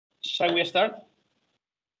shall we start?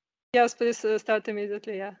 Yes, please start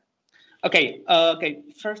immediately, yeah. Okay,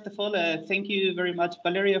 First of all, thank you very much,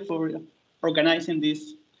 Valeriya, for organizing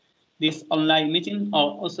this online meeting,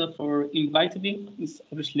 also for inviting me. It's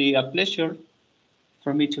obviously a pleasure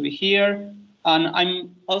for me to be here. And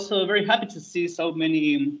I'm also very happy to see so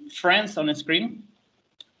many friends on the screen.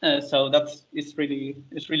 So it's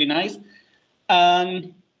really nice.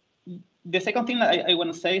 And the second thing that I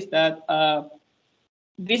want to say is that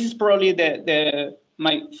this is probably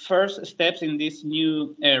my first steps in this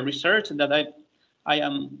new research that I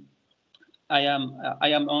am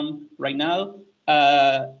on right now.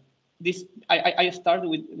 I started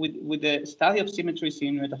with the study of symmetries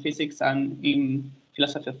in metaphysics and in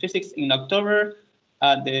philosophy of physics in October,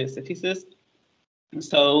 the thesis.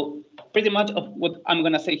 So pretty much of what I'm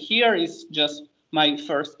going to say here is just my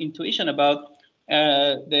first intuition about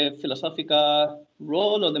the philosophical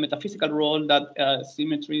role or the metaphysical role that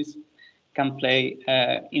symmetries can play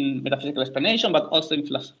in metaphysical explanation, but also in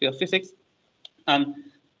philosophy of physics, and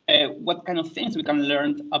what kind of things we can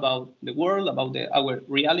learn about the world, about our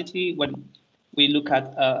reality when we look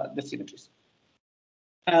at the symmetries.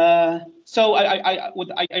 So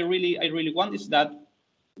what I really want is that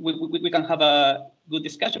we can have a good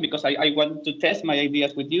discussion, because I want to test my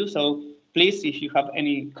ideas with you. So please, if you have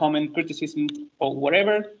any comment, criticism, or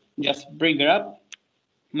whatever, just bring it up.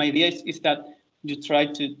 My idea is that you try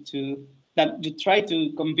to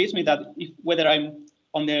convince me that whether I'm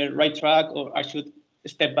on the right track or I should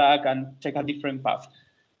step back and take a different path.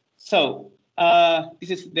 So this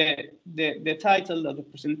is the title of the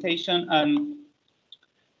presentation,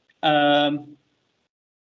 and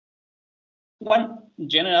one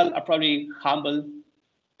general, probably humble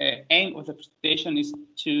aim of the presentation is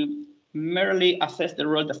to merely assess the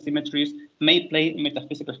role that symmetries may play in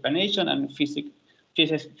metaphysical explanation and physics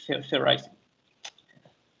theorizing.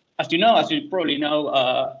 As you probably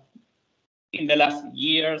know, in the last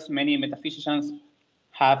years, many metaphysicians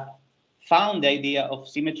have found the idea of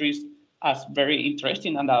symmetries as very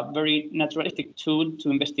interesting and a very naturalistic tool to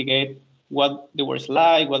investigate what the world is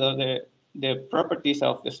like, what are the properties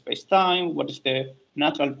of the space-time, what is the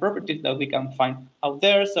natural properties that we can find out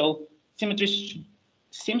there. So symmetries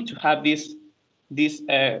seem to have this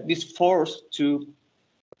force to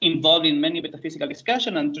involve in many metaphysical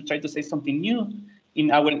discussion and to try to say something new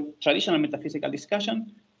in our traditional metaphysical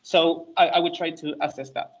discussion. So I would try to assess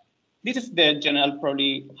that. This is the general,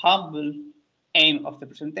 probably humble aim of the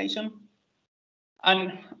presentation.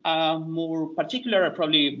 And a more particular,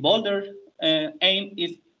 probably bolder aim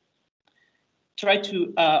is try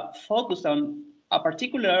to focus on a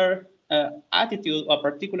particular attitude or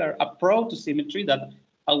particular approach to symmetry that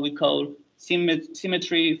I will call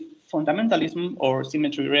symmetry fundamentalism or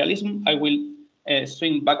symmetry realism. I will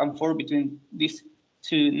swing back and forth between these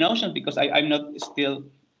two notions because I'm not still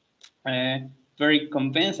very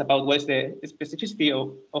convinced about what's the specificity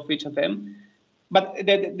of each of them. But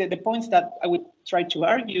the points that I would try to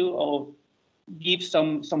argue or give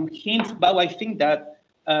some hints about, I think that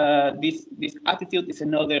this attitude is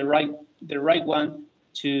the right one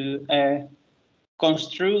to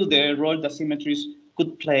construe the role that symmetries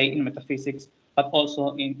could play in metaphysics, but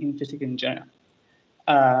also in physics in general.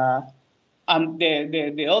 And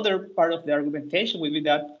the other part of the argumentation would be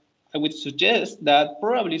that I would suggest that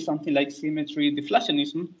probably something like symmetry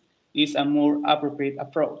deflationism is a more appropriate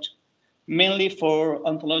approach, mainly for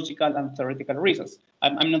ontological and theoretical reasons.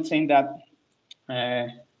 I'm not saying that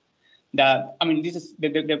this is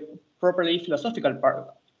the properly philosophical part.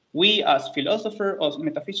 We as philosophers or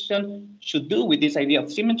metaphysicians should do with this idea of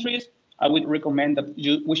symmetries. I would recommend that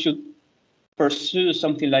we should pursue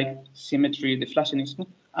something like symmetry deflationism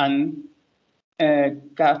and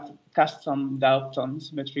cast some doubt on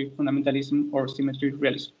symmetry fundamentalism or symmetry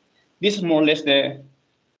realism. This is more or less the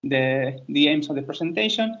aims of the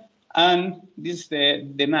presentation, and this is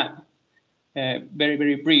the map. Very,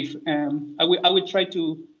 very brief. I will try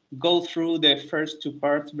to go through the first two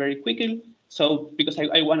parts very quickly. So because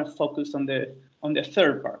I want to focus on the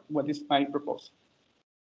third part, what is my proposal,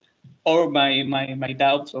 or my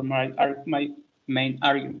doubts or my main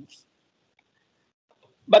arguments.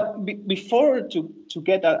 But before to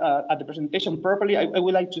get at the presentation properly, I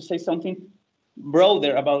would like to say something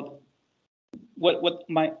broader about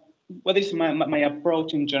what is my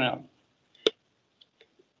approach in general.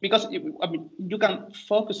 Because you can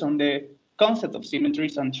focus on the concept of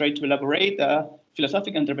symmetries and try to elaborate a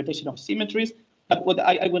philosophical interpretation of symmetries. But what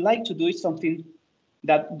I would like to do is something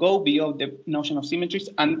that go beyond the notion of symmetries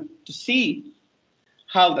and to see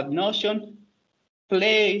how that notion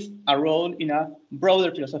plays a role in a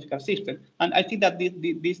broader philosophical system. And I think that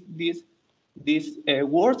this these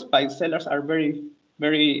words by sellers are very,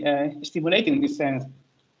 very stimulating in this sense,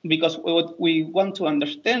 because what we want to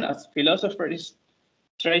understand as philosophers is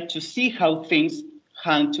try to see how things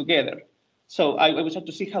hang together. So I would try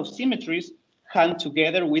to see how symmetries hang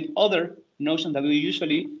together with other notions that we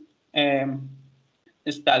usually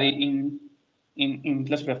study in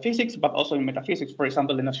philosophy of physics, but also in metaphysics. For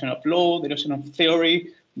example, the notion of law, the notion of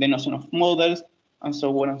theory, the notion of models, and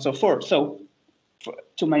so on and so forth. So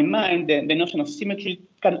to my mind, the notion of symmetry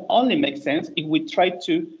can only make sense if we try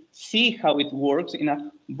to see how it works in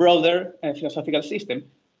a broader philosophical system,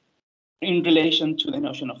 in relation to the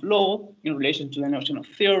notion of law, in relation to the notion of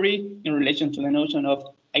theory, in relation to the notion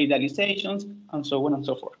of idealizations, and so on and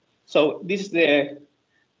so forth. So this is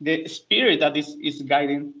the spirit that is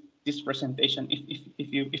guiding this presentation,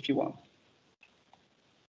 if you want.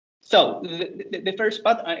 So the first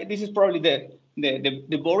part, this is probably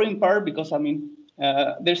the boring part, because I mean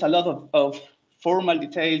there's a lot of formal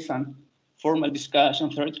details and formal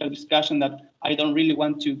discussion, theoretical discussion that I don't really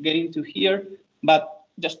want to get into here, but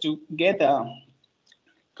just to get a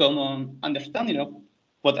common understanding of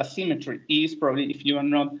what a symmetry is, probably if you are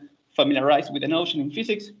not familiarized with the notion in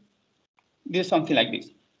physics, this is something like this.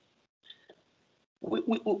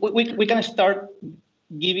 We can start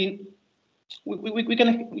giving we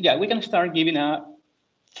can start giving a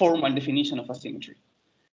formal definition of a symmetry.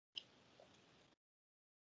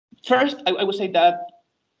 First, I would say that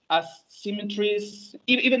as symmetries,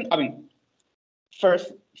 even I mean,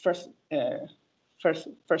 first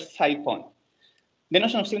side point. The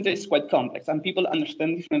notion of symmetry is quite complex, and people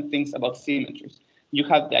understand different things about symmetries. You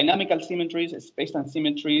have dynamical symmetries, space-time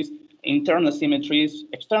symmetries, internal symmetries,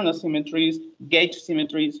 external symmetries, gauge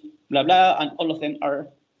symmetries, blah, blah, and all of them are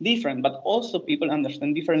different, but also people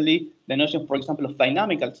understand differently the notion, for example, of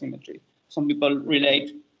dynamical symmetry. Some people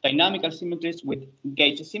relate dynamical symmetries with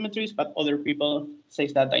gauge symmetries, but other people say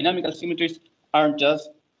that dynamical symmetries are just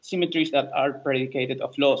symmetries that are predicated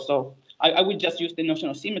of laws. So I would just use the notion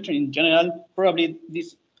of symmetry in general. Probably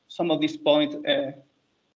some of this point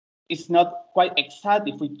is not quite exact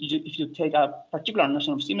if you take a particular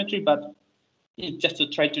notion of symmetry, but it's just to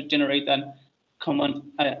try to generate a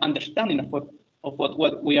common understanding of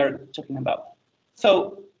what we are talking about.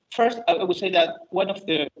 So first, I would say that one of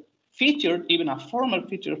the features, even a formal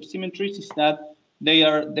feature of symmetries, is that they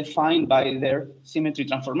are defined by their symmetry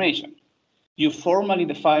transformation. You formally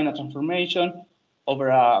define a transformation over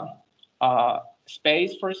a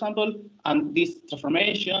space, for example, and this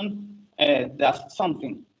transformation does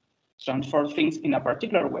something, transform things in a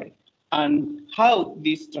particular way. And how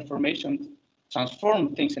this transformation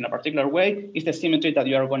transform things in a particular way is the symmetry that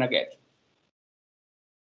you are going to get.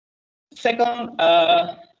 Second,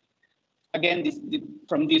 again,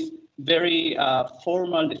 from this very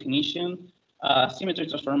formal definition, symmetry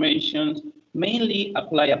transformations mainly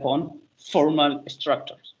apply upon formal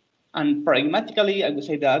structures. And pragmatically, I would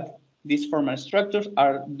say that these formal structures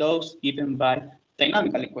are those given by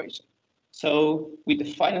dynamical equations. So we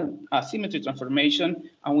define a symmetry transformation,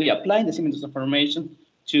 and we apply the symmetry transformation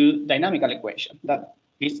to dynamical equation, that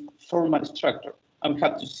is formal structure. And we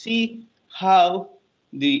have to see how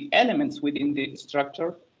the elements within the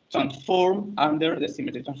structure transform under the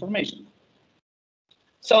symmetry transformation.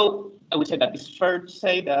 So I would say that it's fair to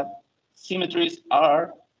say that symmetries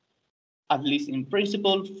are, at least in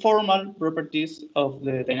principle, formal properties of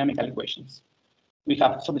the dynamical equations. We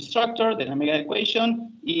have some structure, the dynamical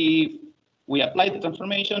equation. If we apply the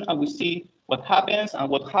transformation and we see what happens, and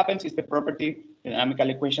what happens is the property the dynamical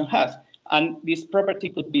equation has. And this property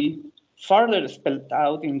could be further spelled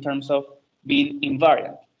out in terms of being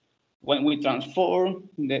invariant. When we transform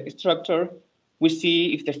the structure, we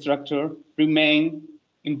see if the structure remains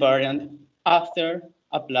invariant after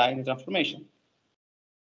applying the transformation.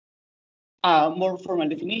 A more formal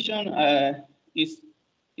definition is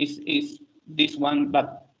this one,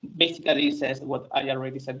 but basically it says what I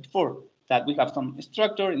already said before, that we have some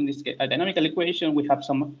structure, in this case, a dynamical equation, we have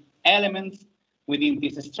some elements within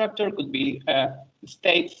this structure, could be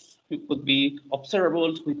states, it could be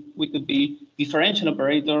observables, we could be differential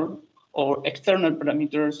operator or external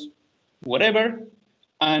parameters, whatever,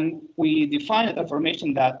 and we define a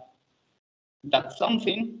transformation that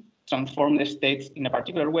something transform the states in a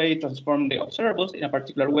particular way, transform the observables in a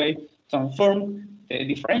particular way, transform the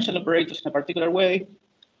differential operators in a particular way,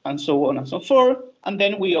 and so on and so forth. And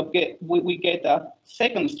then we get a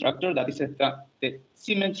second structure that is the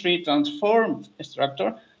symmetry transformed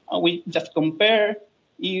structure, and we just compare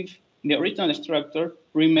if the original structure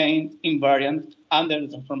remains invariant under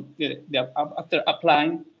after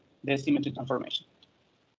applying the symmetry transformation.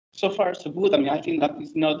 So far, so good. I mean, I think that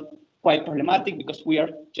is not quite problematic because we are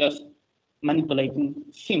just manipulating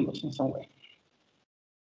symbols in some way.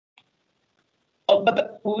 Oh,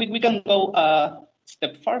 but we can go a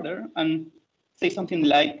step further and say something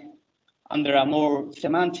like, under a more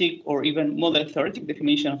semantic or even model theoretic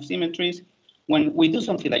definition of symmetries, when we do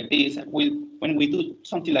something like this, when we do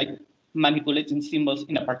something like manipulating symbols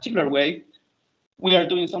in a particular way, we are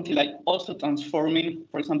doing something like also transforming,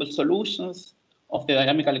 for example, solutions of the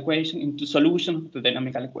dynamical equation into solutions of the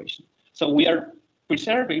dynamical equation. So we are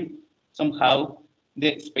preserving somehow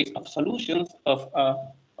the space of solutions of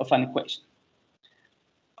an equation.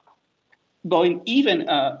 Going even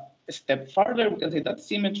a step further, we can say that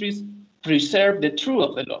symmetries preserve the truth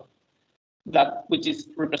of the law, that which is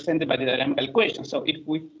represented by the dynamical equation. So if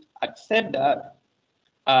we accept that,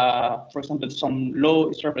 for example, some law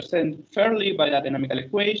is represented fairly by that dynamical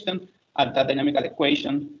equation, and that dynamical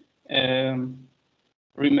equation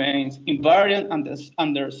remains invariant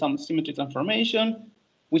under some symmetry transformation,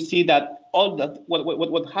 we see that all that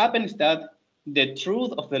what happens is that the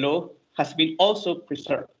truth of the law has been also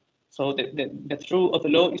preserved. So the truth of the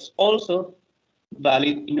law is also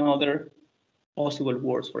valid in other possible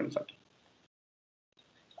words, for example.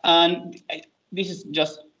 And this is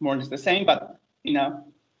just more or less the same, but in a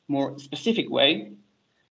more specific way.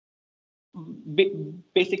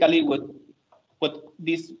 Basically, what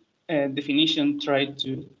this definition tried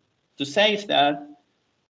to say is that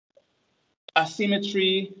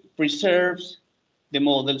asymmetry preserves the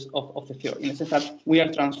models of the theory, in the sense that we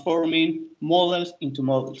are transforming models into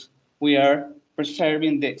models. We are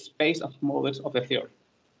preserving the space of models of the theory.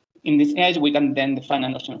 In this case, we can then define a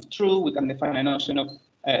notion of truth, we can define a notion of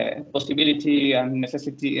possibility and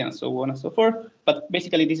necessity and so on and so forth. But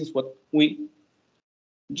basically, this is what we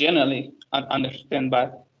generally understand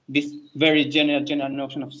by this very general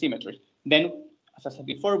notion of symmetry. Then, as I said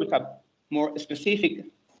before, we have more specific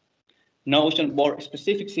notion, more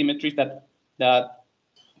specific symmetries that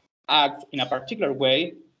act in a particular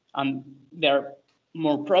way, and there are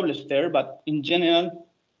more problems there. But in general,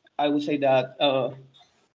 I would say that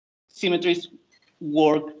symmetries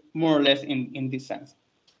work more or less in this sense.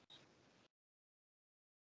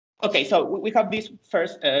 Okay, so we have this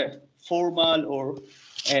first formal or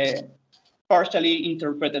partially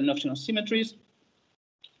interpreted notion of symmetries.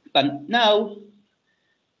 But now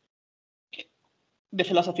the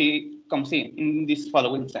philosophy comes in this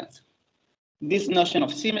following sense. This notion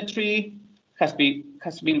of symmetry has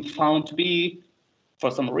been found to be,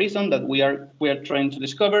 for some reason that we are trying to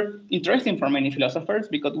discover, interesting for many philosophers,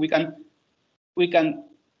 because we can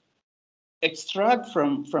extract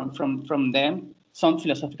from them some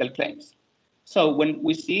philosophical claims. So when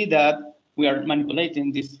we see that we are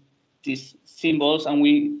manipulating these symbols, and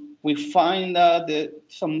we find that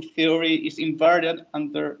some theory is invariant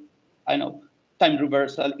under, I know, time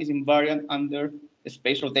reversal is invariant under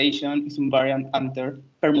space rotation, is invariant under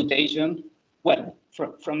permutation. Well,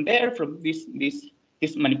 from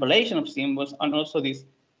this manipulation of symbols, and also this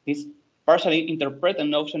partially interpreted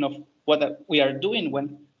notion of what we are doing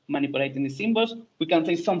when manipulating the symbols, we can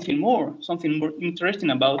say something more interesting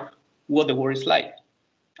about what the world is like.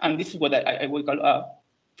 And this is what I would call a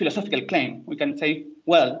philosophical claim. We can say,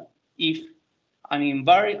 well, if an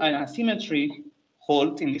asymmetry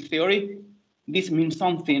holds in this theory, this means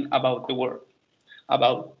something about the world,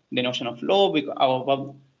 about the notion of law,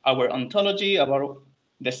 about our ontology, about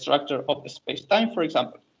the structure of space-time, for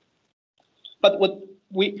example. But what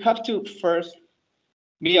we have to first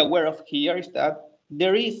be aware of here is that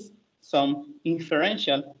there is some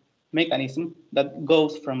inferential mechanism that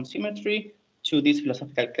goes from symmetry to this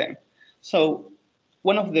philosophical claim. So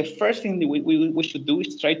one of the first things we should do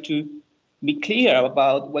is try to be clear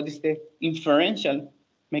about what is the inferential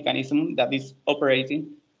mechanism that is operating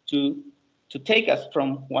to take us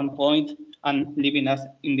from one point and leaving us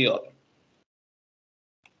in the other.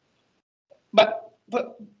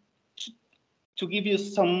 But to give you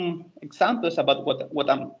some examples about what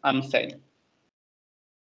I'm saying.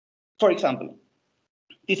 For example,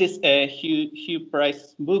 this is a Hugh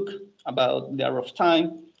Price book about the arrow of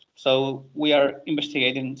time. So we are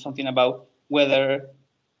investigating something about whether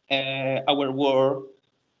our world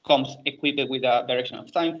comes equipped with a direction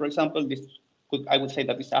of time, for example. I would say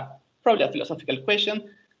that is probably a philosophical question.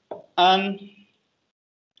 And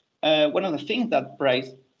one of the things that Price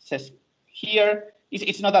says here is,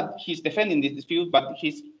 it's not that he's defending this dispute, but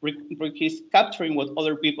he's capturing what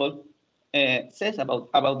other people says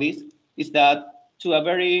about this, is that to a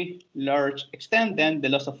very large extent, then the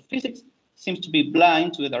laws of physics seems to be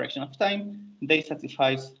blind to the direction of time. They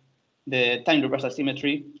satisfy the time reversal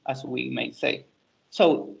symmetry, as we may say.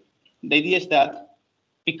 So the idea is that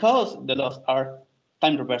because the laws are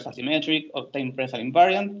time reversal symmetric or time reversal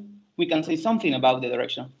invariant, we can say something about the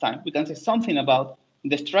direction of time. We can say something about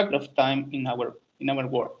the structure of time in our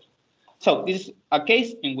world. So this is a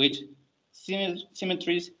case in which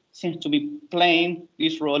symmetries seem to be playing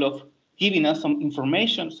this role of giving us some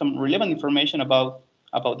information, some relevant information about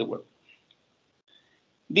the world.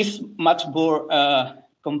 This much more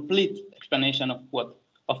complete explanation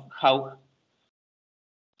of how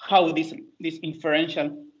this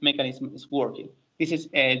inferential mechanism is working. This is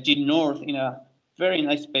Jean North in a very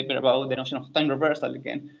nice paper about the notion of time reversal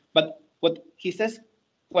again. But what she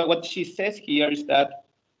says here is that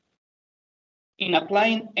in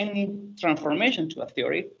applying any transformation to a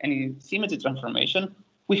theory, any symmetry transformation,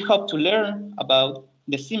 we hope to learn about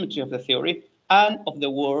the symmetry of the theory and of the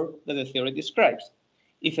world that the theory describes.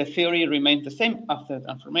 If a theory remains the same after the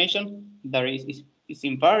transformation, that is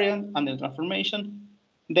invariant under transformation,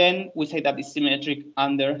 then we say that it's symmetric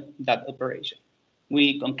under that operation.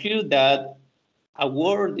 We conclude that a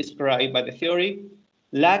world described by the theory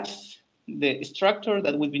lacks the structure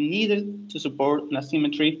that would be needed to support an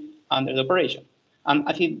asymmetry under the operation. And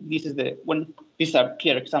I think this is a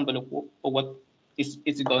clear example of what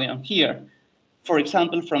is going on here. For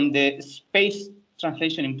example, from the space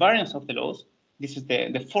translation invariance of the laws, this is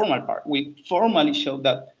the formal part. We formally show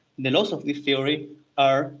that the laws of this theory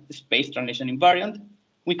are space translation invariant.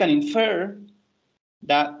 We can infer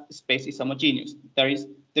that space is homogeneous.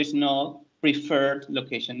 There's no preferred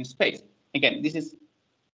location in space. Again,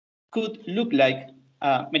 could look like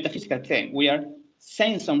a metaphysical claim. We are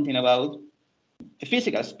saying something about the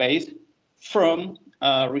physical space from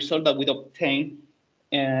a result that we obtain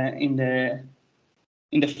in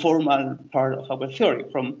the formal part of our theory,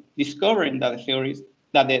 from discovering that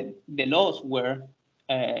the laws were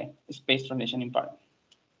space translation invariant.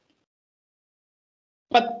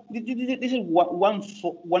 But this is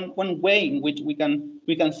one way in which we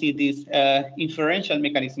can see this inferential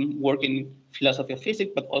mechanism working in philosophy of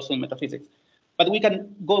physics, but also in metaphysics. But we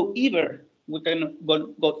can go even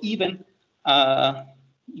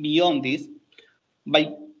beyond this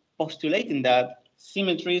by postulating that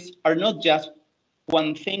symmetries are not just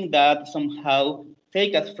one thing that somehow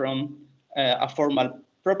take us from a formal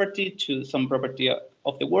property to some property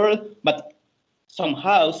of the world, but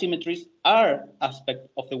somehow symmetries are aspect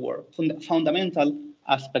of the world, fundamental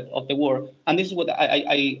aspect of the world. And this is what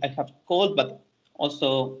I have called, but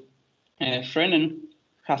also Schrennen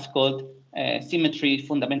has called symmetry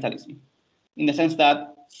fundamentalism, in the sense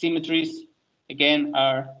that symmetries, again,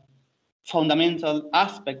 are fundamental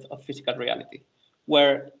aspects of physical reality,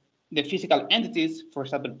 where the physical entities, for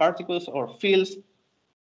example, particles or fields,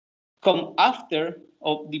 come after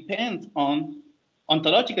or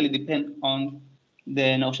ontologically depend on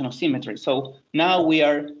the notion of symmetry. So now we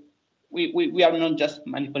are not just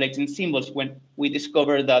manipulating symbols when we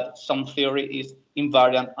discover that some theory is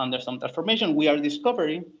invariant under some transformation. We are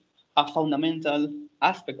discovering a fundamental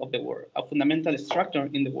aspect of the world, a fundamental structure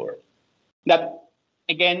in the world that,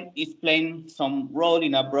 again, is playing some role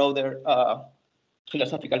in a broader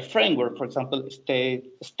philosophical framework. For example,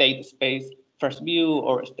 state space first view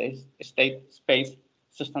or state space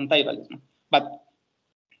substantivalism. But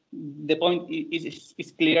the point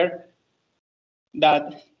is clear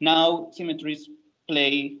that now symmetries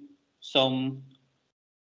play some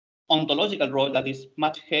ontological role that is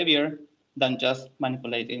much heavier than just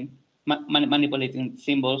manipulating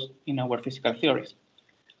symbols in our physical theories.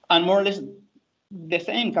 And more or less the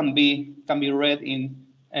same can be read in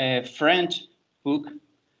a French book,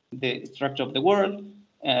 The Structure of the World.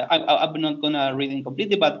 I'm not going to read it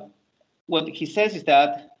completely, but what he says is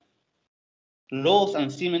that laws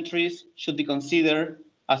and symmetries should be considered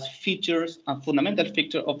as features and fundamental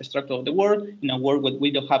features of the structure of the world, in a world where we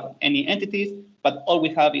don't have any entities, but all we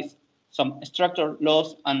have is some structure,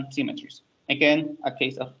 laws, and symmetries. Again, a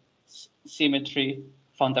case of symmetry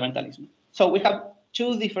fundamentalism. So we have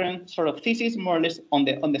two different sort of theses, more or less on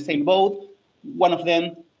the same boat. One of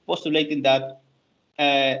them postulating that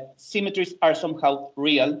symmetries are somehow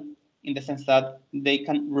real, in the sense that they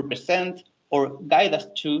can represent or guide us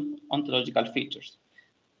to ontological features.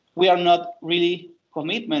 We are not really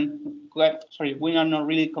committed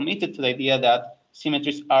to the idea that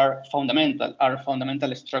symmetries are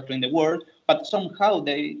fundamental structure in the world, but somehow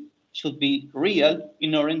they should be real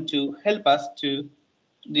in order to help us to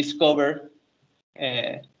discover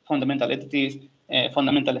fundamental entities,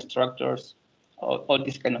 fundamental structures, all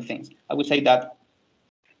these kind of things. I would say that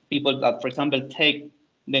people that, for example, take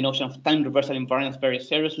the notion of time reversal invariance very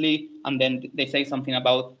seriously, and then they say something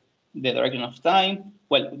about the direction of time,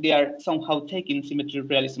 well, they are somehow taking symmetry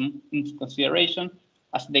realism into consideration,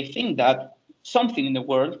 as they think that something in the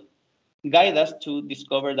world guides us to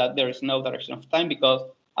discover that there is no direction of time, because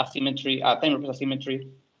asymmetry, time-reverse asymmetry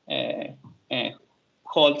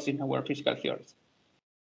holds in our physical theories.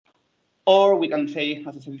 Or we can say,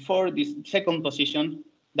 as I said before, this second position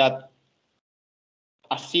that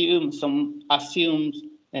assumes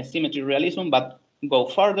symmetry realism, but go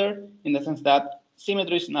further in the sense that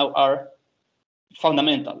symmetries now are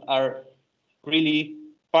fundamental, are really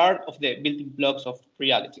part of the building blocks of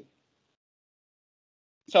reality.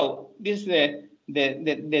 So this is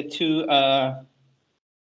the two,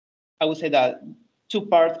 I would say that two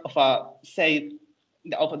parts of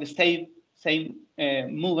the same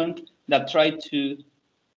movement that try to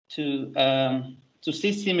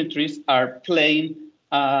see symmetries are playing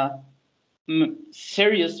a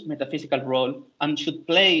serious metaphysical role and should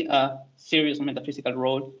play a serious metaphysical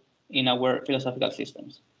role in our philosophical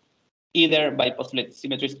systems, either by postulating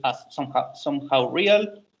symmetries as somehow real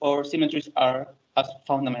or symmetries are as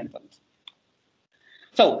fundamentals.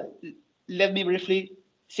 So let me briefly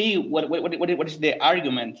see what is the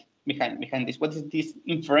argument behind this. What is this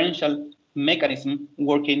inferential mechanism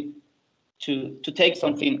working to take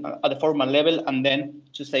something at a formal level and then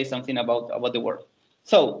to say something about the world?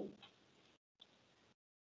 So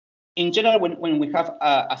in general, when we have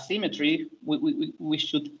a symmetry, we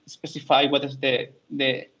should specify what is the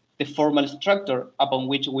formal structure upon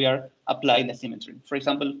which we are applying the symmetry. For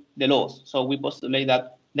example, the laws. So we postulate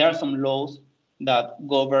that there are some laws that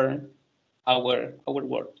govern our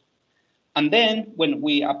world. And then when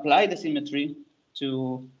we apply the symmetry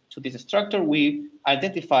to this structure, we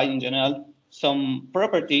identify in general some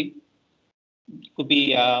property, could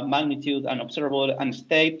be magnitude, and observable, and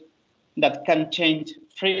state, that can change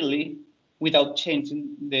freely without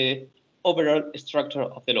changing the overall structure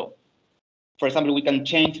of the law. For example, we can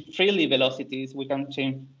change freely velocities, we can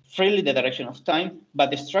change freely the direction of time,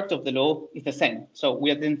 but the structure of the law is the same. So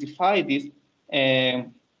we identify this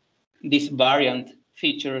variant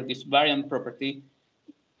feature, this variant property,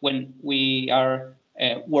 when we are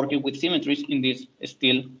working with symmetries in this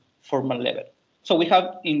still formal level. So we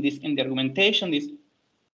have in the argumentation,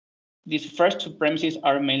 these first two premises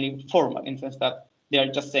are mainly formal in the sense that they are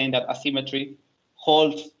just saying that asymmetry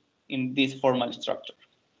holds in this formal structure.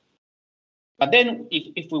 But then,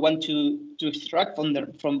 if we want to extract from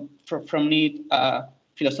it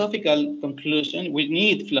philosophical conclusion, we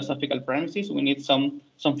need philosophical premises. We need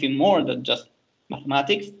something more than just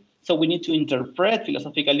mathematics. So we need to interpret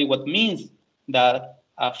philosophically what means that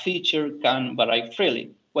a feature can vary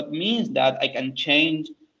freely. What means that I can change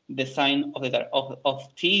the sign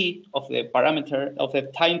of t of the parameter of the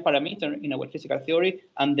time parameter in our physical theory,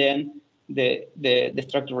 and then the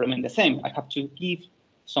structure remain the same. I have to give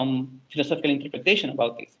some philosophical interpretation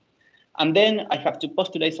about this. And then I have to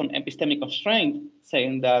postulate some epistemic constraint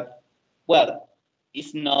saying that, well,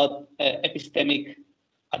 it's not epistemic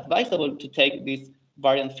advisable to take these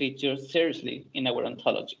variant features seriously in our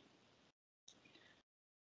ontology.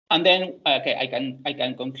 And then, okay, I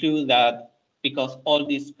can conclude that because all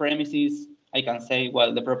these premises, I can say,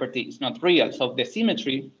 well, the property is not real. So the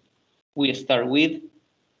symmetry we start with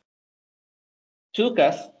took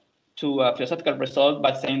us to a philosophical result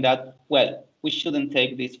by saying that, well, we shouldn't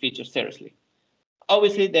take these features seriously.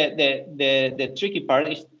 Obviously, the tricky part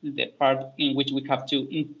is the part in which we have to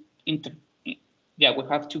we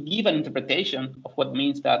have to give an interpretation of what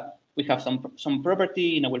means that we have some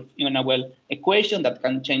property in our equation that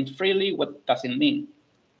can change freely. What does it mean?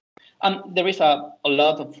 And there is a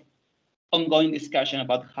lot of ongoing discussion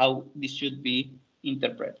about how this should be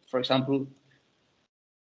interpreted. For example,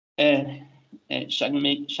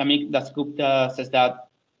 Shamik Dasgupta says that,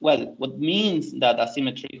 well, what means that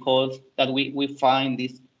asymmetry holds, that we find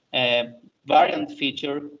this variant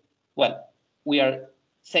feature, well, we are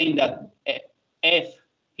saying that f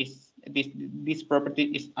is this property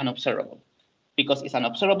is unobservable. Because it's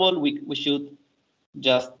unobservable, we should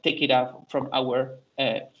just take it out from our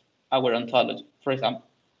ontology, for example.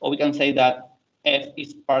 Or we can say that f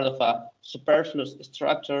is part of a superfluous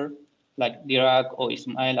structure, like Dirac or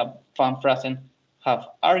Ismail van Frazen have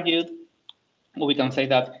argued. Or we can say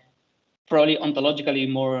that probably ontologically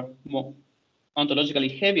more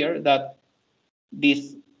ontologically heavier, that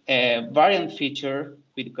this variant feature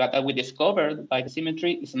that we discovered by the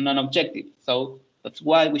symmetry is non-objective. So that's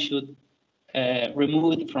why we should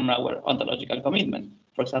remove it from our ontological commitment.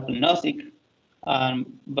 For example, Nozick and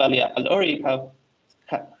Valeriya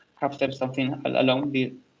have said something along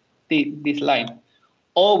this line.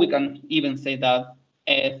 Or we can even say that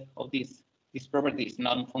f of this property is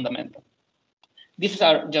non-fundamental. These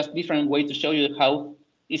are just different ways to show you how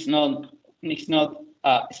it's not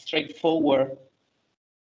a straightforward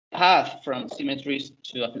path from symmetries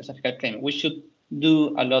to a philosophical claim. We should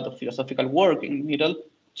do a lot of philosophical work in the middle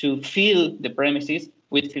to fill the premises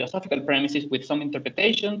with philosophical premises, with some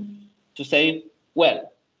interpretation, to say,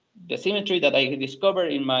 well, the symmetry that I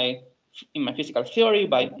discovered in my physical theory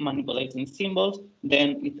by manipulating symbols,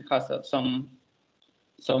 then it has some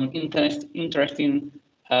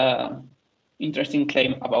interesting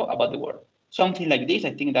claim about the world. Something like this,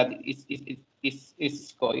 I think that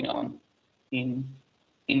is going on in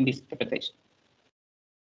this interpretation.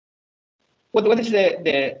 What is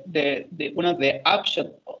the one of the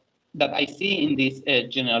upshots that I see in this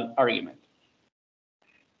general argument?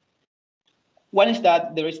 One is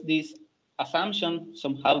that there is this assumption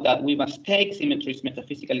somehow that we must take symmetries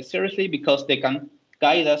metaphysically seriously because they can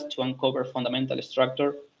guide us to uncover fundamental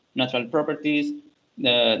structure, natural properties,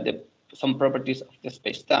 some properties of the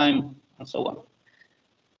space-time, and so on.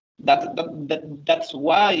 That's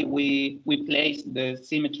why we place the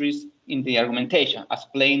symmetries in the argumentation as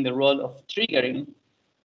playing the role of triggering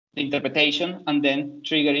the interpretation and then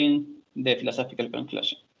triggering the philosophical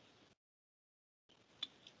conclusion.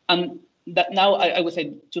 And that now I would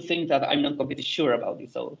say two things that I'm not completely sure about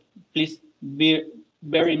this. So please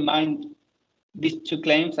bear in mind these two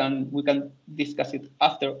claims, and we can discuss it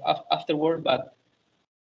afterward. But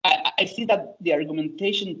I see that the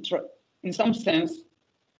argumentation, in some sense,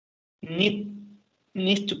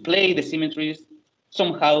 needs to play the symmetries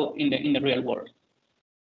somehow in the real world.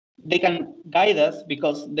 They can guide us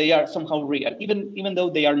because they are somehow real, even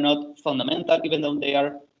though they are not fundamental, even though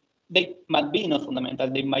they might be not fundamental,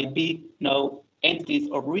 they might be no entities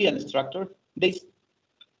or real structure. They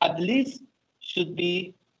at least should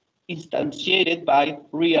be instantiated by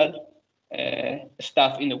real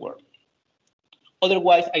stuff in the world.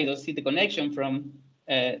 Otherwise, I don't see the connection from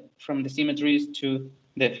the symmetries to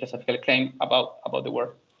the philosophical claim about the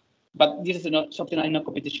world. But this is not something I'm not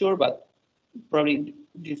completely sure, but probably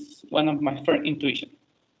this is one of my first intuition.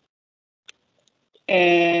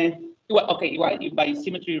 Well, okay, by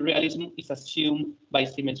symmetry realism is assumed by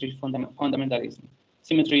symmetry fundamentalism.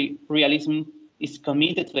 Symmetry realism is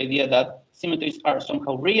committed to the idea that symmetries are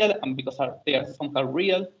somehow real, and because they are somehow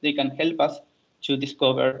real, they can help us to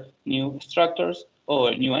discover new structures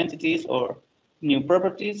or new entities or new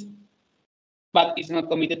properties. But it's not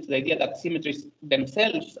committed to the idea that symmetries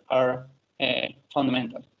themselves are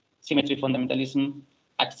fundamental. Symmetry fundamentalism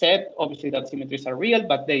accept, obviously, that symmetries are real,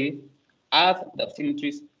 but they add that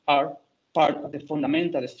symmetries are part of the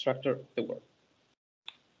fundamental structure of the world.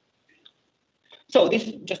 So this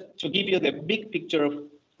is just to give you the big picture of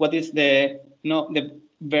what is the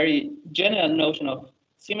very general notion of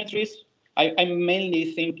symmetries. I'm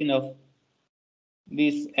mainly thinking of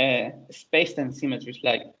these space-time symmetries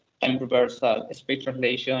like time reversal, space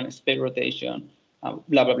translation, space rotation,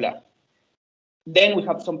 blah, blah, blah. Then we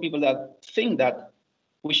have some people that think that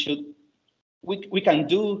we can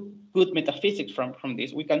do good metaphysics from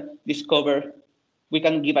this. We can discover, we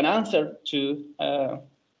can give an answer to a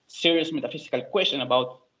serious metaphysical question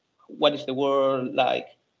about what is the world like,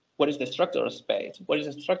 what is the structure of space, what is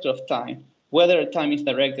the structure of time, whether time is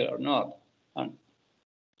directed or not. And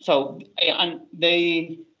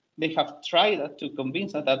they have tried to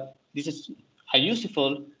convince us that this is a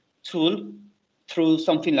useful tool through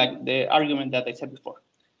something like the argument that I said before.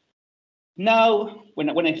 Now,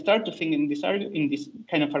 when I start to think in this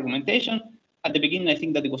kind of argumentation, at the beginning I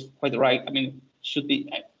think that it was quite right. I mean,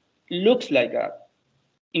 looks like a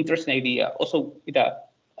interesting idea, also with a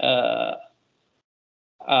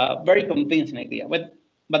very convincing idea.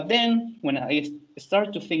 But then when I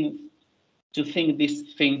start to think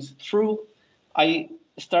these things through, I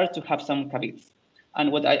start to have some caveats.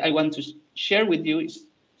 And what I want to share with you is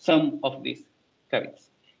some of these caveats.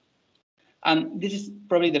 And this is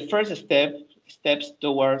probably the first steps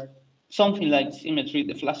towards something like symmetry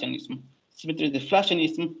deflationism. Symmetry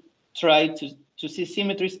deflationism tried to see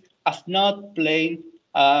symmetries as not playing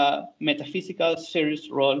a metaphysical serious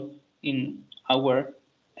role in our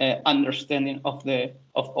understanding of the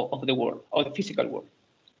world, of the physical world.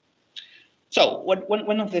 So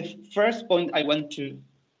one of the first points I want to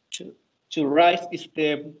raise is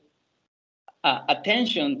the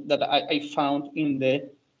attention that I found in the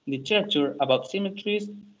literature about symmetries,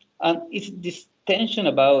 and it's this tension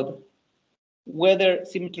about whether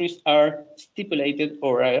symmetries are stipulated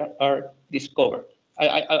or are discovered.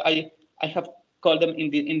 I have called them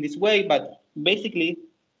in this way, but basically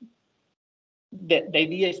the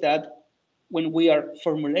idea is that when we are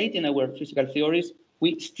formulating our physical theories,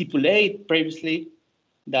 we stipulate previously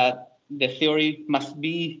that the theory must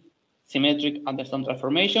be symmetric under some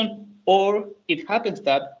transformation, or it happens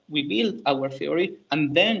that we build our theory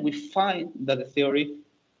and then we find that the theory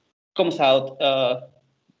comes out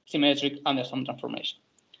symmetric under some transformation.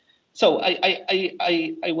 So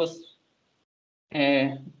I was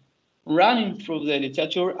running through the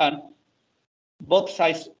literature, and both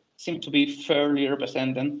sides seem to be fairly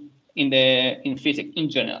represented in physics in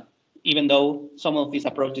general, even though some of these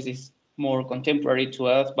approaches is more contemporary to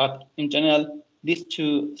us, but in general, these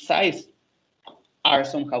two sides are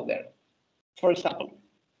somehow there. For example,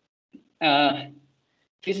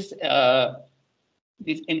 this is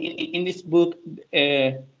in this book,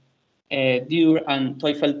 Dürr and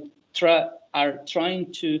Teufel are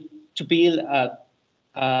trying to build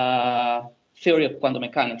a theory of quantum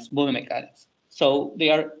mechanics, body mechanics. So they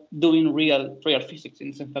are doing real physics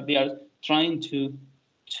in the sense that they are trying to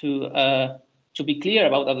be clear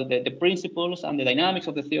about the principles and the dynamics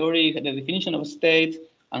of the theory, the definition of states,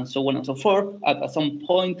 and so on and so forth. At some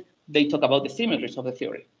point, they talk about the symmetries of the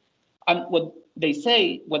theory. And what they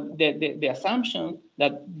say, what the assumption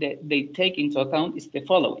that they take into account is the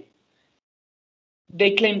following.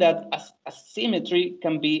 They claim that a symmetry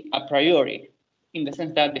can be a priori, in the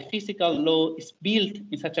sense that the physical law is built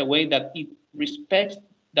in such a way that it respects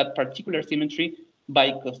that particular symmetry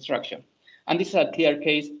by construction. And this is a clear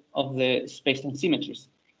case of the space-time symmetries,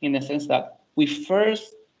 in the sense that we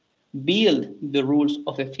first build the rules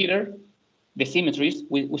of the theater, the symmetries.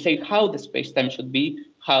 We say how the space-time should be,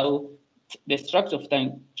 how the structure of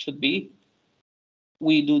time should be.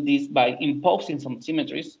 We do this by imposing some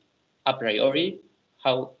symmetries a priori,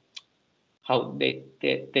 how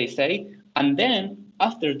they say, and then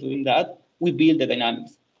after doing that, we build the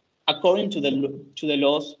dynamics according to the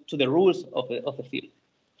laws, to the rules of the field.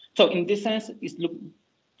 So in this sense, it's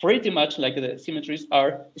pretty much like the symmetries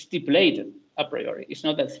are stipulated a priori. It's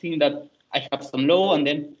not that thing that I have some law and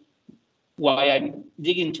then while I'm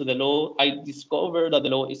digging to the law, I discover that the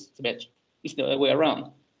law is symmetric. It's the other way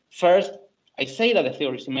around. First, I say that the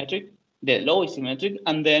theory is symmetric, the law is symmetric,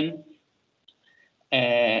 and then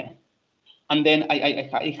I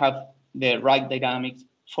have the right dynamics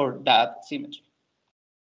for that symmetry.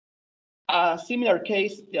 A similar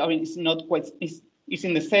case, I mean, it's not quite, it's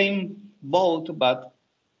in the same boat, but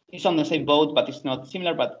it's on the same boat, but it's not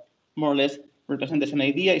similar, but more or less represent the same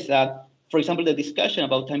idea, is that, for example, the discussion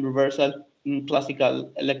about time reversal in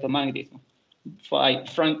classical electromagnetism by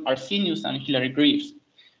Frank Arsenius and Hilary Greaves.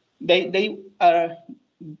 They are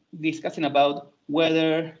discussing about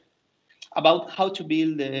how to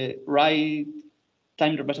build the right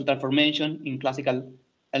time reversal transformation in classical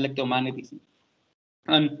electromagnetism.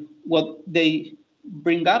 And what they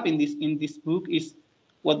bring up in this book is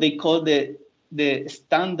what they call the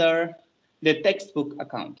textbook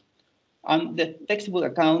account. And the textbook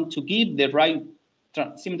account to give the right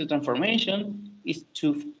symmetry transformation is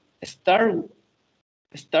to start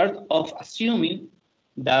off assuming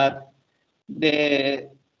that the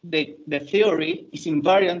theory is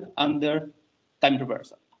invariant under time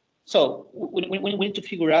reversal. So we need to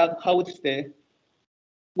figure out how it's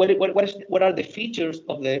what are the features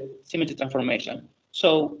of the symmetry transformation.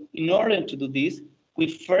 So in order to do this, we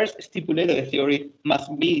first stipulate that the theory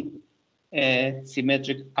must be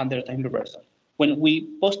symmetric under time reversal. When we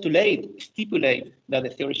stipulate that the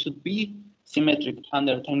theory should be symmetric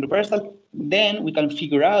under time reversal, then we can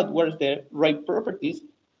figure out what are the right properties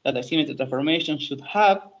that the symmetry transformation should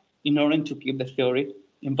have in order to keep the theory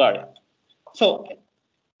invariant. So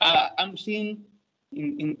I'm seeing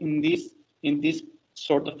in this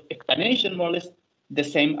sort of explanation more or less the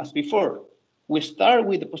same as before. We start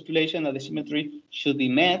with the postulation that the symmetry should be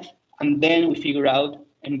met, and then we figure out,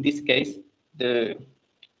 in this case, the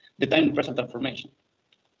time reversal transformation.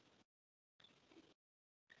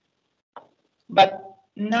 But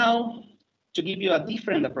now, to give you a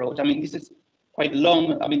different approach, I mean, this is quite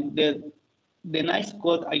long. I mean, the nice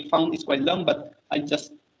quote I found is quite long, but I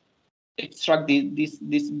just extract this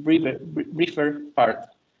briefer part.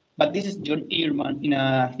 But this is John Ehrman in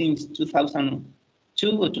I think it's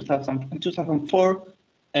 2002 or 2004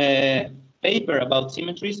 paper about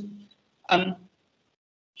symmetries, and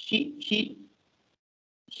he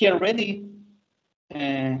already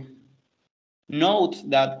notes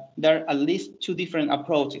that there are at least two different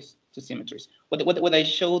approaches to symmetries. What I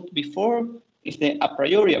showed before is the a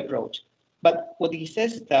priori approach, but what he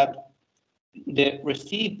says is that the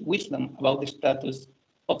received wisdom about the status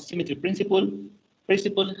of symmetry principle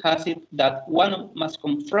has it that one must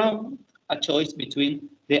confront a choice between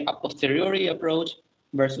the a posteriori approach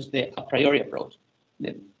versus the a priori approach.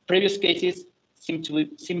 The previous cases seem to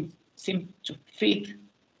fit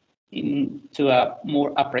into a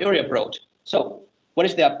more a priori approach. So what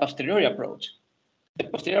is the a posteriori approach? The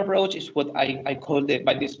posterior approach is what I call the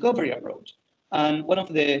by discovery approach. And one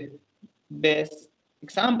of the best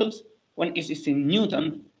examples, one is in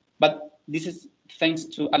Newton, but this is thanks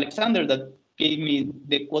to Alexander that gave me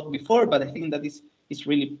the quote before, but I think that is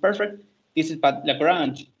really perfect. This is by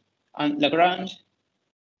Lagrange. And Lagrange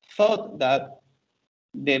thought that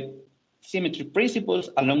the symmetry principles,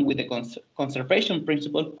 along with the conservation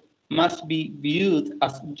principle, must be viewed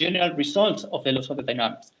as general results of the laws of the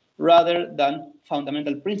dynamics, rather than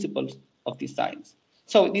fundamental principles of the science.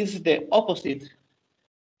 So this is the opposite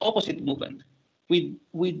movement.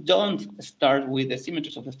 We don't start with the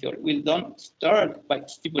symmetries of the theory. We don't start by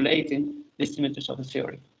stipulating the symmetries of the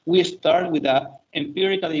theory. We start with the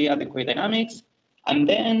empirically adequate dynamics, and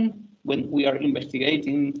then when we are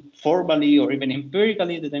investigating formally or even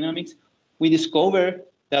empirically the dynamics, we discover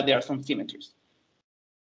that there are some symmetries.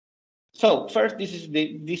 So first, this is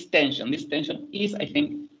this tension. This tension is, I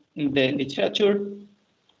think, in the literature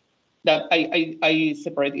that I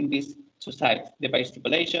separate in these two sides, the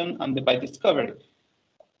by-stipulation and the by-discovery.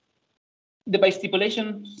 The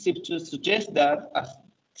by-stipulation seems to suggest that a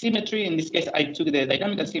symmetry, in this case, I took the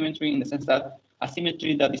dynamical symmetry in the sense that a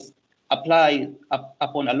symmetry that is applied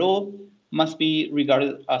upon a law must be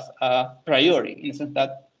regarded as a priori, in the sense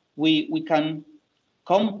that we can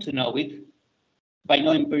come to know it by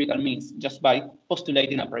no empirical means, just by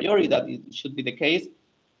postulating a priori that it should be the case,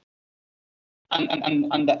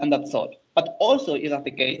 and that's all. But also, if that's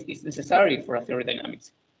the case, it's necessary for a theory of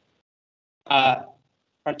dynamics. A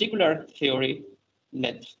particular theory,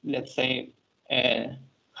 let's say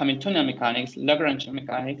Hamiltonian mechanics, Lagrangian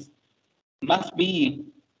mechanics, must be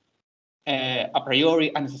a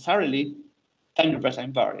priori and necessarily time reversal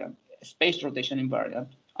invariant, space rotation invariant,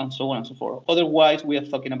 and so on and so forth. Otherwise, we are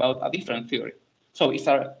talking about a different theory. So it's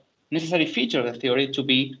a necessary feature of the theory to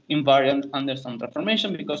be invariant under some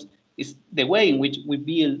transformation, because it's the way in which we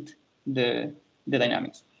build the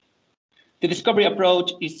dynamics. The discovery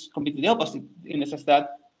approach is completely the opposite, in the sense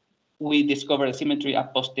that we discover the symmetry a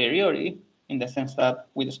posteriori, in the sense that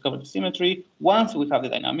we discover the symmetry once we have the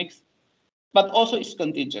dynamics, but also it's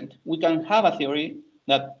contingent. We can have a theory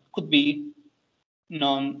that could be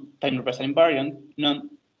non-time reversal invariant,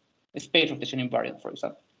 non-space rotation invariant, for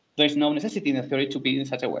example. There is no necessity in the theory to be in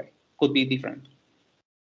such a way. Could be different.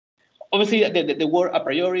 Obviously, the word a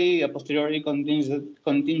priori, a posteriori,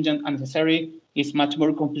 contingent, and necessary is much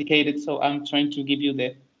more complicated, so I'm trying to give you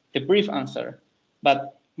the brief answer.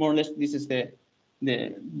 But more or less, this is the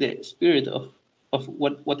spirit of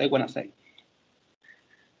what I want to say.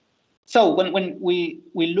 So when we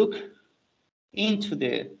look into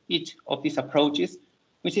each of these approaches,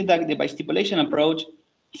 we see that the by-stipulation approach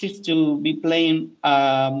seems to be playing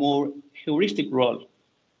a more heuristic role,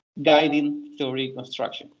 guiding theory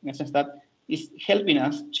construction, in the sense that it's helping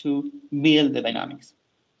us to build the dynamics.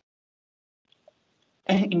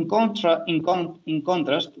 In contrast,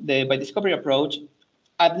 the by-discovery approach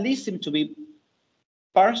at least seems to be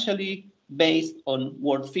partially based on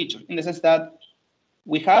word features, in the sense that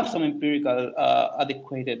we have some empirical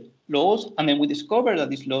adequate laws, and then we discover that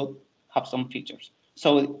these laws have some features.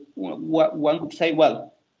 So one could say,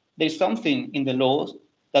 well, there's something in the laws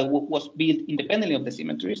that was built independently of the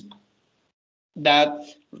symmetries that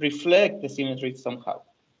reflect the symmetries somehow.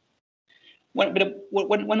 One of the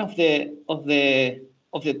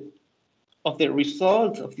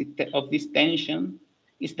results of this tension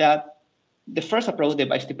is that the first approach, the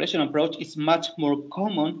by-stipulation approach, is much more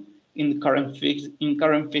common in current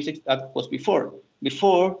physics that was before.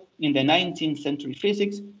 Before, in the 19th century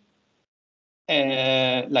physics,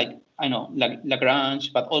 like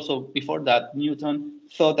Lagrange, but also before that, Newton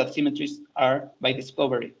thought that symmetries are by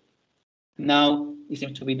discovery. Now it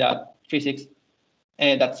seems to be that physics,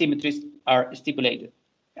 that symmetries are stipulated.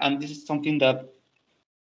 And this is something that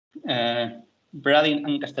Bradin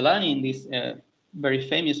and Castellani, in this very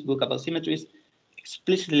famous book about symmetries,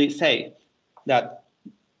 explicitly say that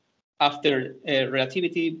after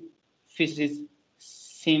relativity, physicists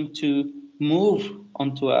seem to move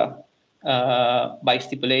onto a by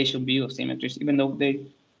stipulation view of symmetries, even though they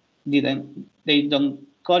don't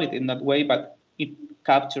call it in that way, but it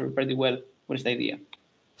captures pretty well what is the idea.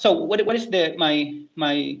 So what is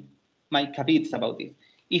my caveats about this?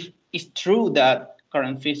 If it's true that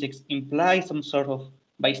current physics implies some sort of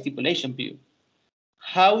by stipulation view,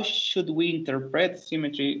 how should we interpret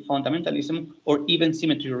symmetry fundamentalism or even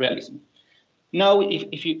symmetry realism? Now,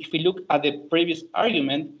 if we look at the previous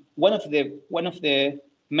argument, one of the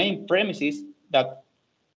main premises that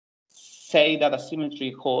say that a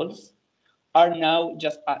symmetry holds are now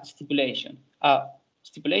just a stipulation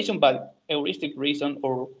by heuristic reason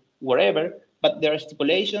or whatever, but there are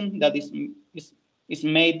stipulation that is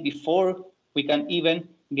made before we can even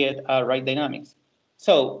get right dynamics.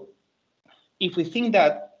 So if we think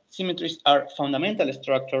that symmetries are fundamental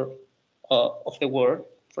structure of the world,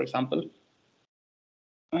 for example.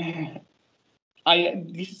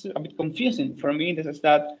 This is a bit confusing for me. This is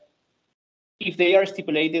that if they are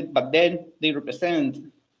stipulated, but then they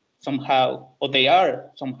represent somehow, or they are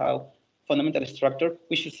somehow fundamental structure,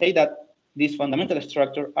 we should say that these fundamental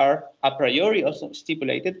structure are a priori also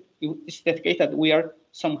stipulated. It's the case that we are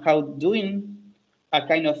somehow doing a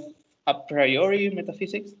kind of a priori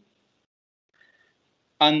metaphysics.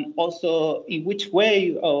 And also, in which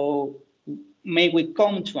way may we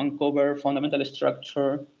come to uncover fundamental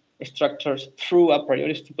structures through a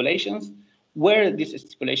priori stipulations? Where this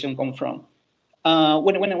stipulation come from?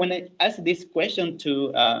 When I asked this question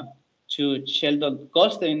to Sheldon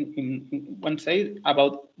Goldstein when say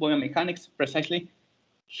about biomechanics precisely,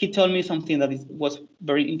 he told me something that was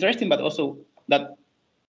very interesting, but also that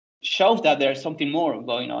shows that there's something more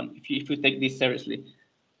going on if you take this seriously.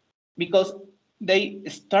 Because they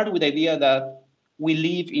start with the idea that we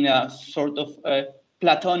live in a sort of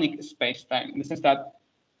Platonic space-time, in the sense that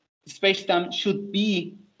space-time should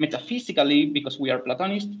be metaphysically, because we are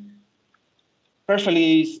Platonists,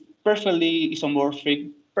 perfectly isomorphic,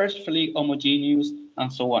 perfectly homogeneous,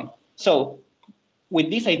 and so on. So with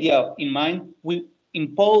this idea in mind, we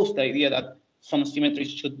impose the idea that some symmetries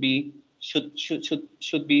should be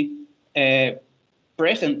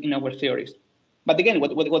present in our theories. But again,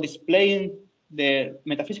 what is playing the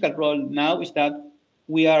metaphysical role now is that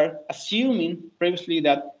we are assuming previously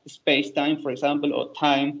that space-time, for example, or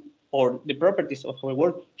time, or the properties of our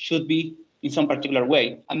world should be in some particular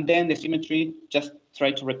way. And then the symmetry just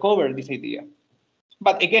try to recover this idea.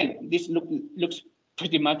 But again, this looks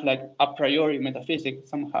pretty much like a priori metaphysics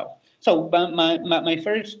somehow. So my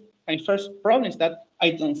first problem is that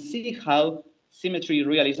I don't see how symmetry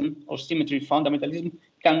realism or symmetry fundamentalism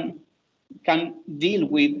can deal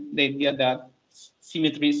with the idea that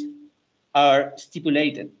symmetries are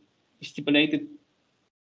stipulated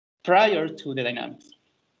prior to the dynamics.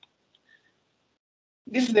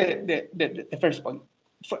 This is the first point.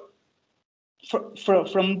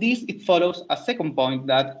 From this, it follows a second point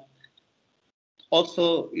that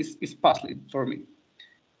also is puzzling for me.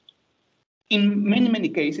 In many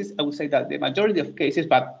cases, I would say that the majority of cases,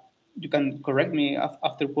 but you can correct me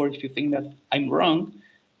afterward if you think that I'm wrong,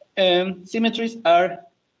 symmetries are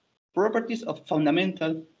properties of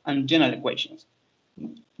fundamental and general equations.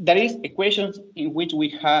 That is, equations in which we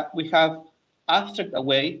have abstract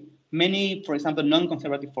away many, for example,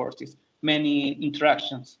 non-conservative forces, many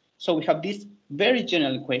interactions. So we have this very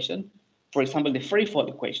general equation, for example, the free-fall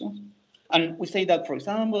equation. And we say that, for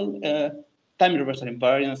example, time reversal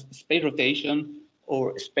invariance, space rotation,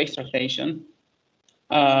 or space translation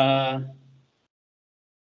are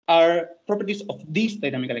properties of these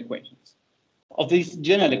dynamical equations, of these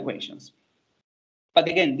general equations. But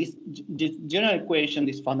again, these general equations,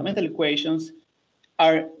 these fundamental equations,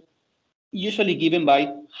 are usually given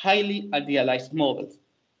by highly idealized models.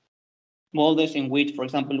 Models in which, for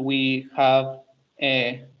example, we have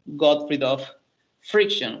got rid of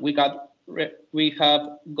friction. We have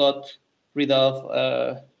got rid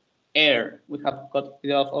of air. We have got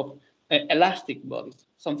rid of elastic bodies,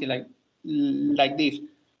 something like this.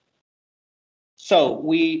 So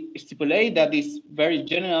we stipulate that these very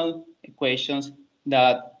general equations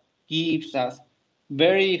that gives us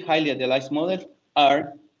very highly idealized models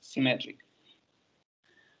are symmetric.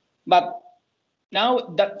 But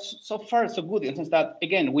now that's so far so good in the sense that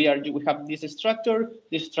again we have this structure.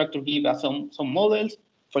 This structure gives us some models.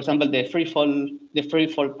 For example, the free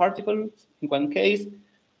fall particles in one case,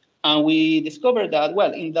 and we discovered that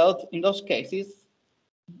well in those cases,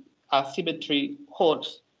 symmetry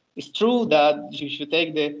holds. It's true that you should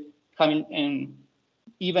take the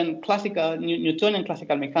even classical Newtonian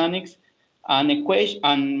classical mechanics, an equation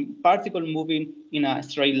and particle moving in a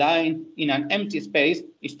straight line in an empty space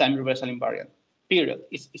is time reversal invariant. Period.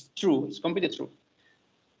 It's true. It's completely true.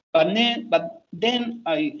 But then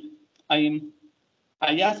I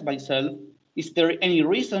ask myself, is there any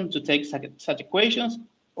reason to take such equations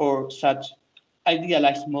or such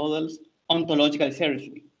idealized models ontologically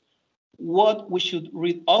seriously? What we should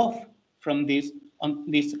read off from this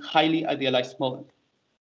highly idealized model?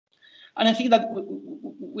 And I think that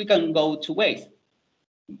we can go two ways,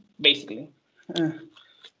 basically.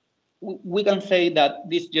 We can say that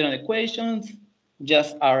these general equations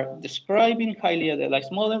just are describing highly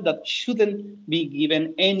idealized models that shouldn't be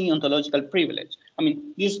given any ontological privilege. I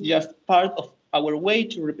mean, this is just part of our way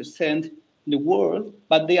to represent the world,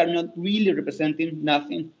 but they are not really representing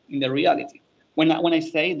nothing in the reality. When I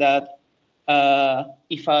say that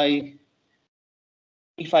if I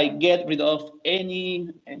get rid of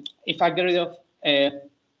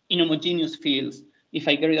inhomogeneous fields if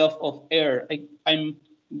I get rid of air, I'm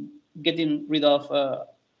getting rid of,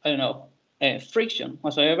 I don't know, friction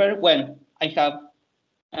whatsoever when I have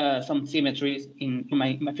some symmetries in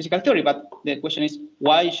my physical theory. But the question is,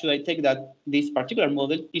 why should I take that this particular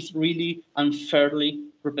model is really unfairly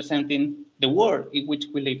representing the world in which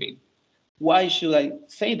we live in? Why should I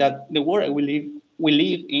say that the world we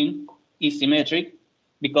live in is symmetric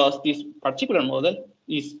because this particular model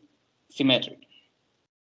is symmetric?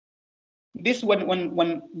 This is one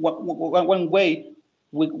way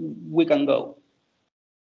we can go.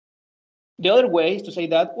 The other way is to say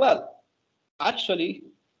that, well, actually,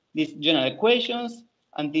 these general equations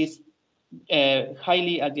and these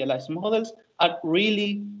highly idealized models are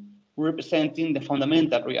really representing the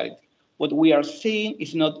fundamental reality. What we are seeing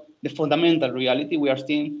is not the fundamental reality. We are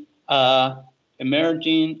seeing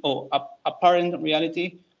emerging or apparent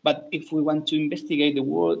reality. But if we want to investigate the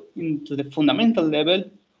world into the fundamental level,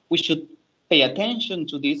 we should pay attention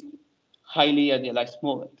to these highly idealized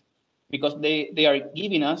models because they are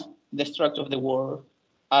giving us the structure of the world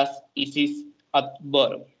as it is at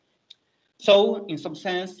bottom. So, in some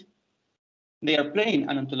sense, they are playing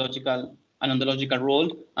an ontological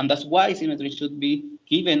role, and that's why symmetry should be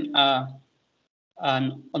given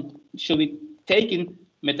should be taken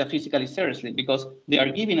metaphysically seriously, because they are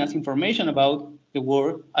giving us information about the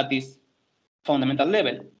world at this fundamental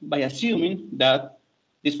level by assuming that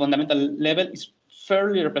this fundamental level is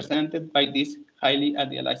fairly represented by this highly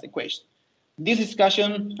idealized equation. This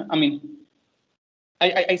discussion, I mean,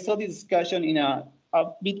 I saw this discussion in a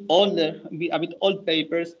bit old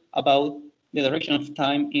papers about the direction of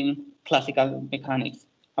time in classical mechanics,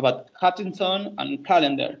 about Hutchinson and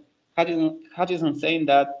Callender. Hutchinson saying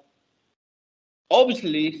that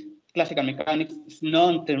obviously classical mechanics is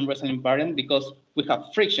non-term-resonant invariant because we have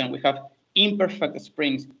friction, we have imperfect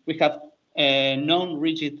springs, we have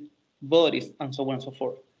non-rigid bodies, and so on and so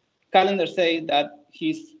forth. Callender said that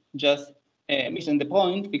he's just missing the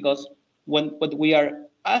point because when we are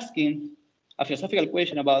asking a philosophical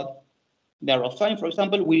question about the arrow sign, for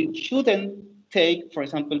example, we shouldn't take, for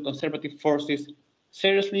example, conservative forces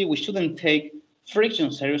seriously. We shouldn't take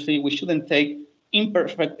friction seriously. We shouldn't take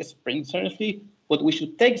imperfect springs seriously. What we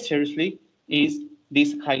should take seriously is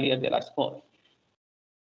this highly idealized model.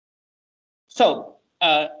 So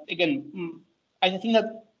again, I think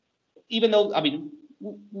that even though, I mean,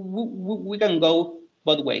 we can go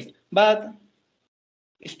both ways, but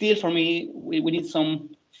still for me, we need some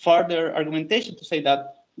further argumentation to say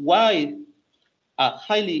that why a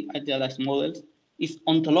highly idealized model is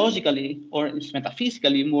ontologically or is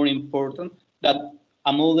metaphysically more important than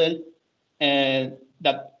a model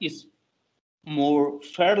that is more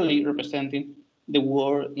fairly representing the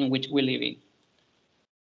world in which we live in.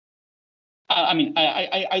 I mean,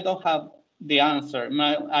 I don't have the answer.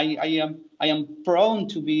 I am prone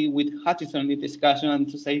to be with Hutchinson in the discussion and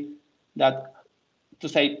to say,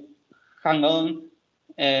 hang on,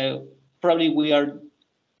 probably we are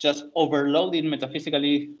just overloading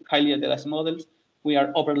metaphysically highly idealized models. We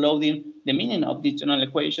are overloading the meaning of this general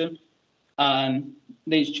equation, and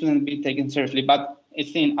they shouldn't be taken seriously. But I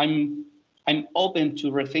think I'm open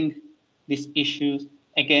to rethink these issues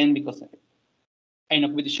again because I'm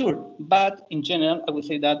not really sure. But in general, I would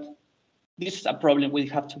say that this is a problem we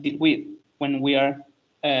have to deal with when we are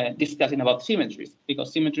discussing about symmetries,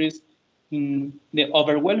 because symmetries in the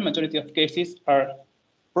overwhelming majority of cases are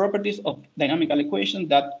properties of dynamical equations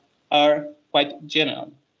that are quite general,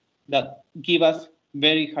 that give us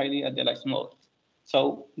very highly idealized models.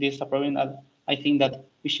 So this is a problem that I think that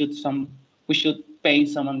we should pay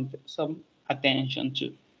some attention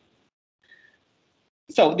to.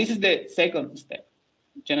 So this is the second step: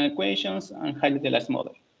 general equations and highly idealized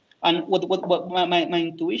model. And what my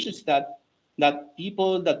intuition is that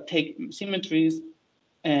people that take symmetries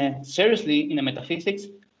seriously in the metaphysics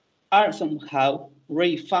are somehow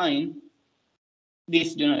reifying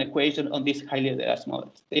this general equation on these highly idealized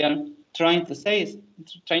models. They are trying to say,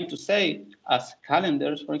 as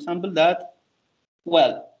calendars, for example, that,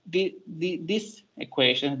 well, this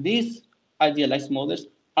equation, these idealized models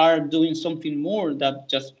are doing something more than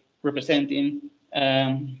just representing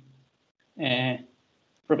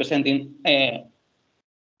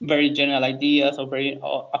very general ideas or very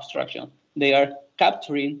abstraction. They are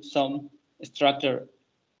capturing some structure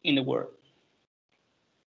in the world.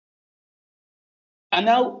 And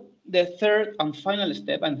now the third and final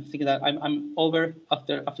step, and I think that I'm over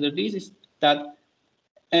after this, is that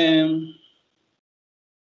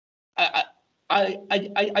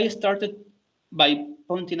I started by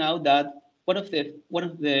pointing out that one of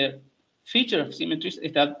the features of symmetries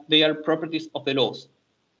is that they are properties of the laws.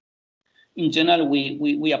 in general,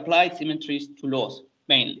 we apply symmetries to laws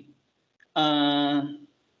mainly.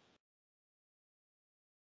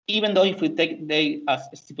 Even though if we take they as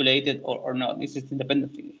stipulated or not, this is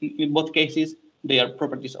independent. In both cases, they are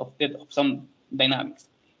properties of some dynamics.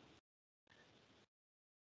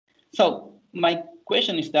 So my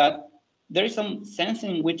question is that there is some sense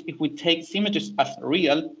in which if we take symmetries as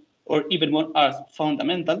real or even more as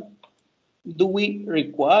fundamental, do we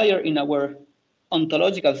require in our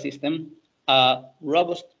ontological system a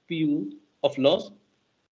robust view of laws?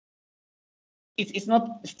 It's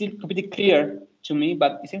not still completely clear to me,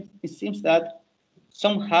 but it seems that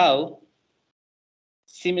somehow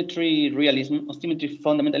symmetry realism or symmetry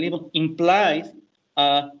fundamentalism implies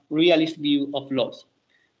a realist view of laws.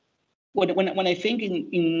 When I think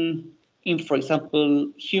in for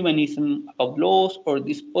example, humanism about laws or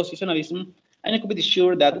dispositionalism, I'm not completely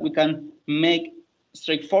sure that we can make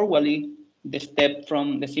straightforwardly the step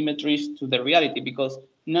from the symmetries to the reality, because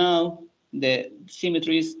now the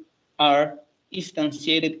symmetries are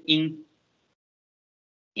instantiated in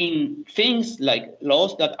things like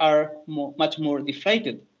laws that are much more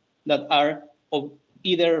deflated, that are of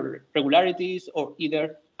either regularities or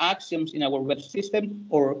either axioms in our web system,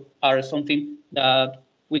 or are something that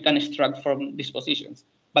we can extract from dispositions.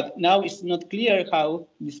 But now it's not clear how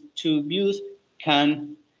these two views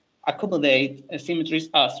can accommodate symmetries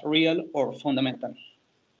as real or fundamental.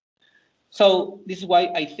 So this is why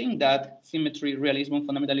I think that symmetry, realism, and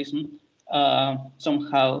fundamentalism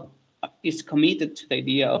somehow is committed to the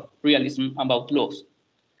idea of realism about laws.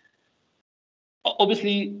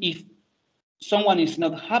 Obviously, if someone is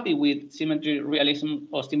not happy with symmetry realism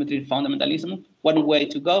or symmetry fundamentalism, one way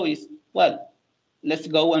to go is, well, let's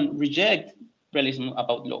go and reject realism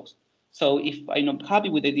about laws. So if I'm not happy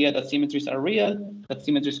with the idea that symmetries are real, that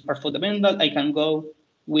symmetries are fundamental, I can go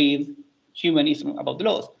with humanism about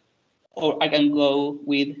laws, or I can go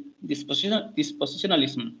with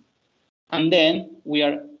dispositionalism. And then we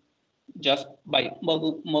are just by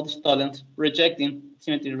modus tollens rejecting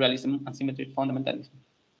symmetry realism and symmetry fundamentalism.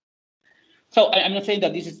 So I'm not saying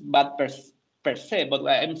that this is bad per se, but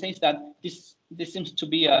what I'm saying is that this seems to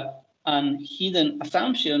be an hidden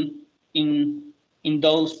assumption in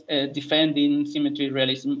those defending symmetry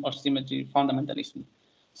realism or symmetry fundamentalism.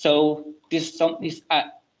 So this is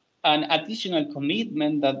an additional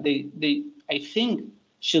commitment that they I think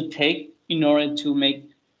should take in order to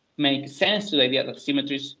make sense to the idea that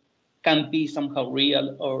symmetries can be somehow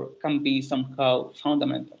real or can be somehow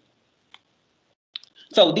fundamental.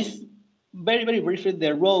 So this very, very briefly,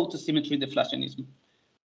 the road to symmetry deflationism.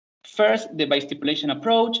 First, the by-stipulation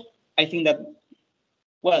approach. I think that,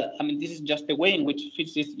 well, I mean, this is just the way in which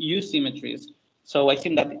physicists use symmetries. So I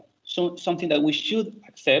think that something that we should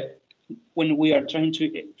accept when we are trying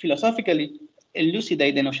to philosophically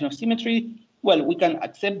elucidate the notion of symmetry. Well, we can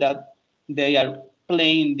accept that they are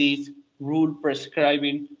playing this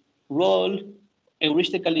rule-prescribing role,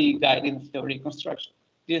 heuristically guiding theory construction.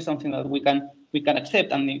 This is something that we can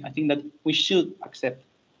accept, and I think that we should accept.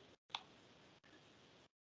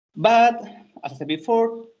 But as I said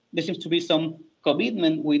before, there seems to be some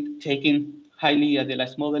commitment with taking highly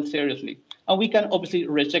idealized models seriously, and we can obviously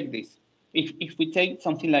reject this. If we take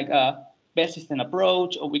something like a best system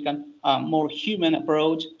approach, or we can more human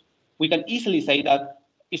approach, we can easily say that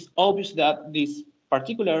it's obvious that these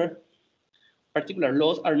particular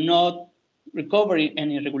laws are not recovering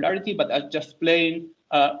any irregularity, but are just playing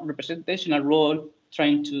a representational role,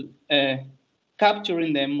 trying to capture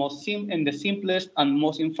in the simplest and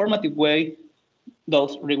most informative way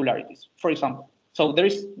those regularities, for example. So there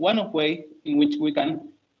is one way in which we can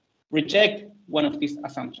reject one of these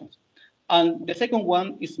assumptions. And the second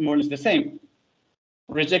one is more or less the same,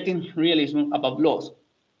 rejecting realism about laws.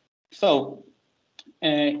 So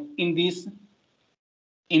in this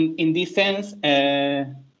sense,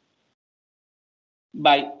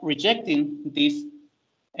 by rejecting these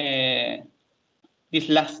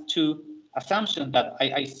last two assumptions that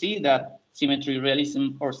I see that symmetry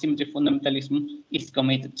realism or symmetry fundamentalism is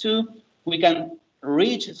committed to, we can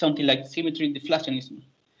reach something like symmetry deflationism.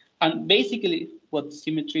 And basically what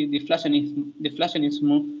symmetry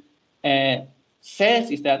deflationism says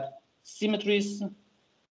is that symmetries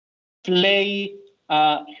play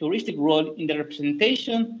a heuristic role in the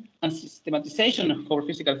representation and systematization of our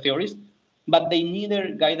physical theories, but they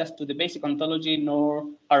neither guide us to the basic ontology nor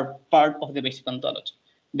are part of the basic ontology.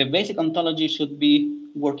 The basic ontology should be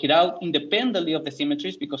worked out independently of the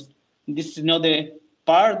symmetries, because this is not the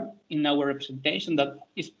part in our representation that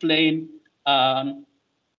is playing an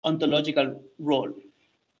ontological role.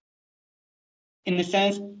 In a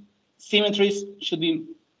sense, symmetries should be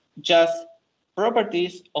just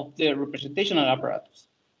properties of the representational apparatus,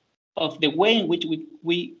 of the way in which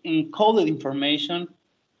we encoded information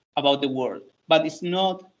about the world, but it's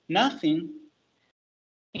not nothing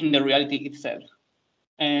in the reality itself.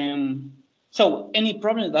 So any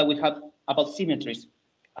problem that we have about symmetries,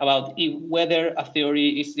 about whether a theory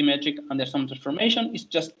is symmetric under some transformation, is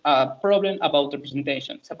just a problem about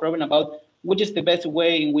representation. It's a problem about which is the best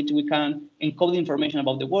way in which we can encode information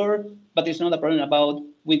about the world, but it's not a problem about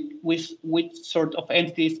which sort of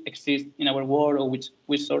entities exist in our world, or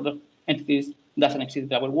which sort of entities doesn't exist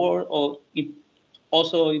in our world, or it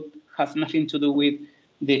has nothing to do with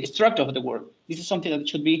the structure of the world. This is something that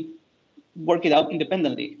should be worked out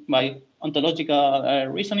independently by ontological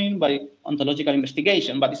reasoning, by ontological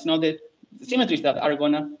investigation, but it's not the symmetries that are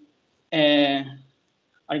gonna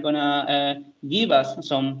give us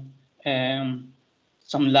some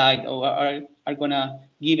light, or are gonna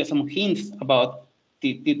give us some hints about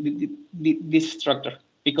this structure,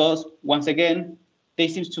 because once again they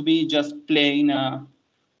seem to be just playing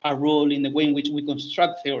a role in the way in which we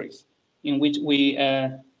construct theories, in which we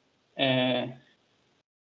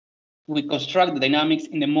construct the dynamics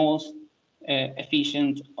in the most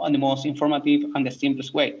efficient and the most informative and the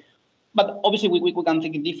simplest way. But obviously, we can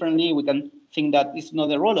think differently. We can think that it's not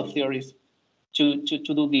the role of theories to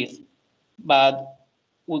do this. But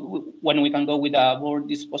when we can go with a more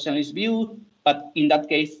dispositionalist view, but in that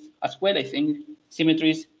case as well, I think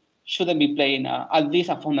symmetries shouldn't be playing at least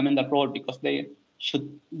a fundamental role, because they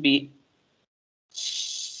should be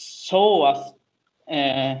so as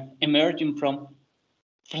emerging from,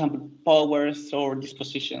 for example, powers or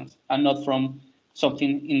dispositions, and not from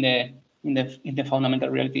something in the fundamental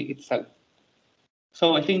reality itself.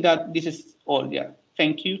 So I think that this is all. Yeah.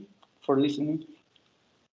 Thank you for listening.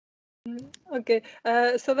 Okay,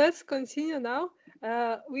 so let's continue now.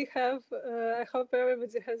 We have, I hope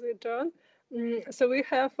everybody has returned. So we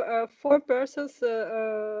have 4 persons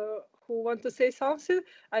who want to say something.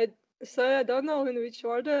 Sorry, I don't know in which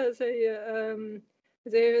order who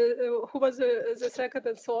was the second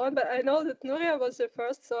and so on, but I know that Nuria was the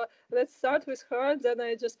first, so let's start with her, and then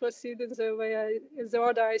I just proceed in the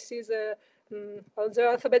order I see the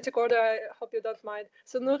alphabetic order. I hope you don't mind.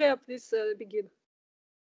 So Nuria, please begin.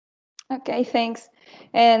 Okay, thanks.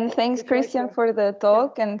 And thanks, Cristian, for the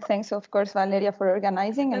talk. And thanks, of course, Valeriya, for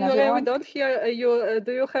organizing. And everyone. We don't hear you.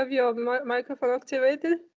 Do you have your microphone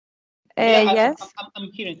activated? Yes.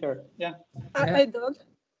 I'm hearing her. Yeah. I don't.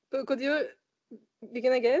 Could you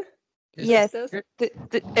begin again? Yes.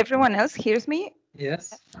 Everyone else hears me?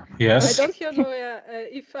 Yes. I don't hear Nuria.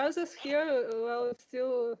 If others hear, well,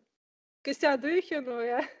 still. Cristian, do you hear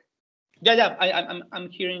Nuria? Yeah. I'm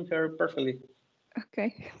hearing her perfectly.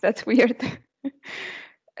 Okay, that's weird.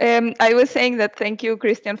 I was saying that thank you,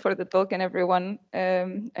 Cristian, for the talk, and everyone,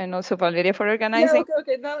 and also Valeriya for organizing. Yeah,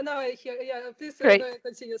 okay. Now I hear. Yeah, please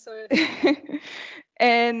continue. Sorry.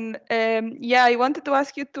 And yeah, I wanted to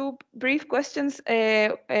ask you 2 brief questions.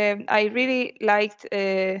 I really liked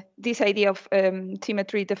this idea of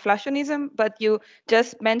symmetry deflationism, but you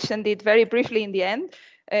just mentioned it very briefly in the end.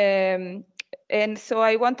 And so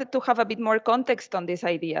I wanted to have a bit more context on this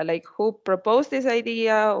idea, like who proposed this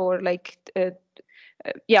idea, or like,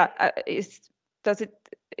 is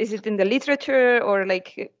it in the literature, or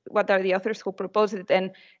like what are the authors who proposed it,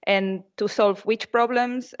 and to solve which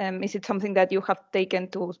problems? Is it something that you have taken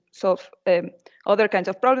to solve other kinds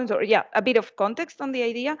of problems, or a bit of context on the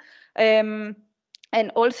idea? And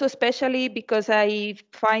also especially because I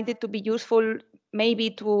find it to be useful maybe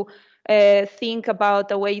to think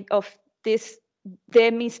about a way of this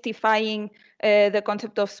demystifying the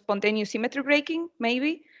concept of spontaneous symmetry breaking,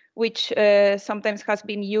 maybe, which sometimes has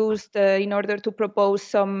been used in order to propose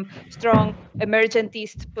some strong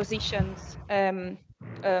emergentist positions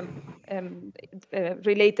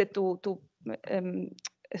related to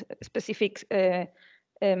specific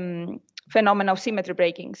phenomena of symmetry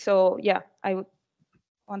breaking. So yeah, I would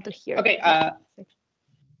want to hear. Okay.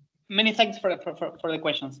 Many thanks for the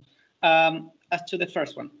questions. As to the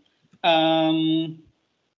first one, I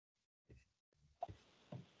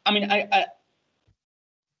mean, I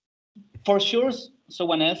for sure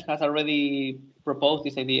someone else has already proposed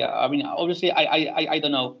this idea. I mean, obviously, I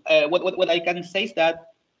don't know. What I can say is that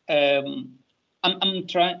I'm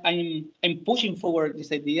pushing forward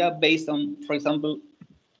this idea based on, for example,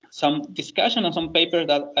 some discussion on some paper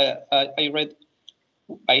that I read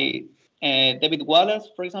by David Wallace,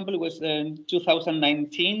 for example. It was a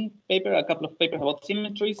 2019 paper, a couple of papers about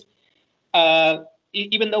symmetries.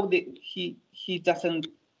 Even though he doesn't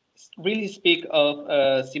really speak of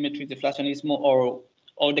symmetry deflationism or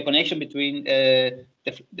the connection between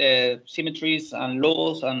the symmetries and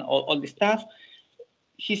laws and all this stuff,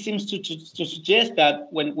 he seems to suggest that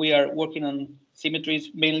when we are working on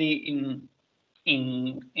symmetries, mainly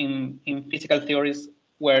in physical theories,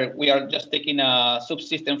 where we are just taking a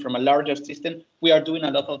subsystem from a larger system, we are doing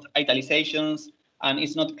a lot of idealizations, and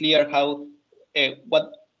it's not clear how what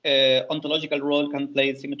ontological role can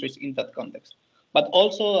play symmetries in that context. But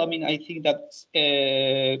also, I mean, I think that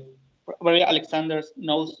Valeriya Alexander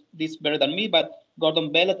knows this better than me, but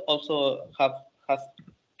Gordon Bellot also has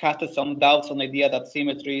casted some doubts on the idea that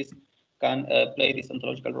symmetries can play this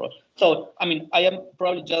ontological role. So, I mean, I am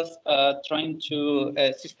probably just trying to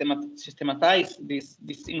systematize these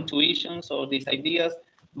intuitions or these ideas,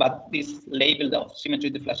 but this label of symmetry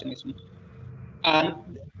deflationism. And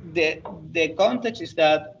the context is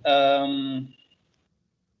that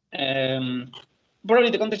probably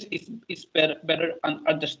the context is better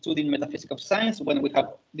understood in metaphysics of science when we have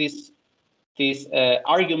these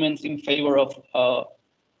arguments in favor of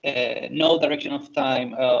no direction of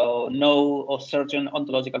time, no or certain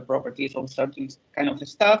ontological properties or certain kind of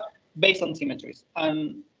stuff based on symmetries.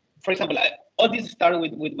 And for example, all this started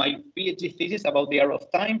with my PhD thesis about the arrow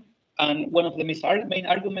of time, and one of the main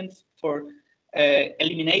arguments for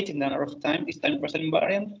eliminating the arrow of time is time universal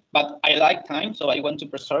invariant. But I like time, so I want to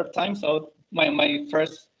preserve time. So my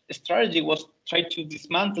first strategy was try to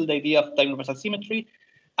dismantle the idea of time universal symmetry,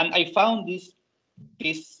 and I found these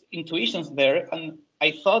intuitions there, and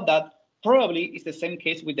I thought that probably it's the same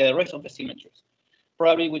case with the rest of the symmetries.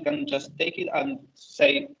 Probably we can just take it and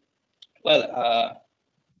say, well,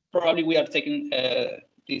 probably we are taking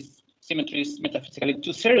these symmetries metaphysically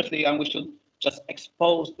too seriously, and we should just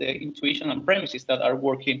expose the intuition and premises that are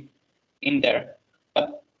working in there.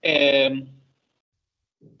 But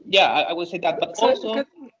yeah, I would say that. But so, also,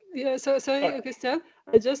 sorry, Cristian.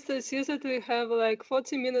 I just see that we have like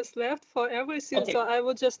 40 minutes left for everything. Okay. So I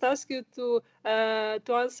would just ask you to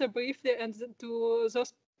answer briefly, and to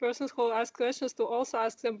those persons who ask questions to also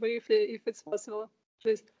ask them briefly, if it's possible,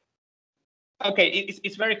 please. Okay,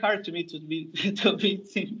 it's very hard to me to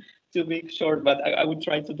be short, but I would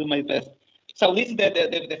try to do my best. So this is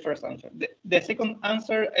the first answer. The second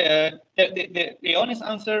answer, the honest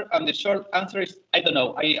answer and the short answer is I don't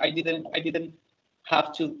know. I didn't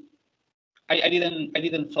have to. I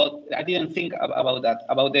didn't think about that,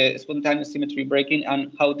 about the spontaneous symmetry breaking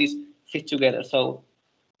and how this fit together. So,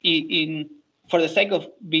 for the sake of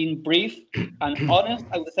being brief and honest,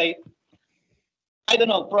 I would say I don't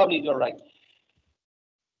know. Probably you're right.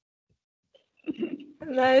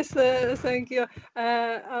 Nice, thank you.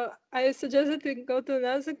 I suggest that we go to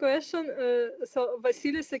another question. So,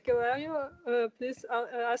 Vasily Sekelario, please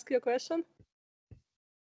ask your question.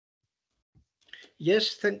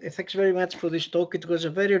 Yes, thanks very much for this talk. It was a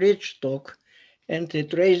very rich talk, and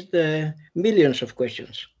it raised millions of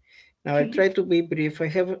questions. Now, I'll try to be brief. I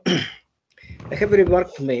have a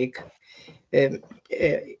remark to make.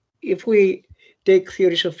 If we take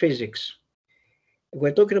theories of physics,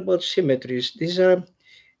 we're talking about symmetries. These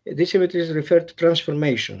symmetries refer to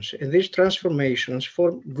transformations, and these transformations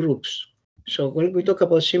form groups. So when we talk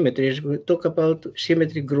about symmetries, we talk about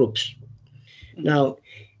symmetry groups. Now,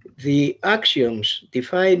 the axioms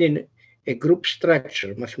defining a group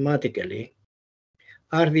structure mathematically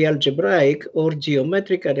are the algebraic or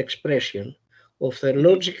geometrical expression of the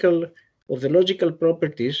logical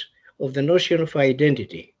properties of the notion of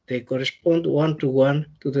identity. They correspond one-to-one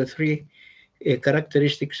to the three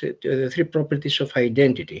characteristics, the three properties of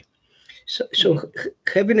identity. So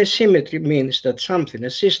having a symmetry means that something, a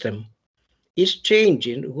system, is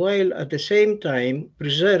changing while at the same time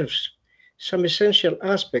preserves some essential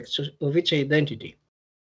aspects of its identity.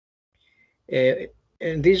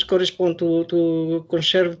 And these correspond to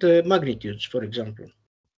conserved magnitudes, for example.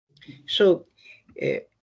 So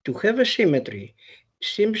to have a symmetry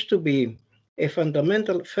seems to be a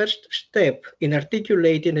fundamental first step in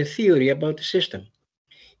articulating a theory about a system.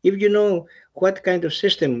 If you know what kind of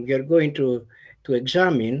system you're going to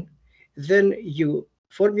examine, then you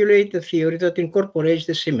formulate a theory that incorporates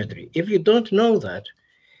the symmetry. If you don't know that,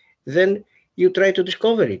 then you try to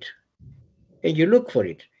discover it and you look for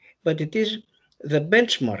it. But it is the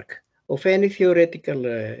benchmark of any theoretical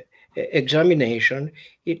examination.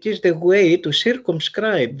 It is the way to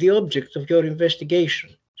circumscribe the object of your investigation.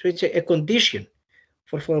 So it's a condition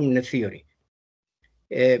for forming a theory.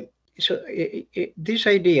 So this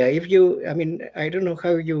idea, I don't know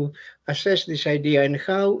how you assess this idea and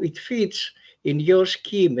how it fits in your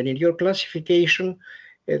scheme and in your classification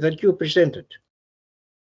that you presented.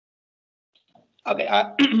 Okay,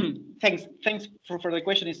 thanks for the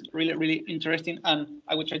question. It's really interesting, and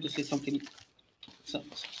I will try to say something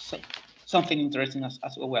interesting as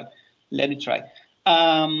well. Let me try.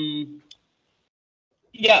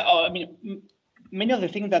 Yeah, I mean, many of the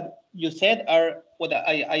things that you said are what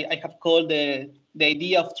I have called the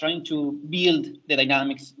idea of trying to build the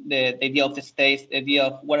dynamics, the idea of the states, the idea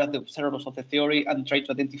of what are the observables of the theory, and try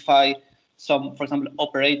to identify some, for example,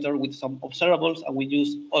 operator with some observables, and we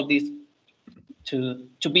use all this to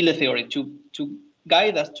build a theory, to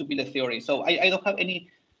guide us to build a theory. So I don't have any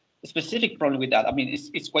specific problem with that. I mean,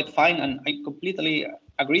 it's quite fine, and I completely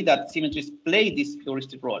agree that symmetries play this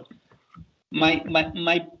heuristic role. My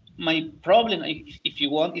problem, if you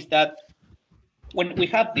want, is that when we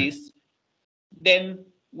have this, then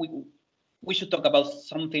we should talk about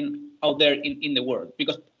something out there in the world,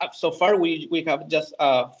 because so far we have just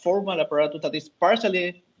a formal apparatus that is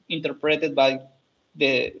partially interpreted by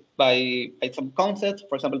some concepts,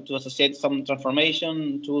 for example, to associate some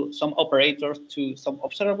transformation to some operators to some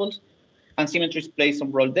observables, and symmetries play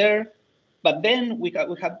some role there. But then we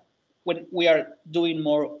have when we are doing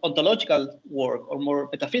more ontological work or more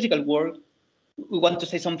metaphysical work, we want to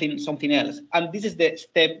say something else. And this is the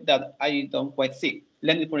step that I don't quite see.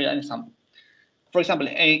 Let me put an example. For example,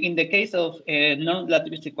 in the case of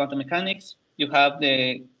non-relativistic quantum mechanics, you have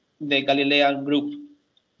the Galilean group.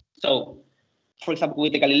 So, for example,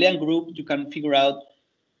 with the Galilean group, you can figure out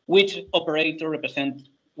which operator represents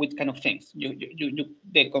which kind of things.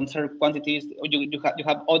 The conserved quantities. You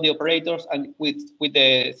have all the operators, and with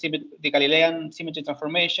the Galilean symmetry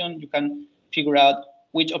transformation, you can figure out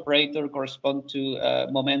which operator corresponds to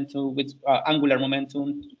momentum, which angular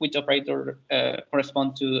momentum, which operator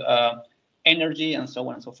corresponds to energy, and so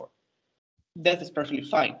on and so forth. That is perfectly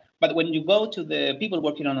fine. But when you go to the people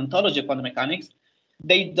working on ontology of quantum mechanics,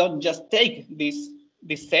 they don't just take this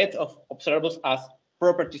set of observables as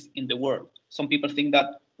properties in the world. Some people think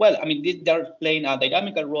that, well, I mean, they're playing a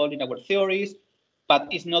dynamical role in our theories, but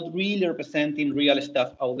it's not really representing real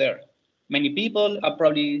stuff out there. Many people are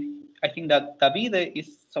probably, I think that Davide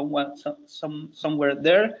is somewhere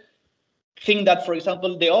there, think that, for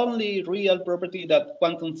example, the only real property that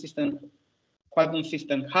quantum systems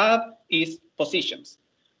have is positions.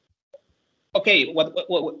 Okay,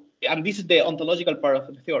 and this is the ontological part of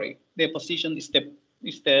the theory. The position is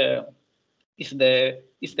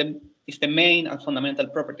the main and fundamental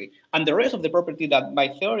property, and the rest of the property that my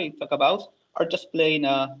theory talk about are just playing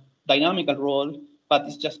a dynamical role, but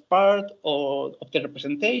it's just part of the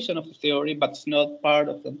representation of the theory, but it's not part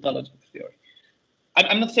of the ontology of the theory.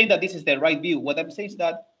 I'm not saying that this is the right view. What I'm saying is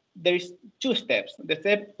that there is two steps. The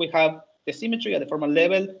step we have the symmetry at the formal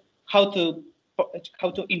level, how to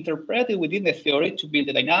interpret it within the theory to build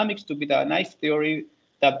the dynamics, to build a nice theory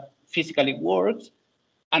that physically works,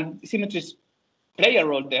 and symmetries play a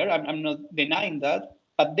role there. I'm not denying that.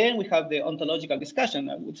 But then we have the ontological discussion.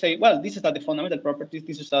 I would say, well, this is the fundamental properties.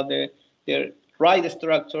 This is the right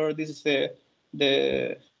structure. This is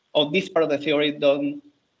this part of the theory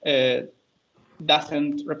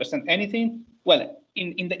doesn't represent anything. Well,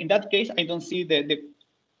 in that case, I don't see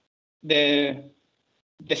the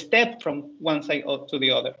step from one side to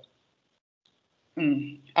the other.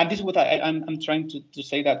 And this is what I'm trying to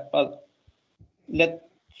say, that, well, let's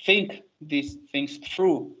think these things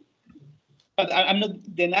through. But I'm not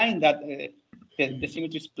denying that the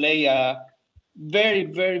symmetries play a very,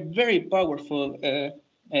 very, very powerful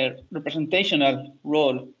representational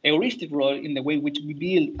role, a heuristic role in the way in which we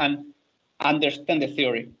build and understand the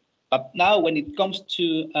theory. But now when it comes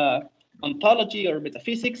to ontology or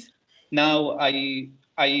metaphysics, now I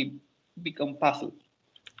become puzzled.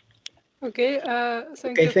 Okay,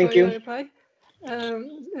 thank you for your reply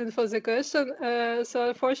and for the question. So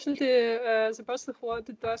unfortunately, the person who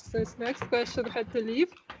wanted to ask this next question had to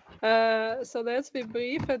leave. So let's be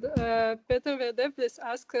brief. And Peter, please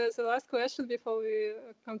ask the last question before we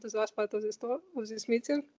come to the last part of this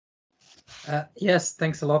meeting. Yes,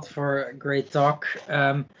 thanks a lot for a great talk.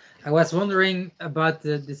 I was wondering about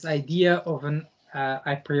this idea of an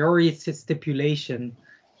a priori stipulation.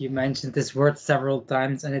 You mentioned this word several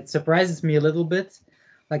times, and it surprises me a little bit.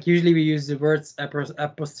 Like usually we use the words a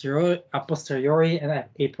posteriori and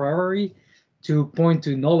a priori to point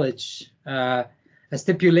to knowledge. A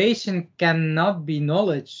stipulation cannot be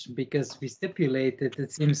knowledge because we stipulate it.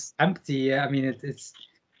 It seems empty. I mean, it's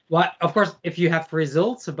well, of course, if you have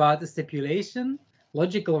results about the stipulation,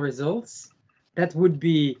 logical results, that would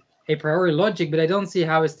be a priori logic, but I don't see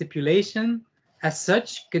how a stipulation as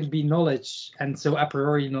such could be knowledge, and so a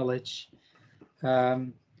priori knowledge,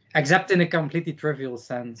 except in a completely trivial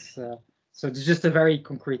sense. So it's just a very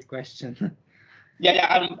concrete question.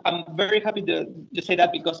 Yeah, I'm very happy to say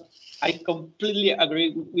that, because I completely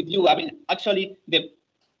agree with you. I mean, actually, the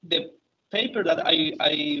paper that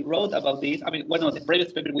I wrote about this, I mean, one of the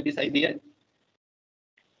previous papers with this idea,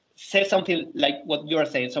 say something like what you are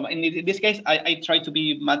saying. So in this case, I try to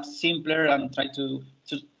be much simpler and try to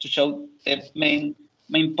show the main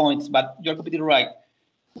points. But you're completely right.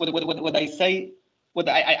 What I say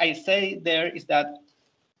there is that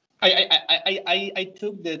I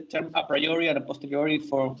took the term a priori and a posteriori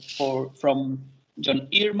from John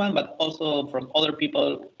Earman, but also from other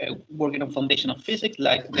people working on foundational physics,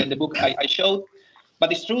 like the book I showed.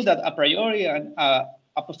 But it's true that a priori and a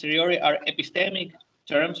posteriori are epistemic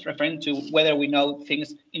terms referring to whether we know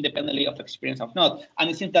things independently of experience or not. And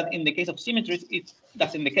it seems that in the case of symmetries,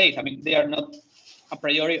 that's in the case. I mean, they are not a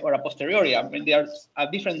priori or a posteriori. I mean, they are a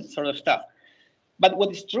different sort of stuff. But what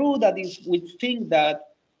is true that is we think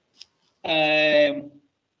that a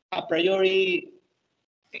priori,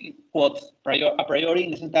 quotes, a priori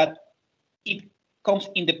in the sense that it comes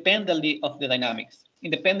independently of the dynamics, in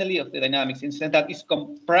the sense that it's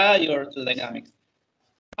come prior to the dynamics.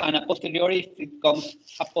 And a posteriori, it comes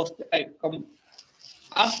after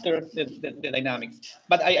the dynamics.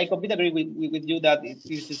 But I completely agree with you that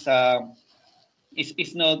this is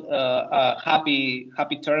it's not happy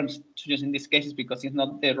terms to use in these cases, because it's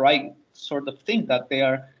not the right sort of thing that they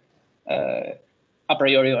are a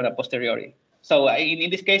priori or a posteriori. So in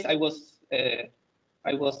this case, I was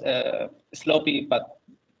sloppy, but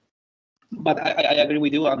I agree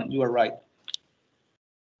with you, and you are right.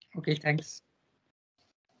 Okay, thanks.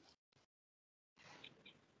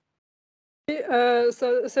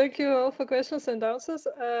 So thank you all for questions and answers.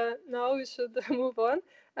 Now we should move on.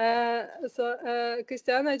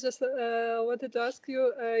 Cristian, I just wanted to ask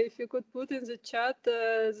you if you could put in the chat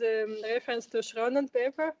the reference to Schronen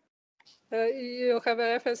paper. You have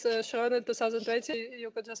a reference Schronen 2020.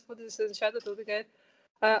 You could just put this in the chat. It would be great.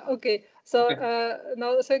 Okay. So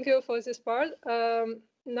now thank you for this part.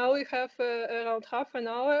 Now we have around half an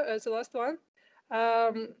hour as the last one.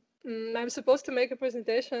 I'm supposed to make a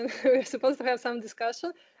presentation. We're supposed to have some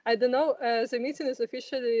discussion. I don't know. The meeting is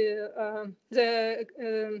officially the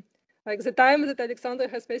time that Alexander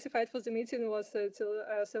has specified for the meeting was till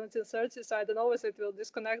 17:30. So I don't know whether it will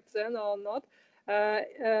disconnect then or not.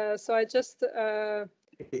 So I just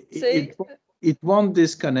say it won't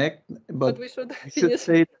disconnect, but we should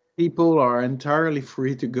say people are entirely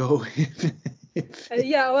free to go.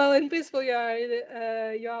 Yeah, well, in principle, you are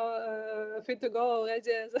free to go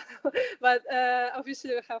already, but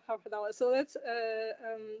obviously we have half an hour. So let's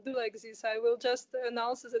do like this. I will just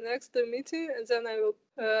announce the next meeting, and then I will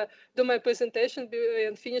do my presentation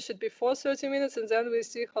and finish it before 30 minutes, and then we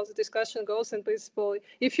see how the discussion goes. In principle,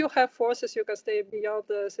 if you have forces, you can stay beyond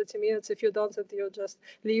the 30 minutes. If you don't, then you just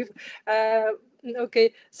leave.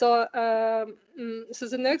 Okay, so so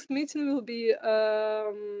the next meeting will be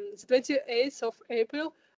the 28th of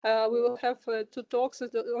April. We will have 2 talks on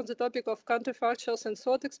the topic of counterfactuals and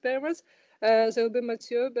thought experiments. There will be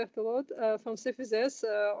Mathieu Berthelot from CFZS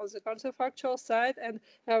on the counterfactual side, and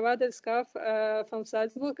Radel Skav from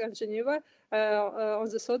Salzburg and Geneva on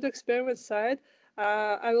the thought experiment side.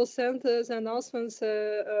 I will send the announcements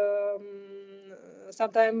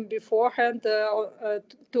sometime beforehand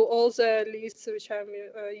to all the lists which I'm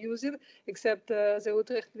using, except the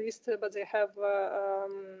Utrecht list, but they have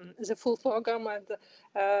the full program, and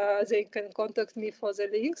they can contact me for the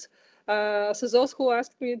links. So those who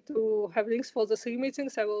asked me to have links for the 3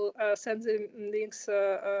 meetings, I will send the links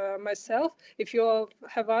myself. If you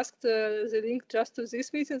have asked the link just to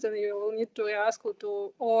this meeting, then you will need to ask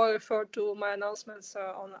or refer to my announcements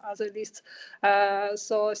on other lists.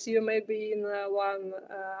 So see you maybe in 1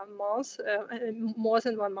 month, more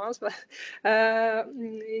than 1 month, but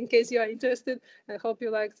in case you are interested, I hope you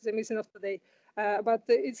liked the meeting of today. But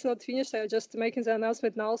it's not finished. I'm just making the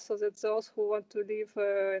announcement now so that those who want to leave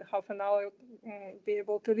in half an hour be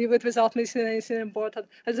able to leave it without missing anything important.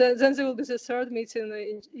 And then there will be the 3rd meeting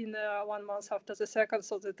in 1 month after the 2nd,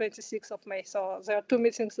 so the 26th of May. So there are 2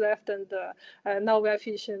 meetings left, and now we are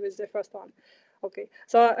finishing with the first one. Okay,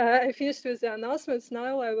 so I finished with the announcements.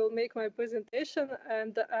 Now I will make my presentation,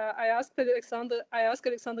 and I asked Alexander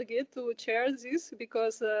Gate to chair this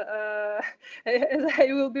because as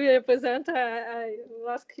I will be a presenter, I will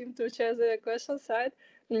ask him to chair the question side.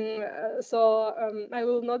 So I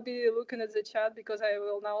will not be looking at the chat because I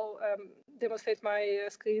will now demonstrate my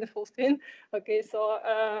screen full screen. Okay, so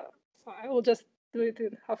I will just do it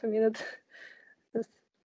in half a minute.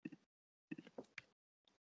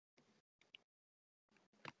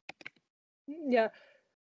 Yeah.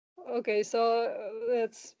 Okay, so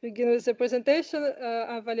let's begin with the presentation.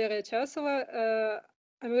 I'm Valeriya Chasova.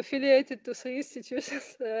 I'm affiliated to 3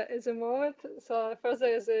 institutions at the moment. So first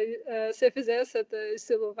there is CFZS at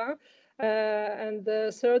UC Louvain, and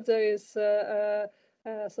third there is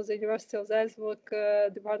so the University of Salzburg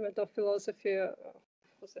Department of Philosophy,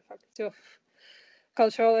 was the Faculty of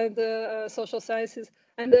Cultural and Social Sciences.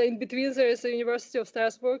 And in between there is the University of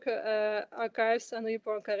Strasbourg Archives Henri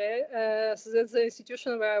Poincaré. So that's the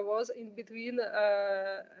institution where I was in between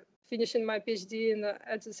finishing my PhD in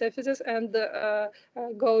anthropophysics and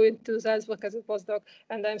going to Salzburg as a postdoc.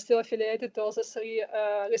 And I'm still affiliated to all the three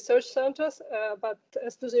research centers, but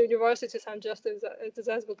as to the universities, I'm just at the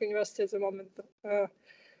Salzburg University at the moment.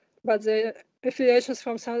 But the affiliations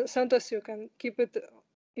from centers, you can keep it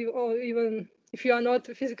even if you are not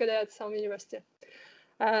physically at some university.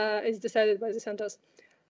 It's decided by the centers.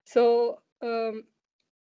 So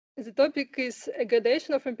the topic is a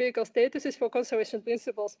gradation of empirical statuses for conservation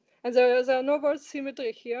principles. And there are no words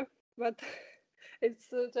symmetry here, but it's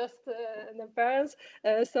just an appearance.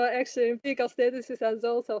 So actually empirical statuses are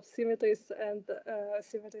those of symmetries, and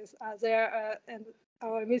symmetries are there. And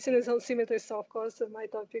our mission is on symmetries, so of course my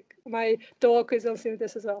talk is on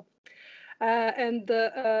symmetries as well.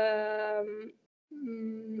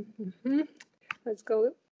 Let's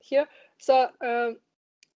go here. So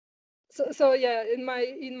yeah, in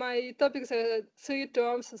my topics there are three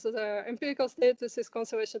terms. So there are empirical statuses,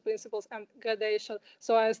 conservation principles, and gradation.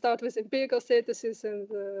 So I start with empirical statuses, and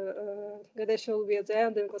gradation will be at the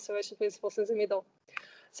end, and conservation principles in the middle.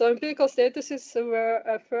 So empirical statuses were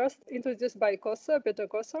first introduced by Peter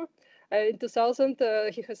Kosser. In 2000,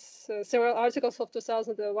 he has several articles of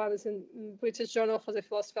 2000. One is in British Journal for the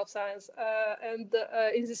Philosophy of Science. And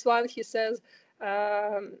in this one, he says,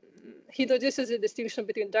 he introduces the distinction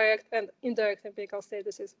between direct and indirect empirical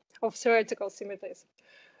statuses of theoretical symmetries.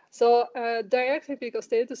 So direct empirical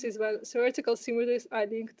status is when theoretical symmetries are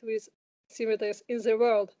linked with symmetries in the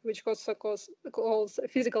world, which Kosser calls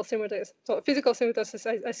physical symmetries. So physical symmetries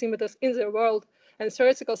are symmetries in the world, and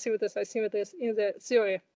theoretical symmetries are symmetries in the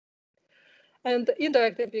theory. And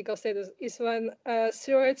indirect empirical status is when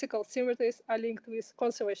theoretical symmetries are linked with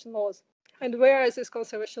conservation laws. And where is these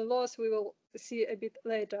conservation laws, we will see a bit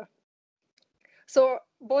later. So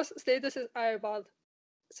both statuses are about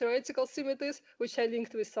theoretical symmetries, which are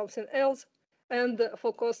linked with something else. And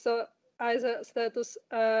for Kosser, either status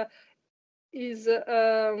is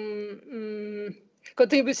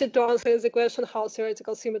contributing to answer the question how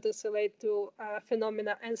theoretical symmetries relate to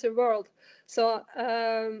phenomena and the world. So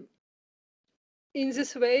in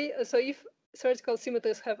this way, so if theoretical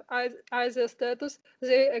symmetries have either status,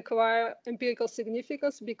 they acquire empirical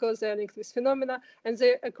significance because they are linked with phenomena, and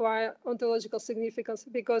they acquire ontological significance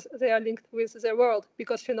because they are linked with the world,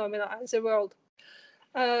 because phenomena are the world.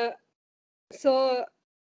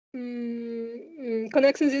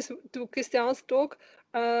 Connecting this to Cristian's talk,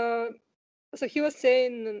 so he was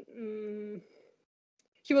saying,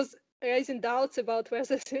 he was raising doubts about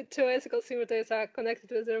whether theoretical symmetries are connected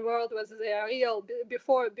with the world, whether they are real.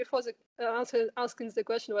 Before the asking the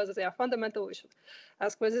question whether they are fundamental, we should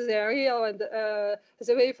ask whether they are real. And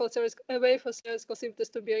the way for theoretical symmetries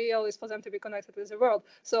to be real is for them to be connected with the world.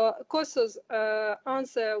 So Kosser's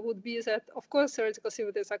answer would be that, of course, theoretical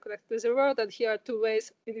symmetries are connected with the world, and here are two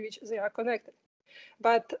ways in which they are connected.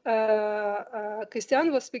 But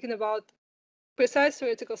Cristian was speaking about precise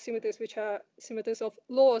theoretical symmetries, which are symmetries of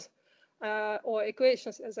laws or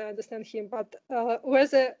equations, as I understand him. But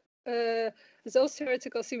whether those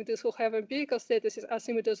theoretical symmetries who have empirical statuses are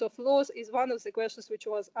symmetries of laws is one of the questions which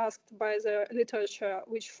was asked by the literature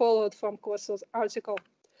which followed from Kosser's article.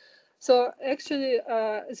 So actually,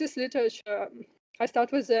 this literature, I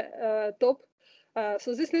start with the top.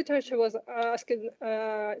 So this literature was asking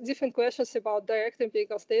different questions about direct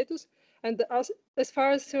empirical status. And as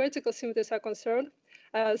far as theoretical symmetries are concerned,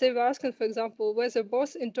 they were asking, for example, whether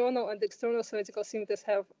both internal and external theoretical symmetries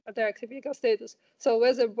have a direct empirical status. So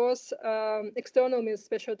whether both external means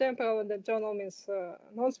spatial temporal and internal means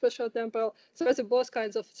non-spatial temporal. So whether both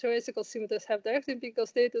kinds of theoretical symmetries have direct empirical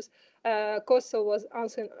status. Kosser was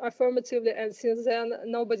answering affirmatively, and since then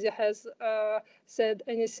nobody has said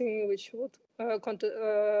anything which would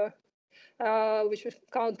counter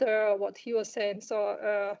what he was saying.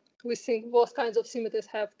 So we think both kinds of symmetries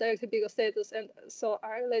have direct empirical status and so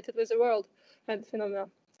are related with the world and phenomena.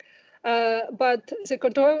 But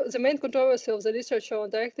the main controversy of the literature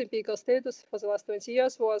on direct empirical status for the last 20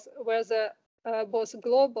 years was whether both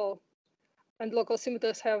global and local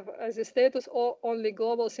symmetries have the status, or only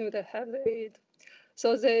global symmetries have it.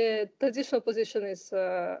 So the traditional position is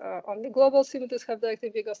only global symmetries have direct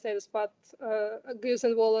empirical status, but Gibbs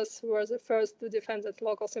and Wallace were the first to defend that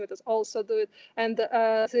local symmetries also do it. And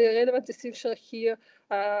the relevant distinction here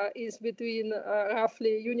is between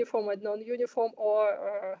roughly uniform and non-uniform,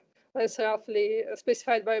 or less roughly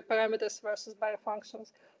specified by parameters versus by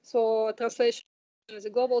functions. So translation There's a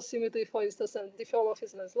global symmetry, for instance, and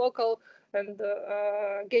diffeomorphism is local, and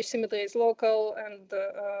gauge symmetry is local, and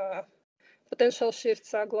potential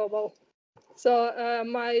shifts are global. So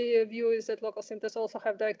my view is that local symmetries also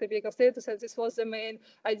have direct empirical status, and this was the main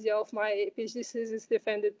idea of my PhD thesis,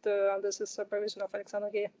 defended under the supervision of Alexander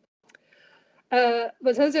Gay.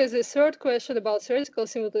 But then there's a third question about theoretical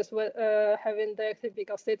symmetries having direct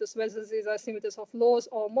empirical status, whether these are symmetries of laws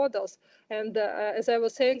or models. And as I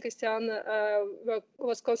was saying, Cristian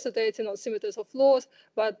was concentrating on symmetries of laws,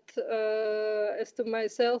 but as to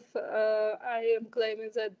myself, I am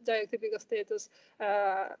claiming that direct empirical status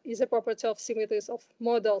is a property of symmetries of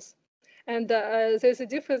models. And there's a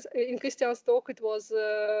difference. In Cristian's talk, it was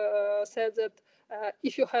said that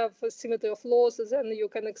if you have a symmetry of laws, then you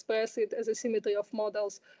can express it as a symmetry of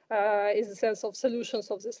models in the sense of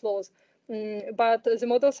solutions of these laws. But the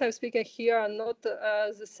models I'm speaking here are not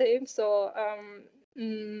the same. So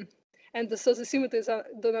and so the symmetries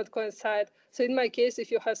do not coincide. So in my case,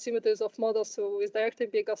 if you have symmetries of models with direct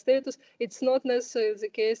empirical status, it's not necessarily the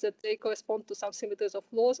case that they correspond to some symmetries of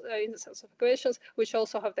laws in the sense of equations, which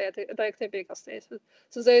also have direct empirical status.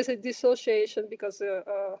 So there is a dissociation because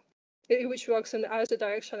which works in either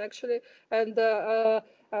direction actually, and the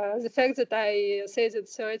fact that I say that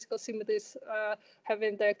theoretical symmetries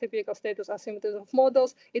having direct empirical status are symmetries of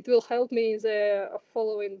models, it will help me in the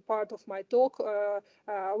following part of my talk,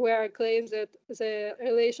 where I claim that the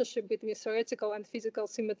relationship between theoretical and physical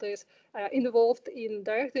symmetries involved in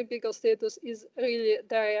direct empirical status is really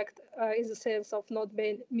direct in the sense of not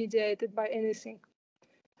being mediated by anything.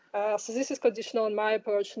 So this is conditional in my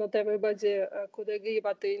approach. Not everybody could agree,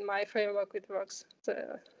 but in my framework it works.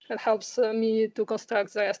 It helps me to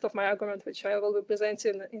construct the rest of my argument, which I will be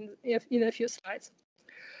presenting in a few slides.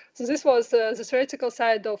 So this was the theoretical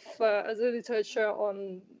side of the literature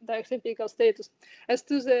on direct empirical status. As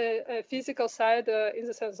to the physical side, in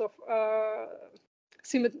the sense of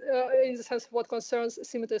what concerns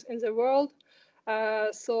symmetries in the world,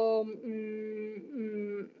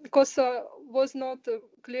 because was not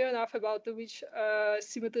clear enough about which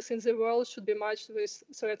symmetries in the world should be matched with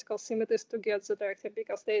theoretical symmetries to get the direct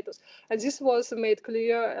empirical status. And this was made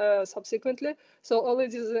clear subsequently. So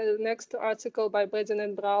already the next article by Braden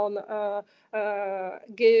and Brown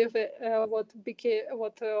gave what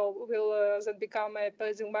will then become a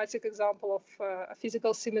paradigmatic example of a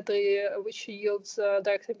physical symmetry which yields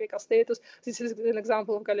direct empirical status. This is an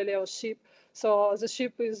example of Galileo's ship. So the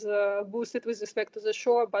ship is boosted with respect to the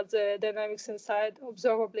shore, but the dynamics inside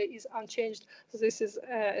observably is unchanged. So this is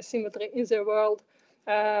a symmetry in the world,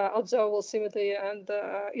 observable symmetry, and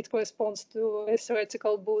it corresponds to a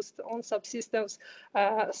theoretical boost on subsystems.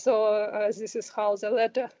 This is how the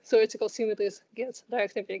latter theoretical symmetries get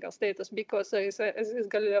direct empirical status, because there is this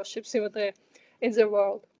Galileo ship symmetry in the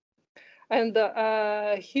world. And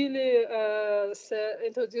Healy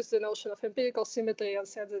introduced the notion of empirical symmetry and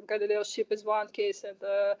said that Galileo's ship is one case and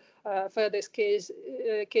Faraday's cage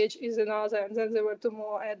is another, and then there were two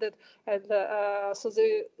more added. And so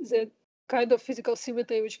the kind of physical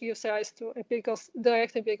symmetry which gives rise to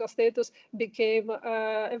direct empirical status became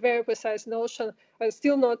a very precise notion, and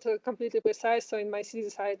still not completely precise. So in my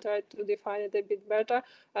thesis, I tried to define it a bit better.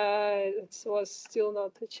 It was still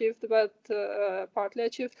not achieved, but partly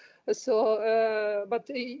achieved. So, but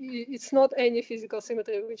it's not any physical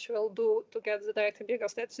symmetry which will do to get the direct empirical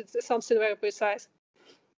status. It's something very precise.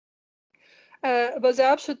 But the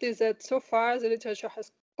upshot is that so far the literature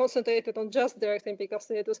has concentrated on just direct empirical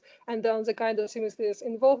status and on the kind of symmetries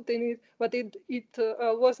involved in it, but it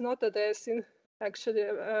was not addressing actually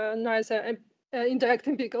neither indirect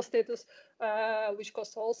empirical status, which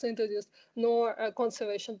Costa also introduced, nor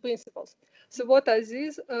conservation principles. So what are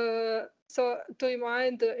these? So to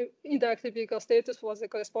remind, indirect empirical status was the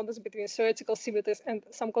correspondence between theoretical symmetries and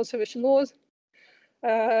some conservation laws,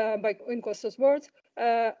 in Costa's words.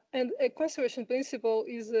 And a conservation principle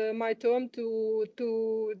is my term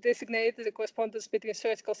to designate the correspondence between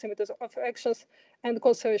theoretical symmetries of actions and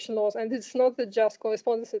conservation laws. And it's not just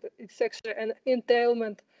correspondence, it's actually an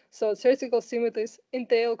entailment. So theoretical symmetries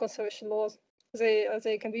entail conservation laws.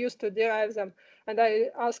 They can be used to derive them. And I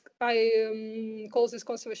call this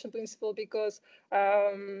conservation principle because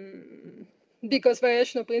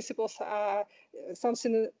variational principles are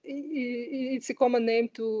something, it's a common name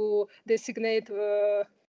to designate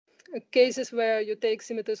cases where you take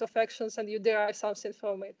symmetries of actions and you derive something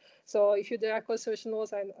from it. So if you derive conservation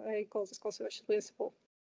laws, I call this conservation principle.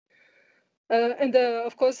 And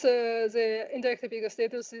of course, the indirect empirical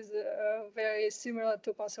status is very similar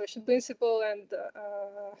to conservation principle, and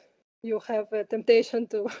you have a temptation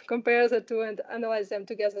to compare the two and analyze them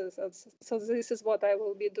together. So this is what I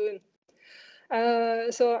will be doing.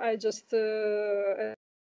 So I just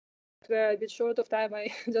we're a bit short of time.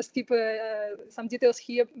 I just keep some details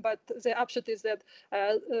here, but the upshot is that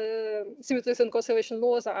symmetries and conservation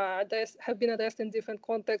laws have been addressed in different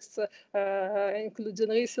contexts, including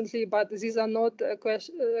recently, but these are not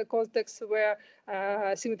contexts where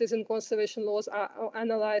symmetries and conservation laws are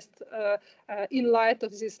analyzed in light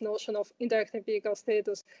of this notion of indirect empirical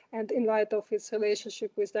status and in light of its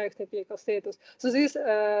relationship with direct empirical status. So this,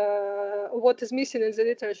 what is missing in the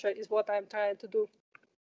literature is what I'm trying to do.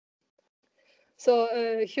 So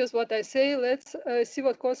here's what I say. Let's see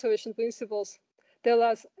what conservation principles tell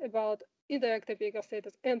us about indirect empirical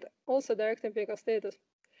status and also direct empirical status.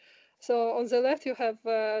 So on the left, you have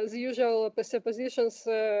the usual presuppositions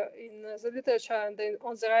in the literature, and then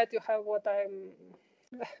on the right, you have what I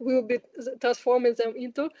will be transforming them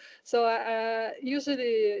into. So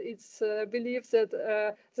usually it's believed that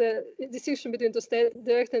the distinction between the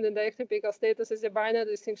direct and indirect empirical status is a binary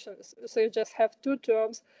distinction. So you just have two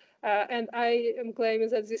terms. And I am claiming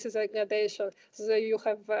that this is a gradation. So you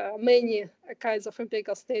have many kinds of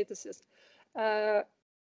empirical statuses,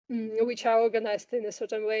 which are organized in a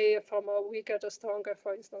certain way from a weaker to stronger,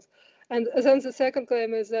 for instance. And then the second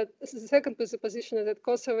claim is that the second presupposition is that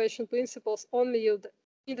conservation principles only yield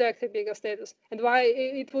indirect empirical status. And why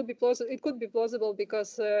it would be plausible? It could be plausible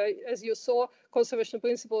because, as you saw, conservation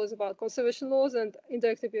principle is about conservation laws, and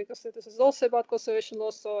indirect empirical status is also about conservation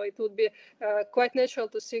laws. So it would be quite natural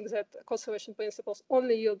to think that conservation principles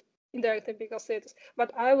only yield indirect empirical status.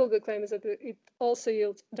 But I will be claiming that it also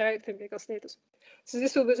yields direct empirical status. So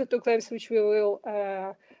this will be the two claims which we will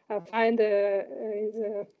find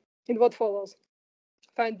in what follows,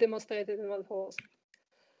 find demonstrated in what follows.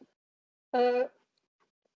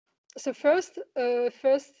 So first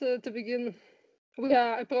to begin, we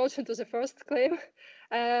are approaching to the first claim,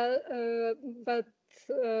 but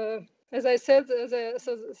as I said, the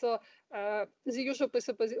usual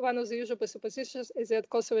one of the usual presuppositions is that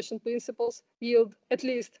conservation principles yield at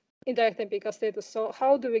least indirect empirical status. So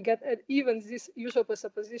how do we get at even this usual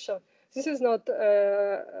presupposition? This is not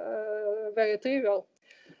very trivial.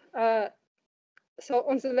 So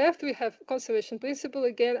on the left, we have conservation principle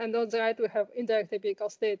again, and on the right, we have indirect empirical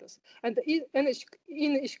status. And in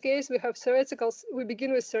each case, we have theoretical, we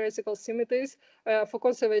begin with theoretical symmetries. For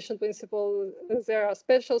conservation principle, there are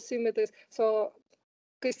special symmetries. So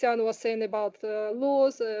Cristian was saying about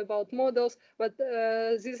laws, about models, but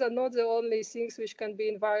these are not the only things which can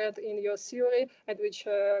be invariant in your theory and which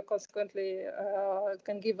consequently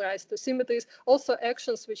can give rise to symmetries. Also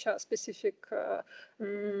actions which are specific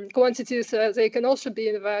quantities, they can also be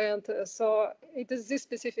invariant. So it is these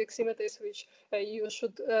specific symmetries which you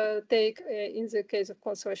should take in the case of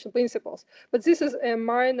conservation principles. But this is a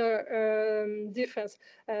minor difference.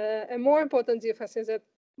 A more important difference is that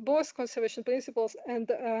both conservation principles and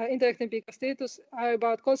indirect empirical status are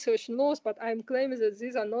about conservation laws, but I'm claiming that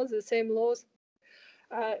these are not the same laws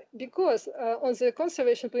because on the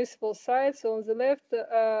conservation principle side, so on the left,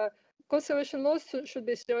 conservation laws should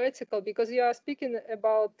be theoretical because you are speaking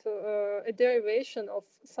about a derivation of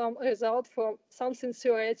some result from something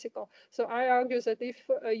theoretical. So I argue that if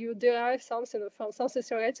you derive something from something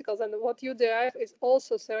theoretical, then what you derive is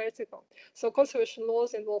also theoretical. So conservation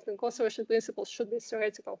laws involved in conservation principles should be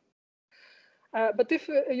theoretical. But if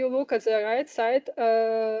you look at the right side,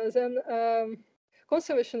 then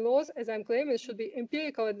conservation laws, as I'm claiming, should be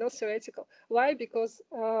empirical and not theoretical. Why? Because,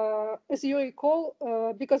 as you recall,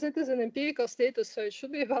 because it is an empirical status, so it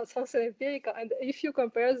should be about something empirical. And if you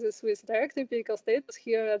compare this with direct empirical status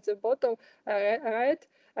here at the bottom right,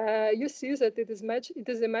 you see that it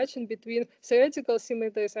is a matching between theoretical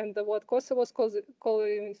symmetries and what Kosovo was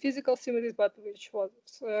calling physical symmetries, but which was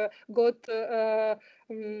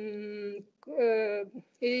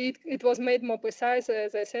it was made more precise,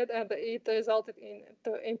 as I said, and it resulted in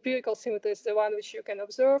the empirical symmetries, the one which you can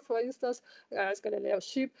observe, for instance, as Galileo's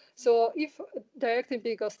ship. So if direct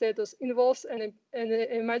empirical status involves a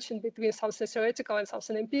matching between something theoretical and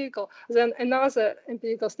something empirical, then another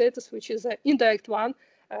empirical status, which is an indirect one,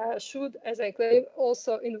 should, as I claim,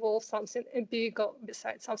 also involve something empirical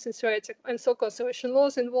besides something theoretical. And so conservation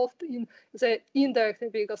laws involved in the indirect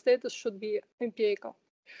empirical status should be empirical.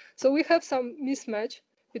 So we have some mismatch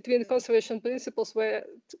between conservation principles where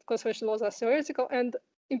conservation laws are theoretical and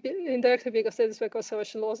indirect empirical status where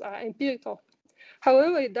conservation laws are empirical.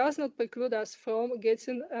 However, it does not preclude us from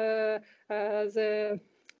getting the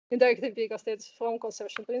indirect empirical status from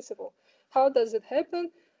conservation principle. How does it happen?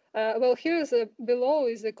 Well, here is below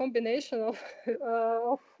is a combination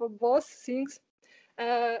of both things.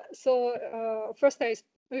 So first I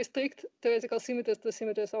restrict theoretical symmetries to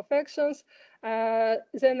symmetries of actions.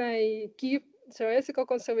 Then I keep theoretical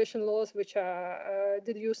conservation laws, which are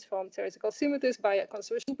deduced from theoretical symmetries by a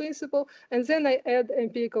conservation principle, and then I add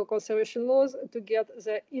empirical conservation laws to get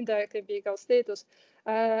the indirect empirical status.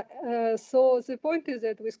 So the point is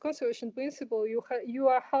that with conservation principle, you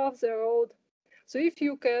are half the road. So if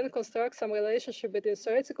you can construct some relationship between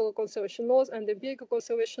theoretical conservation laws and empirical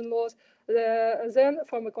conservation laws, then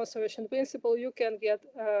from a conservation principle, you can get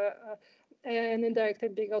an indirect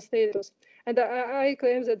empirical status. And I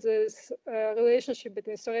claim that this relationship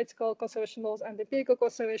between theoretical conservation laws and empirical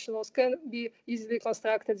conservation laws can be easily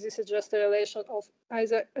constructed. This is just a relation of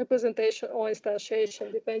either representation or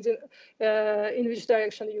instantiation, depending in which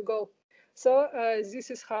direction you go. So this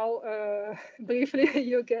is how, briefly,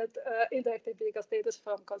 you get indirect empirical status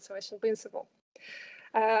from conservation principle.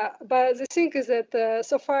 But the thing is that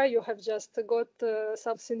so far you have just got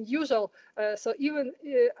something usual. So even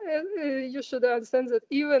you should understand that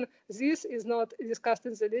even this is not discussed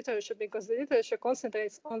in the literature, because the literature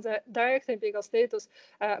concentrates on the direct empirical status,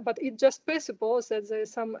 but it just presupposes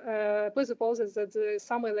that there is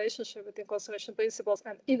some relationship between conservation principles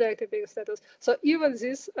and indirect empirical status. So even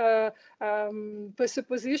this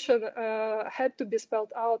presupposition had to be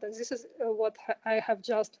spelled out, and this is what I have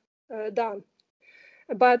just done.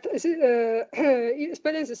 But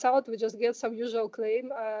spelling this out, we just get some usual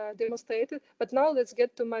claim demonstrated. But now let's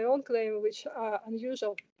get to my own claim, which are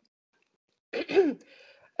unusual. The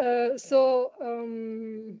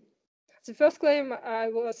first claim I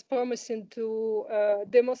was promising to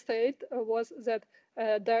demonstrate was that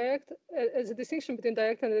the distinction between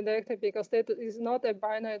direct and indirect empirical status is not a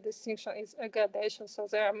binary distinction, it's a gradation. So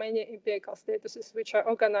there are many empirical statuses which are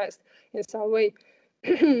organized in some way.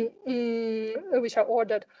 Which are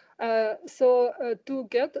ordered. To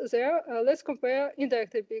get there, let's compare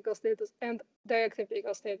indirect empirical status and direct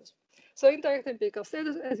empirical status. So indirect empirical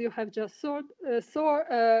status, as you have just saw,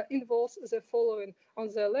 involves the following. On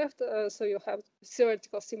the left, so you have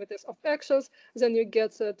theoretical symmetries of actions, then you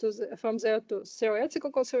get from there to theoretical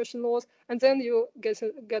conservation laws, and then you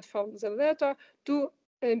get from the latter to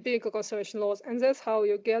empirical conservation laws, and that's how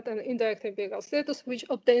you get an indirect empirical status, which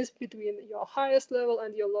obtains between your highest level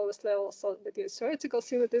and your lowest level, so between theoretical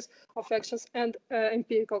symmetries of actions and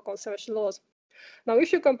empirical conservation laws. Now,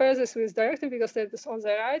 if you compare this with direct empirical status on the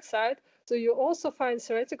right side, so you also find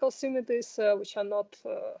theoretical symmetries, which are not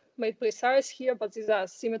made precise here, but these are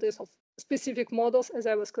symmetries of specific models, as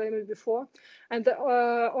I was claiming before. And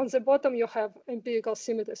on the bottom, you have empirical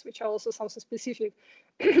symmetries, which are also something specific.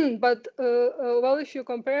 But, well, if you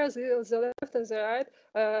compare the left and the right,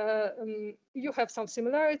 you have some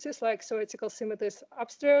similarities, like theoretical symmetries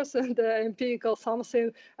upstairs and empirical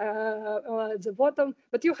something at the bottom.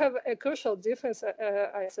 But you have a crucial difference,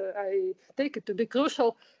 I take it to be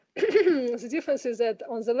crucial. The difference is that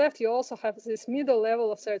on the left, you also have this middle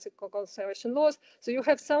level of theoretical conservation laws. So you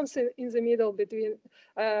have something in the middle between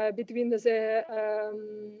the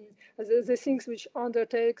things which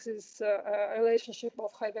undertake this relationship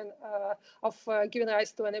of having giving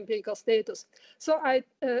rise to an empirical status. So I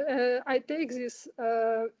take this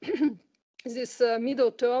this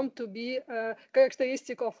middle term to be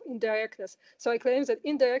characteristic of indirectness. So I claim that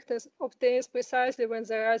indirectness obtains precisely when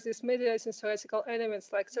there are these mediating theoretical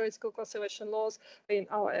elements like theoretical conservation laws in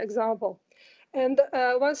our example. And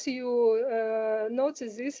once you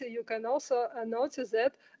notice this, you can also notice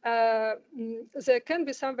that there can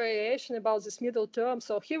be some variation about this middle term.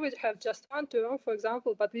 So here we have just one term, for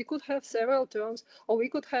example, but we could have several terms, or we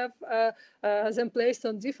could have them placed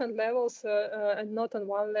on different levels and not on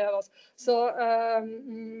one level. So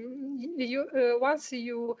once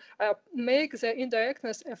you make the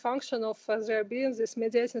indirectness a function of there being these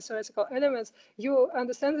mediating theoretical elements, you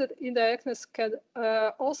understand that indirectness can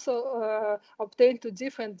also obtain to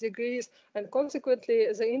different degrees, and consequently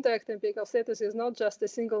the indirect empirical status is not just a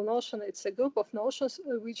single notion, it's a group of notions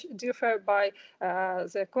which differ by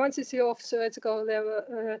the quantity of theoretical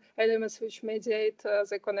elements which mediate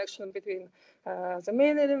the connection between the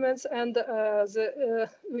main elements, and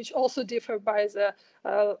which also differ by the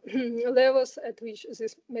levels at which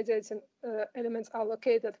these mediating elements are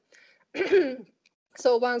located.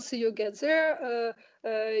 So once you get there,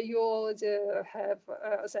 you already have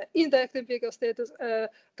the indirect empirical status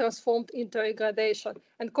transformed into a gradation,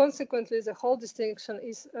 and consequently the whole distinction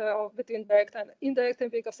is between direct and indirect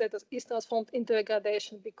empirical status is transformed into a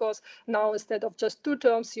gradation, because now instead of just two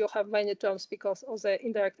terms, you have many terms because of the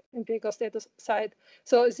indirect empirical status side.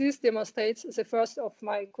 So this demonstrates the first of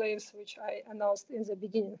my claims, which I announced in the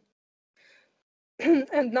beginning.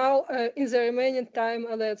 And now, in the remaining time,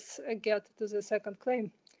 let's get to the second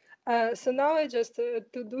claim. So now I just, to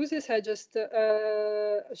do this, I just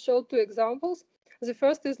showed two examples. The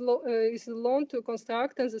first is long to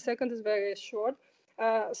construct, and the second is very short.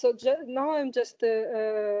 So now I'm just,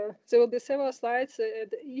 there will be several slides,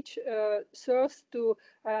 each serves to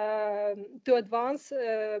advance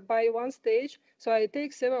by one stage. So I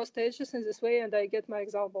take several stages in this way and I get my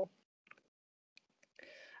example.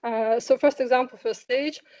 So first example, first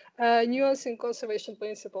stage, nuancing conservation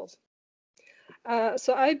principles.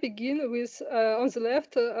 So I begin with, on the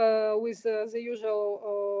left, with the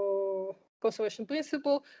usual conservation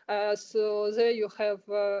principle. So there you have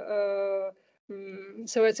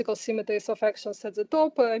theoretical symmetries of actions at the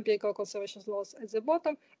top, empirical conservation laws at the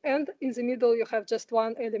bottom, and in the middle you have just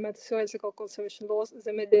one element, theoretical conservation laws,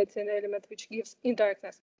 the mediating element, which gives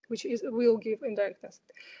indirectness, will give indirectness.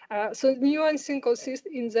 So nuancing consists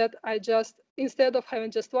in that I just, instead of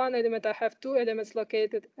having just one element, I have two elements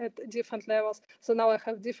located at different levels. So now I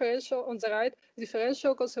have differential on the right,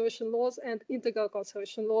 differential conservation laws and integral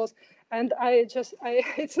conservation laws. And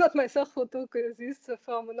it's not myself who took this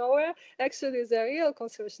from nowhere. Actually, the real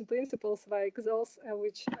conservation principles, like those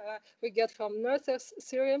which we get from Noether's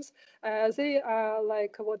theorems, they are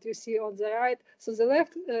like what you see on the right. So the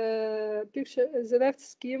left picture, the left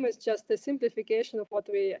scheme is just a simplification of what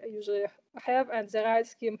we usually have, and the right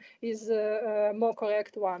scheme is a more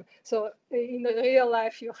correct one. So in real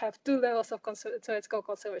life, you have two levels of theoretical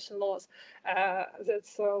conservation laws.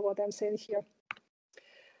 That's what I'm saying here.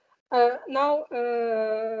 Now,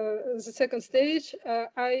 the second stage,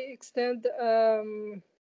 I extend the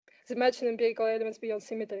matching empirical elements beyond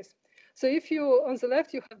symmetries. So if you, on the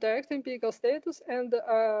left, you have direct empirical status, and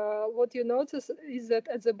what you notice is that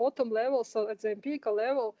at the bottom level, so at the empirical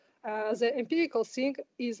level, the empirical thing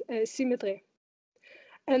is a symmetry.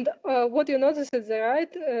 And what you notice at the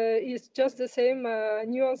right is just the same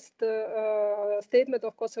nuanced statement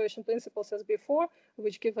of conservation principles as before,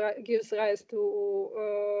 which gives rise to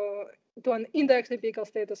an indirect empirical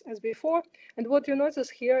status as before. And what you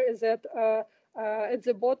notice here is that at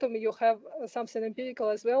the bottom you have something empirical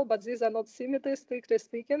as well, but these are not symmetries, strictly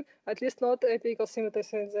speaking, at least not empirical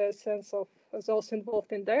symmetries in the sense of those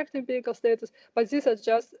involved in direct empirical status, but these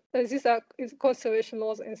are conservation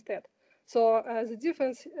laws instead. So the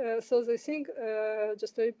difference, so the thing,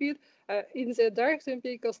 just to repeat, in the direct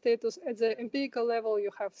empirical status, at the empirical level,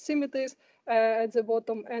 you have symmetries at the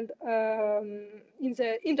bottom, and in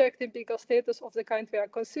the indirect empirical status of the kind we are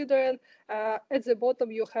considering, at the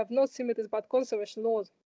bottom, you have not symmetries, but conservation laws.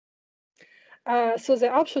 So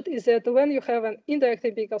the upshot is that when you have an indirect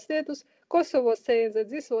empirical status, Kosovo was saying that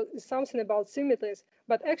this is something about symmetries,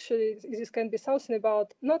 but actually this can be something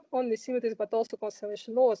about not only symmetries, but also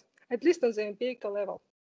conservation laws, at least on the empirical level.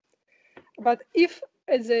 But if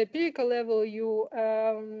at the empirical level you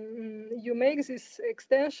make this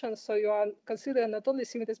extension, so you are considering not only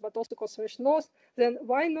symmetries, but also conservation laws, then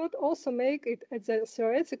why not also make it at the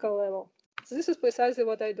theoretical level? So this is precisely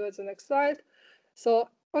what I do at the next slide. So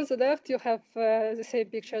on the left, you have the same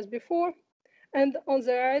picture as before, and on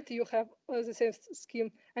the right, you have the same scheme.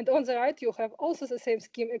 And on the right, you have also the same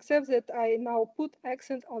scheme, except that I now put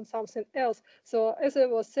accent on something else. So as I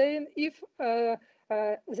was saying, if an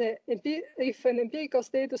empirical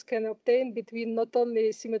status can obtain between not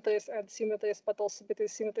only symmetries and symmetries, but also between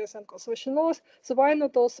symmetries and conservation laws, so why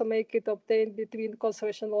not also make it obtain between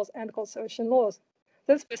conservation laws and conservation laws?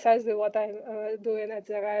 That's precisely what I'm doing at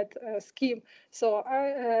the right scheme. So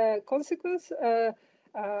consequence,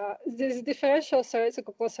 these differential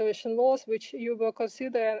theoretical conservation laws, which you were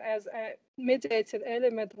considering as a mediating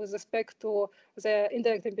element with respect to the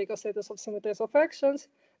indirect empirical status of symmetries of actions,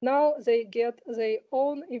 now they get their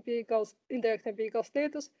own indirect empirical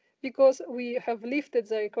status, because we have lifted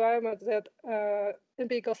the requirement that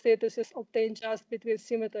empirical status is obtained just between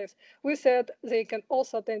symmetries. We said they can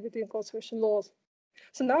also obtain between conservation laws.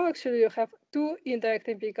 So now actually you have two indirect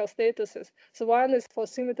empirical statuses. So one is for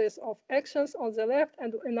symmetries of actions on the left,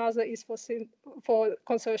 and another is for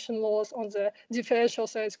conservation laws on the differential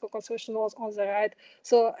theoretical conservation laws on the right.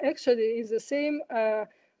 So actually it's the same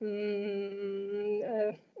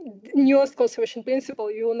nuanced conservation principle.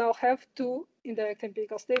 You now have two indirect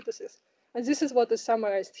empirical statuses. And this is what is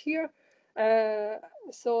summarized here.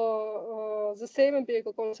 So the same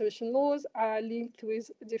empirical conservation laws are linked with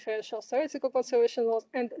differential theoretical conservation laws,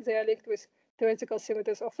 and they are linked with theoretical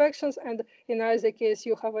symmetries of actions. And in either case,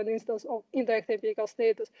 you have an instance of indirect empirical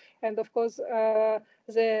status. And of course,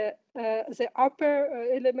 the upper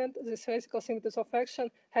element, the theoretical symmetries of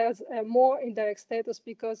action, has a more indirect status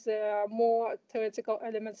because there are more theoretical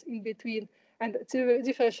elements in between. And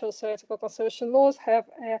differential theoretical conservation laws have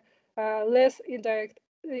a less indirect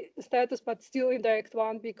status, but still indirect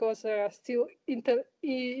one, because there are still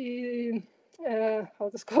how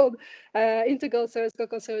it's called, integral theoretical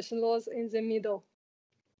conservation laws in the middle.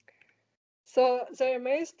 So there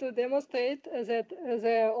remains to demonstrate that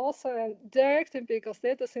there are also a direct empirical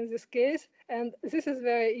status in this case, and this is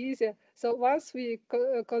very easy. So once we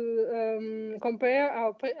compare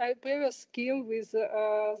our previous scheme with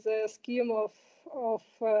the scheme of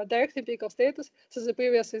direct empirical status, so the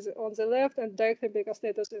previous is on the left and direct empirical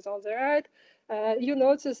status is on the right, you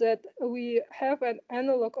notice that we have an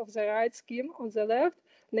analog of the right scheme on the left.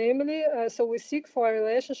 Namely, so we seek for a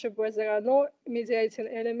relationship where there are no mediating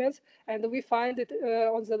elements, and we find it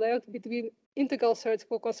on the left between integral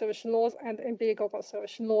theoretical conservation laws and empirical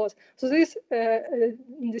conservation laws. So this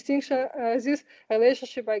distinction, this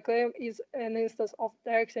relationship, I claim, is an instance of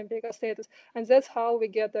direct empirical status, and that's how we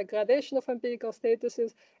get the gradation of empirical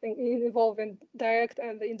statuses involving direct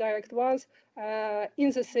and indirect ones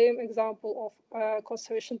in the same example of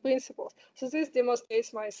conservation principles. So this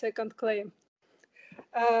demonstrates my second claim.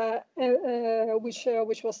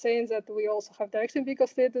 Which was saying that we also have direct empirical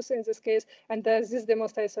status in this case, and this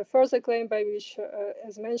demonstrates a further claim by which,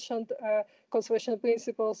 as mentioned, conservation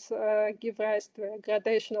principles give rise to a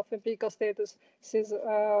gradation of empirical statuses,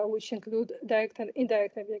 which include direct and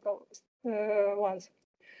indirect empirical ones.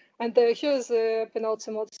 And here's a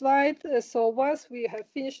penultimate slide. So once we have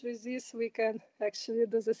finished with this, we can actually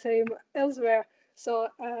do the same elsewhere. So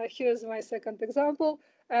here's my second example,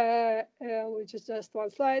 which is just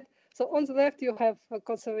one slide. So on the left, you have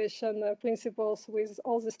conservation principles with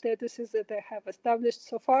all the statuses that I have established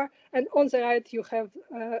so far. And on the right, you have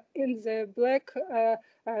in the black,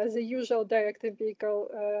 the usual direct empirical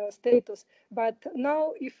status. But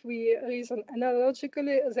now, if we reason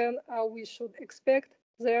analogically, then we should expect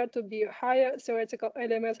there to be higher theoretical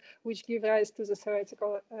elements which give rise to the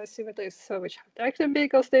theoretical symmetries which have direct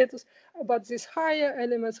empirical status, but these higher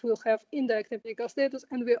elements will have indirect empirical status,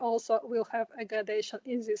 and we also will have a gradation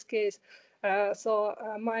in this case. So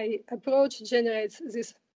my approach generates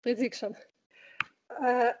this prediction.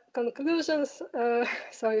 Conclusions,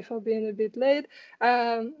 sorry for being a bit late.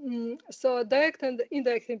 So direct and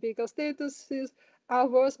indirect empirical statuses are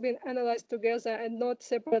worth being analyzed together and not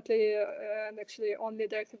separately, and actually only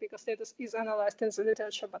direct empirical status is analyzed in the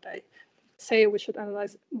literature, but I say we should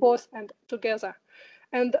analyze both and together.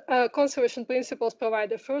 And conservation principles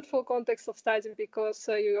provide a fruitful context of study because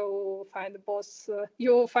you find both,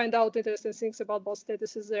 you find out interesting things about both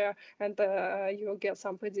statuses there, and you get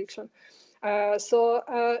some prediction. So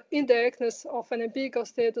indirectness of an empirical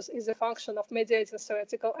status is a function of mediating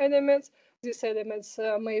theoretical elements. These elements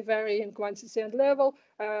may vary in quantity and level.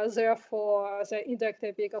 Therefore, the indirect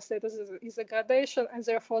empirical status is a gradation, and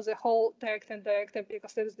therefore the whole direct and direct empirical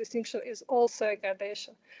status distinction is also a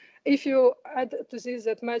gradation. If you add to this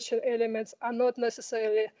that matching elements are not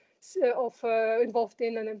necessarily involved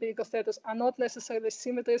in an empirical status are not necessarily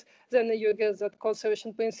symmetries, then you get that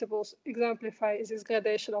conservation principles exemplify this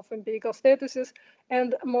gradation of empirical statuses,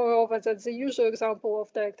 and moreover that the usual example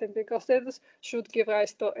of direct empirical status should give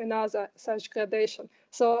rise to another such gradation.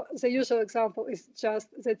 So the usual example is just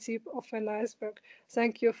the tip of an iceberg.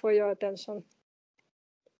 Thank you for your attention.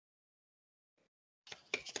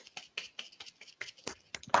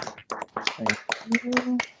 Thank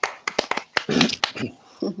you.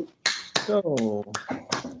 So,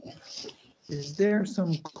 is there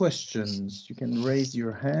some questions? You can raise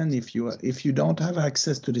your hand if you don't have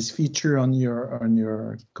access to this feature on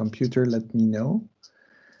your computer. Let me know.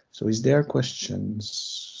 So, is there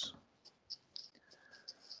questions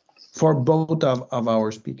for both of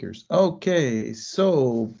our speakers? Okay,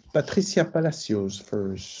 so Patricia Palacios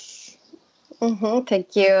first.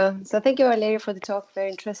 Thank you. So thank you, Valeriya, for the talk.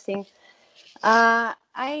 Very interesting.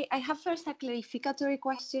 I have first a clarificatory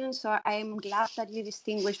question. So I'm glad that you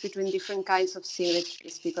distinguish between different kinds of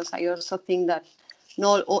symmetries, because I also think that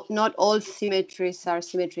not all symmetries are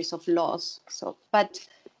symmetries of laws. So, but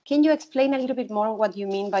can you explain a little bit more what you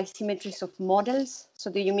mean by symmetries of models?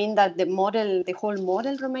 So do you mean that the whole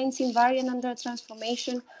model remains invariant under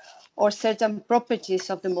transformation, or certain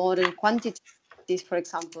properties of the model, quantities, for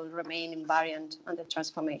example, remain invariant under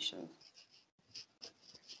transformation?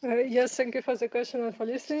 Yes, thank you for the question and for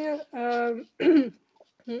listening.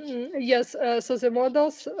 Yes, so the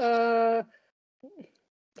models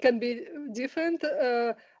can be different.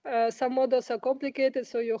 Some models are complicated,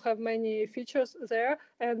 so you have many features there.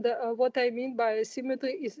 And what I mean by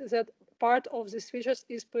symmetry is that part of these features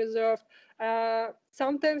is preserved.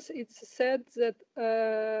 Sometimes it's said that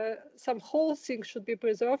some whole thing should be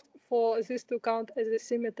preserved for this to count as a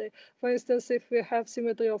symmetry. For instance, if we have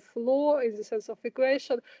symmetry of law in the sense of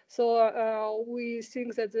equation, so we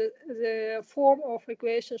think that the form of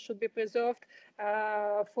equation should be preserved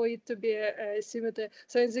for it to be a symmetry.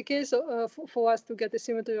 So in the case of, for us to get a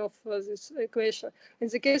symmetry of this equation, in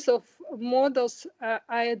the case of models,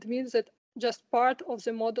 I admit that just part of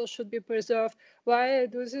the model should be preserved. Why I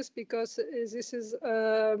do this? Because this is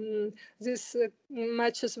this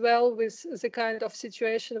matches well with the kind of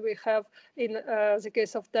situation we have in the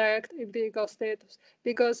case of direct empirical status.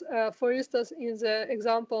 Because, for instance, in the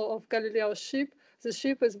example of Galileo's ship, the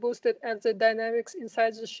ship is boosted and the dynamics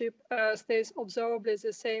inside the ship stays observably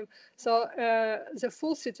the same. So the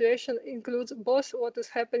full situation includes both what is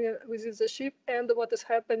happening within the ship and what is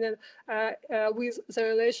happening with the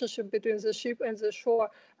relationship between the ship and the shore.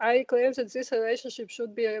 I claim that this relationship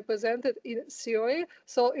should be represented in theory.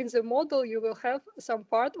 So in the model, you will have some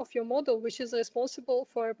part of your model which is responsible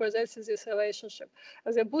for representing this relationship.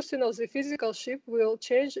 The boosting of the physical ship will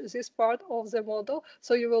change this part of the model.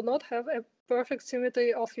 So you will not have a perfect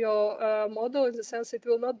symmetry of your model in the sense it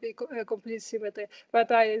will not be a complete symmetry.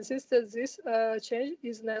 But I insist that this change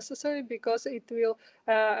is necessary because it will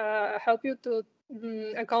help you to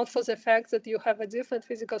account for the fact that you have a different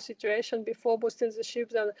physical situation before boosting the ship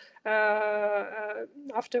than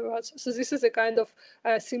afterwards. So this is a kind of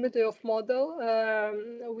symmetry of model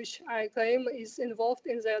which I claim is involved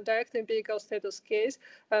in the direct empirical status case.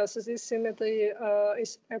 So this symmetry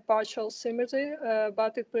is a partial symmetry,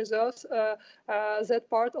 but it preserves that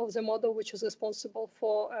part of the model which is responsible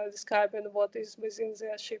for describing what is within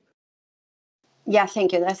the ship. Yeah,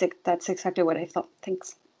 thank you. That's exactly what I thought.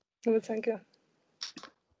 Thanks. Well, thank you.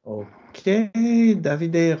 Okay,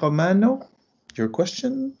 Davide Romano, your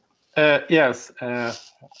question? Yes,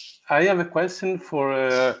 I have a question for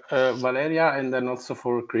Valeriya and then also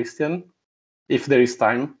for Cristian, if there is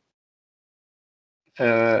time.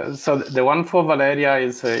 So the one for Valeriya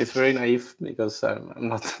is very naive because I'm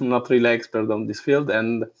not really expert on this field,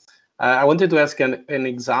 and I wanted to ask an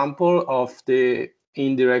example of the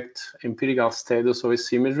indirect empirical status of a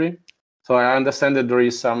symmetry. So I understand that there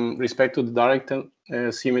is some respect to the direct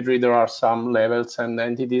symmetry. There are some levels and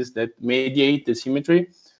entities that mediate the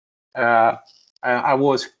symmetry. I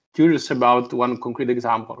was curious about one concrete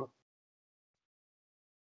example.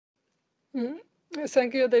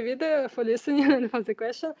 Thank you, David, for listening and for the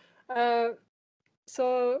question.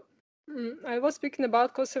 So I was speaking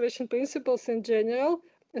about conservation principles in general.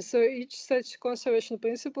 So each such conservation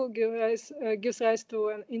principle gives rise to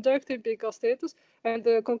an indirect empirical status. And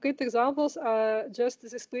the concrete examples are just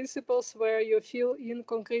these principles where you fill in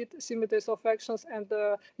concrete symmetries of actions and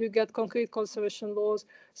you get concrete conservation laws.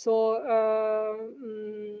 So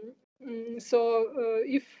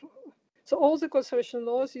so all the conservation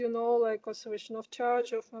laws, you know, like conservation of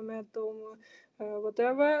charge, of momentum,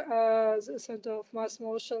 whatever, the center of mass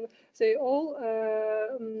motion, they all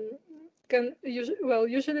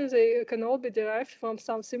usually they can all be derived from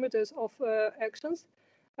some symmetries of actions.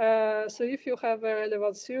 So if you have a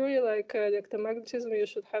relevant theory like electromagnetism, you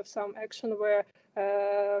should have some action where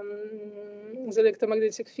the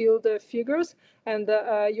electromagnetic field figures, and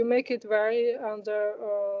you make it vary under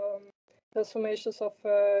transformations of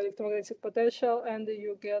electromagnetic potential, and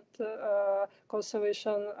you get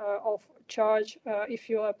conservation of charge if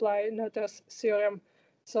you apply Noether's theorem.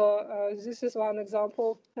 So this is one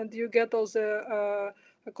example, and you get all the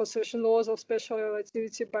conservation laws of special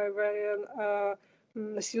relativity by varying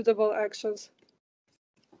suitable actions.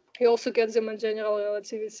 You also get them in general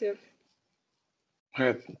relativity.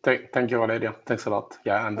 Thank you, Valeriya. Thanks a lot.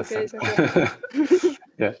 Yeah, I understand. Okay, thank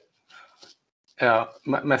you. Yeah.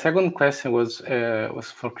 My second question was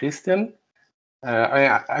for Cristian.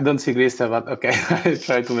 I don't see Cristian, but okay, I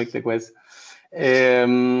try to make the question.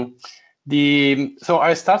 So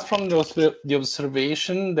I start from the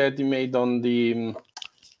observation that you made on the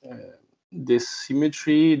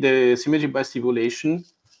symmetry by stipulation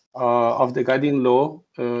of the guiding law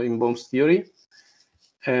in Bohm's theory.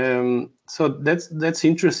 So that's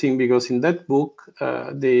interesting because in that book,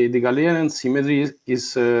 the Galilean symmetry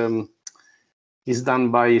is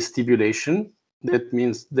done by stipulation. That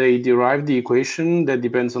means they derive the equation that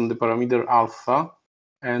depends on the parameter alpha,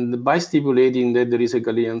 and by stipulating that there is a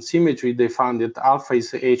Galilean symmetry, they found that alpha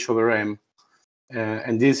is h over m,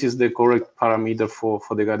 and this is the correct parameter for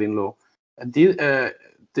the guiding law.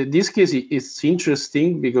 This case is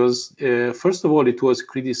interesting because first of all, it was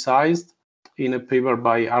criticized in a paper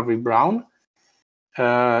by Harvey Brown,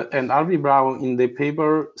 and R.V. Brown in the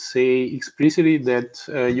paper say explicitly that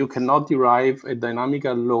you cannot derive a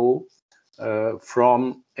dynamical law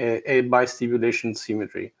from a by-stipulation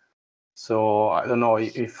symmetry. So I don't know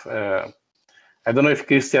if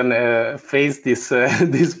Cristian faced this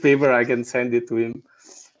this paper. I can send it to him.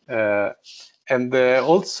 And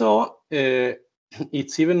also,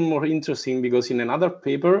 it's even more interesting because in another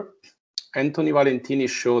paper, Anthony Valentini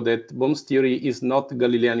showed that Bohm's theory is not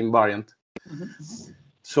Galilean invariant.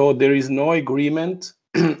 So there is no agreement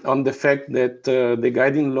on the fact that the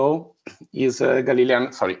guiding law is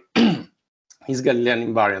Galilean. Sorry, is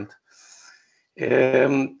Galilean invariant.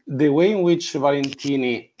 The way in which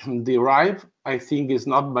Valentini derived, I think, is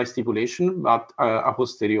not by stipulation, but a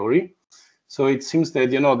posteriori. So it seems that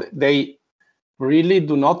they really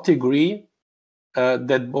do not agree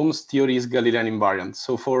that Bohm's theory is Galilean invariant.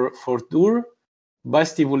 So for Dur, by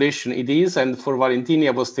stipulation it is, and for Valentini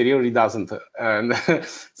a posteriori doesn't. And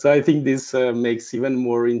so I think this makes even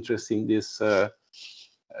more interesting this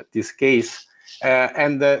case.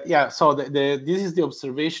 Yeah, so this is the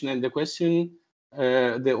observation, and the question,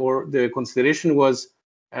 the consideration was,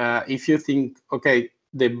 if you think, okay,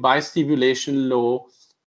 the by stipulation law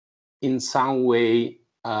in some way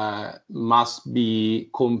must be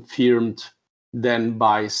confirmed then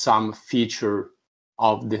by some feature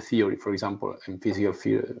of the theory, for example,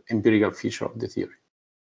 empirical feature of the theory.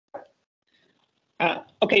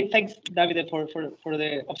 Okay, thanks, David, for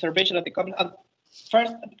the observation of the comment.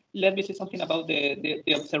 First, let me say something about the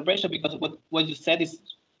observation, because what you said is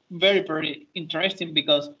very, very interesting,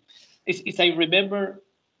 because if I remember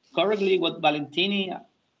correctly, what Valentini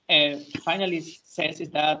finally says is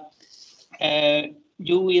that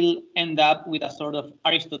you will end up with a sort of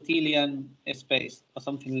Aristotelian space or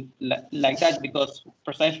something like that, because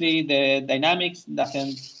precisely the dynamics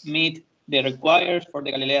doesn't meet the required for the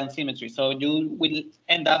Galilean symmetry. So you will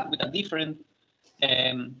end up with a different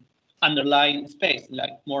underlying space,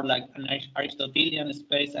 more like an Aristotelian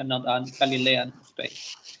space and not a Galilean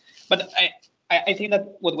space. But I think that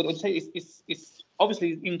what I would say is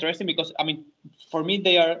obviously interesting, because I mean, for me,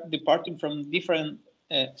 they are departing from different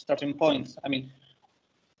starting points. I mean,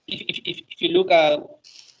 if you look at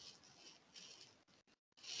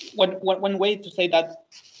one way to say that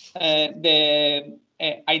the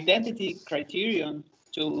identity criterion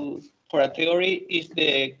for a theory is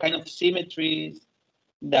the kind of symmetries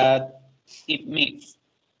that it meets.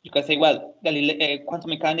 You can say, well, quantum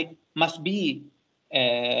mechanics must be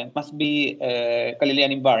Galilean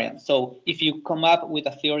invariant. So if you come up with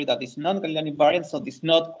a theory that is not Galilean invariant, so it's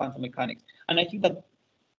not quantum mechanics. And I think that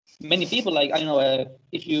many people, like, I don't know,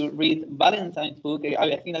 if you read Valentine's book,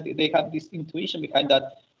 I think that they have this intuition behind that,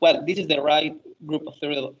 well, this is the right group of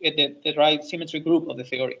theory, the right symmetry group of the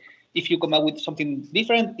theory. If you come up with something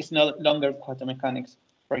different, it's no longer quantum mechanics,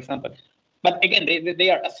 for example. But again, they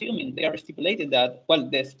are assuming, they are stipulating that, well,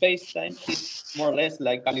 the space-time is more or less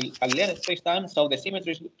like Galilean space-time, so the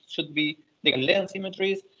symmetries should be the Galilean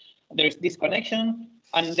symmetries. There is this connection,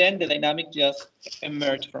 and then the dynamic just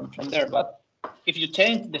emerge from there. But if you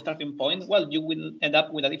change the starting point, well, you will end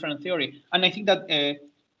up with a different theory. And I think that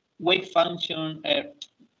wave function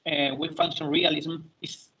realism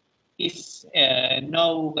is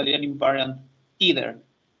no Galilean invariant either.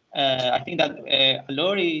 I think that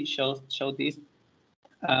Allori showed this,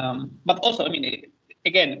 but also, I mean,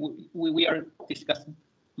 again, we are discussing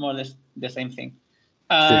more or less the same thing.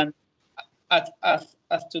 And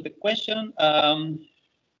as to the question,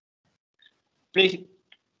 please,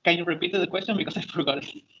 can you repeat the question, because I forgot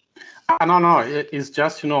it? No, it's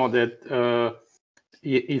just that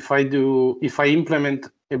if I implement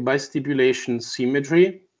a by stipulation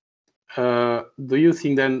symmetry, do you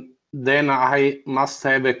think then I must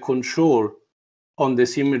have a control on the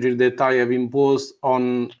symmetry that I have imposed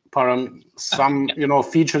on some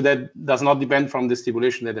feature that does not depend from the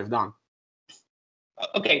stipulation that I've done?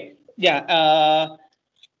 Okay, yeah.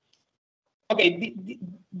 Okay,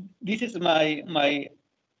 this is my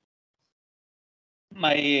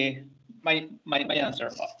answer.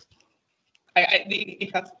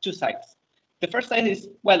 It has two sides. The first side is,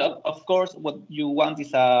 well, of course, what you want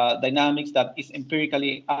is a dynamics that is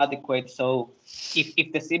empirically adequate. So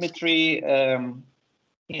if the symmetry,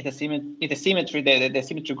 the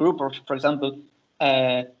symmetry group, for example,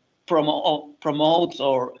 promotes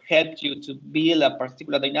or helps you to build a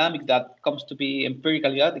particular dynamic that comes to be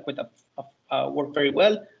empirically adequate, work very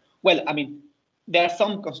well. Well, I mean, there are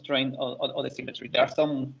some constraints on the symmetry. There are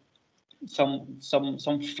some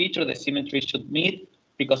feature the symmetry should meet,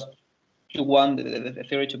 because you want the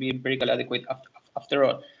theory to be empirically adequate after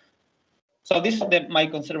all. So this is my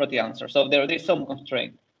conservative answer. So there is some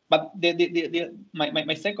constraint. But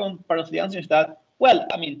my second part of the answer is that, well,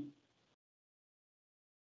 I mean,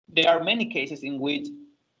 there are many cases in which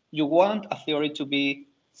you want a theory to be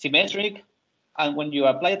symmetric, and when you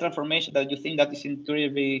apply a transformation that you think that is in theory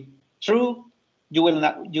be true, you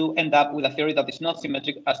end up with a theory that is not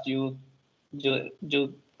symmetric as you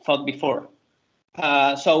thought before.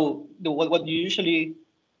 So what you usually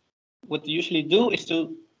do is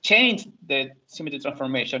to change the symmetry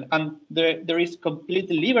transformation, and there is complete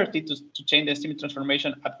liberty to change the symmetry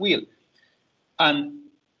transformation at will. And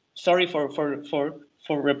sorry for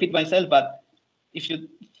repeat myself, but if you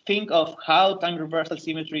think of how time reversal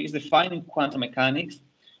symmetry is defined in quantum mechanics,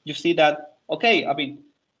 you see that, okay, I mean,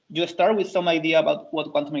 you start with some idea about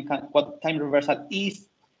what time reversal is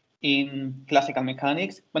in classical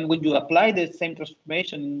mechanics, but when you apply the same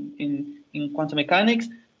transformation in quantum mechanics,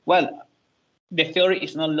 well, the theory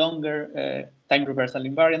is no longer time reversal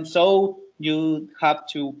invariant, so you have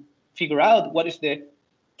to figure out what is the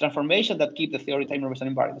transformation that keep the theory time reversal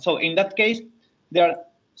invariant. So in that case, there are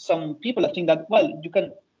some people that think that, well, you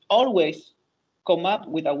can always come up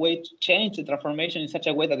with a way to change the transformation in such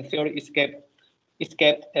a way that the theory is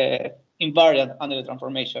kept invariant under the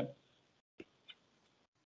transformation.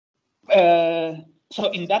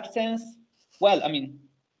 So in that sense, well, I mean,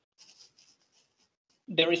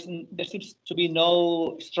 there seems to be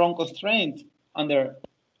no strong constraint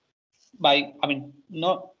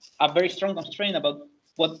not a very strong constraint about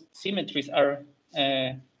what symmetries are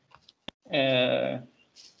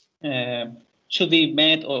should be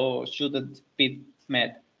met or shouldn't be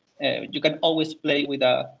met. You can always play with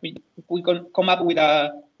we can come up with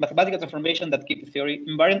a mathematical transformation that keeps the theory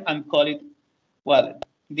invariant and call it, well,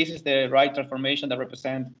 this is the right transformation that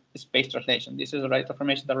represents space translation. This is the right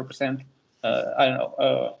transformation that represents, I don't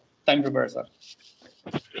know, time reversal.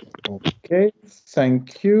 Okay,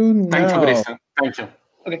 thank you. Thank you, Cristian. Thank you.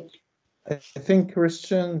 Okay. I think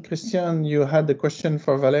Cristian, you had a question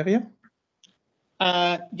for Valeriya?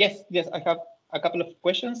 Yes, I have a couple of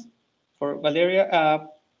questions for Valeriya.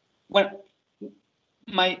 Well,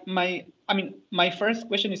 my first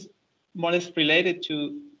question is more or less related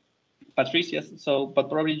to Patricia's, but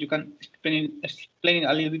probably you can explain it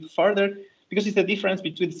a little bit further, because it's the difference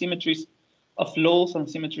between symmetries of laws and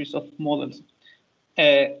symmetries of models.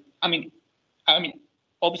 I mean,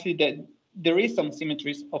 obviously there is some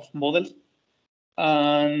symmetries of models,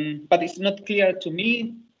 but it's not clear to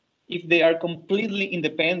me if they are completely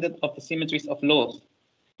independent of the symmetries of laws.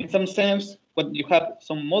 In some sense, when you have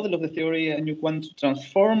some model of the theory and you want to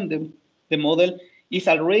transform the model, is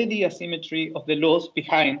already a symmetry of the laws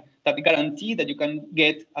behind that guarantee that you can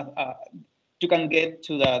get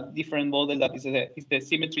to the different model that is the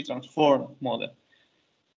symmetry transformed model.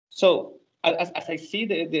 So as I see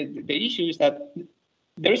the issue is that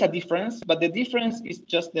there is a difference, but the difference is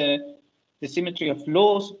just the symmetry of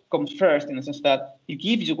laws comes first, in the sense that it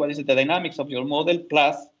gives you what is the dynamics of your model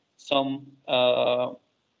plus some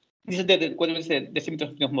this is the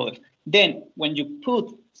symmetry of models. Then when you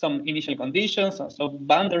put some initial conditions, some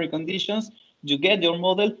boundary conditions, you get your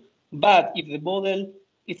model. But if the model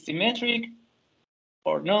is symmetric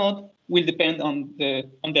or not will depend on the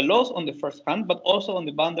laws on the first hand, but also on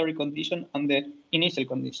the boundary condition and the initial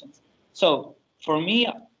conditions. So for me,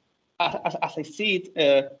 as I see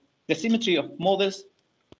it, the symmetry of models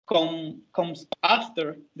comes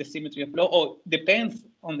after the symmetry of law, or depends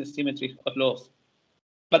on the symmetry of laws.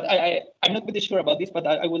 But I'm not pretty sure about this, but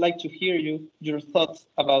I would like to hear your thoughts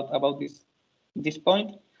about this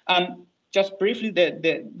point. And just briefly,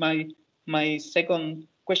 my second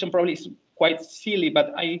question probably is quite silly,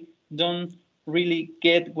 but I don't really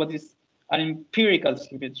get what is an empirical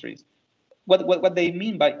symmetry. What they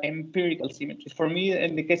mean by empirical symmetries. For me,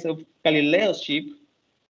 in the case of Galileo's ship,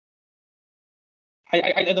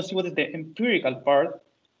 I don't see what is the empirical part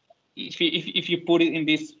if you put it in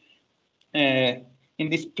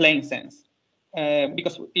this plain sense.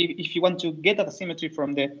 Because if you want to get at a symmetry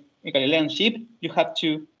from the Galilean ship, you have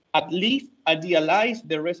to at least idealize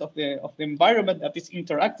the rest of the environment that is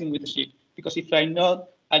interacting with the ship. Because if I not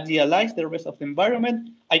idealize the rest of the environment,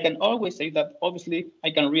 I can always say that obviously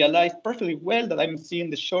I can realize perfectly well that I'm seeing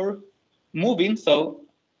the shore moving. So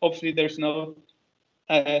obviously there's no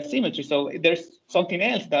symmetry. So there's something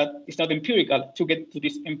else that is not empirical to get to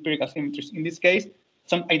these empirical symmetries. In this case,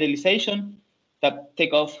 some idealization that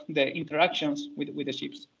take off the interactions with the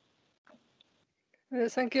ships.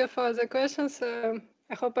 Thank you for the questions.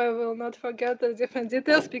 I hope I will not forget the different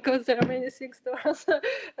details, because there are many things to answer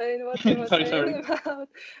in what you were saying about.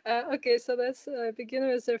 Okay, so let's begin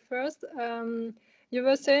with the first. You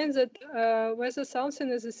were saying that whether something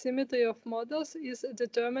is a symmetry of models is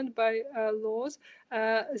determined by laws.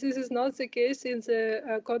 This is not the case in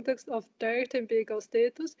the context of direct empirical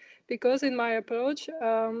status, because in my approach,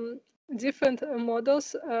 different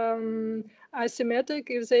models are symmetric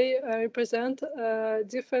if they represent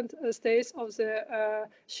different states of the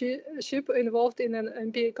ship involved in an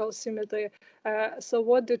empirical symmetry. So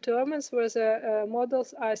what determines whether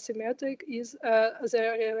models are symmetric is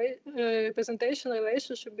the representation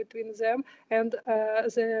relationship between them and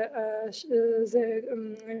the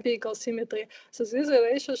empirical symmetry. So this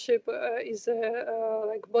relationship is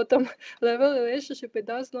like bottom level relationship. It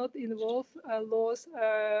does not involve laws,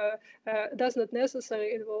 does not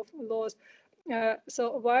necessarily involve laws.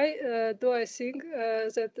 So why do I think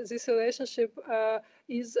that this relationship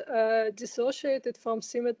is dissociated from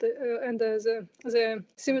symmetry and the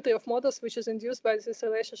symmetry of models which is induced by this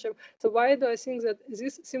relationship? So why do I think that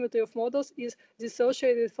this symmetry of models is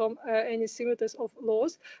dissociated from any symmetries of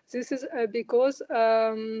laws? This is because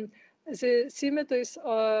the symmetries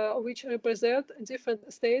which represent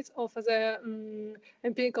different states of the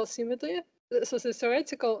empirical symmetry. So the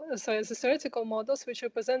theoretical models which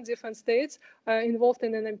represent different states involved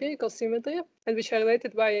in an empirical symmetry and which are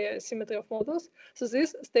related by a symmetry of models. So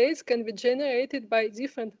these states can be generated by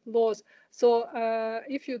different laws. So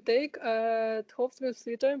if you take Hofstad's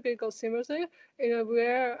empirical symmetry,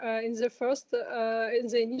 where in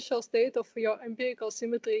the initial state of your empirical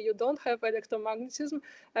symmetry, you don't have electromagnetism,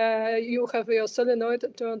 you have your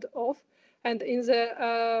solenoid turned off. And in the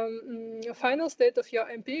final state of your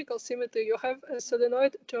empirical symmetry, you have a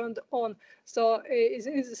solenoid turned on. So in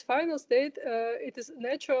this final state, it is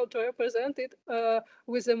natural to represent it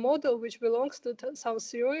with a model which belongs to some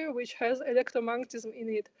theory which has electromagnetism in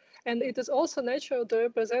it. And it is also natural to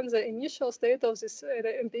represent the initial state of this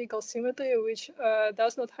empirical symmetry, which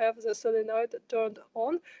does not have the solenoid turned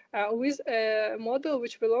on, with a model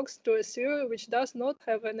which belongs to a theory which does not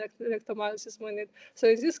have an electromagnetism in it. So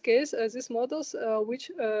in this case, these models,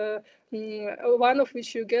 one of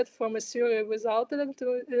which you get from a theory without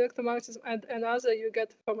electromagnetism and another you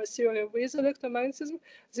get from a theory with electromagnetism,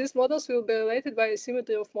 these models will be related by a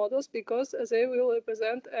symmetry of models because they will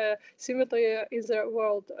represent a symmetry in the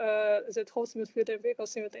world that holds multiplicative empirical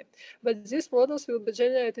symmetry. But these models will be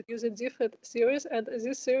generated using different theories, and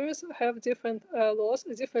these theories have different laws,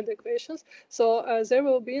 different equations. So there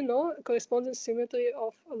will be no corresponding symmetry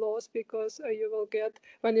of laws because you will get,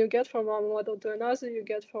 when you get from one model to another, you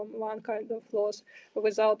get from one kind of laws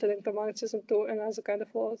without electromagnetism to another kind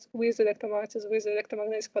of laws with electromagnetism, with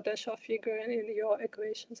electromagnetic potential figure in your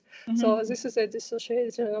equations. So this is a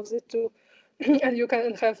dissociation of the two. And you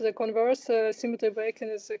can have the converse symmetry breaking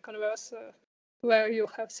is the converse where you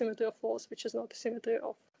have symmetry of laws, which is not a symmetry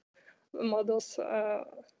of models,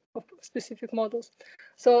 of specific models.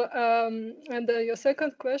 So, and your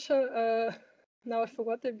second question, now I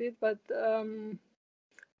forgot a bit, but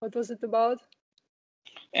what was it about?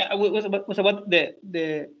 Yeah, was about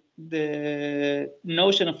the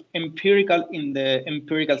notion of empirical in the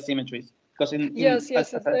empirical symmetries. Because yes,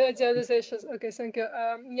 idealizations. Okay, thank you.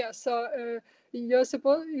 Yeah, so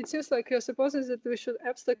it seems like you're supposing that we should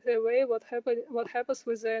abstract away what happens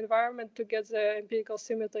with the environment to get the empirical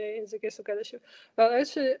symmetry in the case of Gadaship. Well,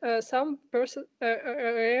 actually, some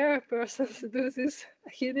rare persons do this.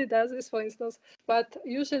 Healy does this, for instance, but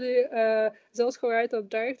usually those who write on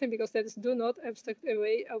direct empirical status do not abstract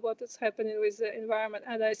away what is happening with the environment,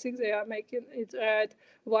 and I think they are making it right.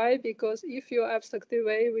 Why? Because if you abstract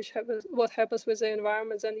away what happens with the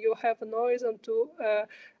environment, then you have no reason to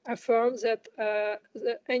affirm that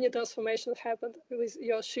any transformation happened with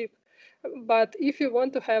your ship. But if you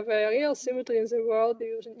want to have a real symmetry in the world,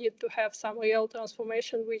 you need to have some real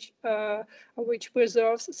transformation which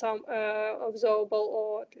preserves some observable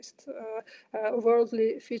or at least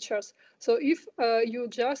worldly features. So if you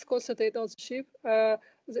just concentrate on the ship,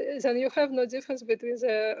 then you have no difference between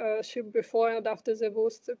the ship before and after the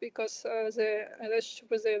boost because the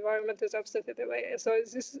relationship with the environment is abstracted away. So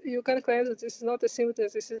you can claim that this is not a symmetry.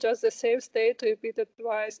 This is just the same state repeated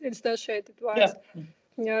twice, instantiated twice. Yeah.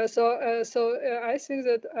 Yeah, so I think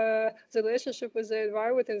that the relationship with the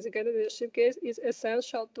environment in the leadership case is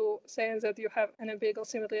essential to saying that you have an empirical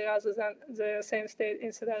symmetry rather than the same state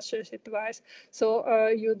instantiated twice. So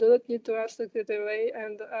you do not need to abstract it away,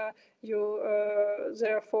 and you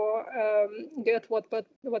therefore get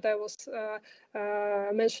what I was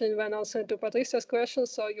mentioning when answering to Patricia's question.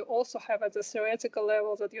 So you also have at the theoretical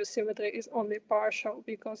level that your symmetry is only partial,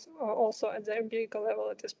 because also at the empirical level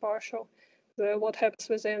it is partial. What happens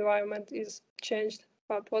with the environment is changed,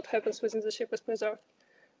 but what happens within the ship is preserved.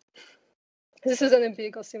 This is an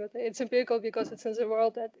empirical symmetry. It's empirical because it's in the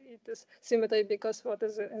world, that it is symmetry because what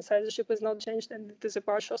is inside the ship is not changed, and it is a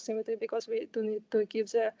partial symmetry because we do need to keep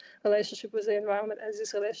the relationship with the environment as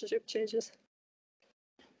this relationship changes.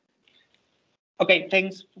 Okay,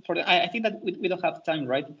 thanks for the. I think that we don't have time,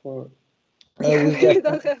 right? For We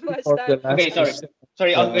don't have much time. Okay,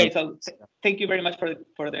 sorry. Okay, so thank you very much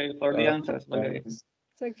for the answers, Valeriya.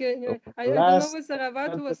 Thank you. I don't know whether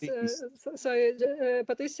Rawad was sorry.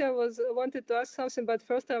 Patricia wanted to ask something, but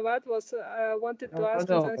first Rawad was wanted to ask.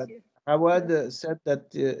 No, but Rawad said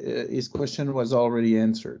that his question was already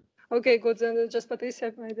answered. Okay, good. Then just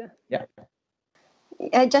Patricia. Yeah.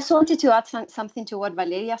 I just wanted to add something to what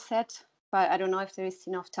Valeriya said, but I don't know if there is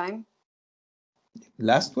enough time.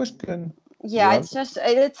 Last question. Yeah,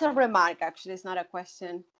 it's a remark, actually. It's not a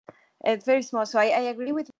question. It's very small. So I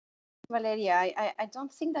agree with Valeriya. I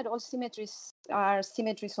don't think that all symmetries are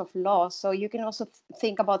symmetries of law. So you can also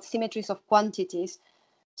think about symmetries of quantities.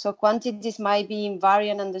 So quantities might be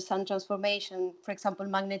invariant under some transformation. For example,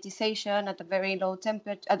 magnetization at a very low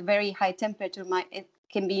temperature, at very high temperature, it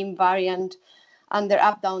can be invariant under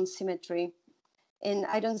up-down symmetry. And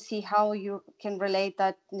I don't see how you can relate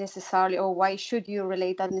that necessarily, or why should you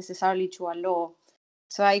relate that necessarily to a law.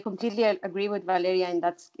 So I completely agree with Valeriya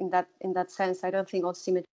in that sense. I don't think all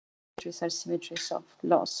symmetries are symmetries of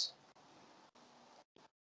laws.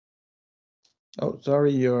 Oh,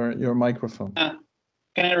 sorry, your microphone.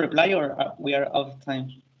 Can I reply, or we are out of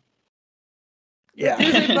time? Yeah.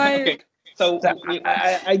 Okay. So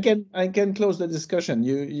I can close the discussion.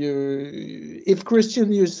 If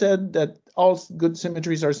Cristian, you said that all good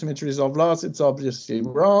symmetries are symmetries of laws, it's obviously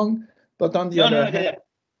wrong. But on the other hand,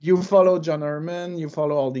 you follow John Ehrman, you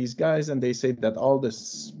follow all these guys, and they say that all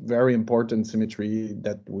this very important symmetry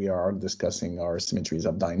that we are discussing are symmetries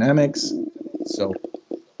of dynamics. So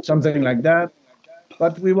something like that.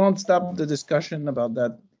 But we won't stop the discussion about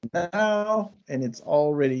that now, and it's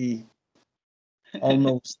already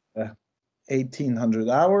almost 1800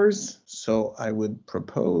 hours. So I would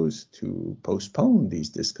propose to postpone these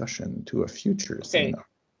discussions to a future seminar.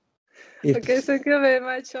 Okay, thank you very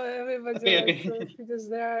much, everybody.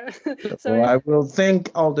 So I will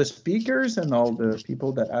thank all the speakers and all the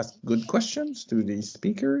people that asked good questions to these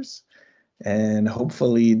speakers. And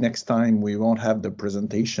hopefully next time we won't have the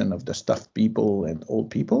presentation of the stuffed people and old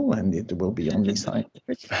people, and it will be only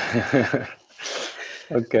scientific.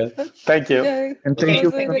 Okay, thank you. And thank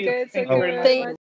you. Thank you very much.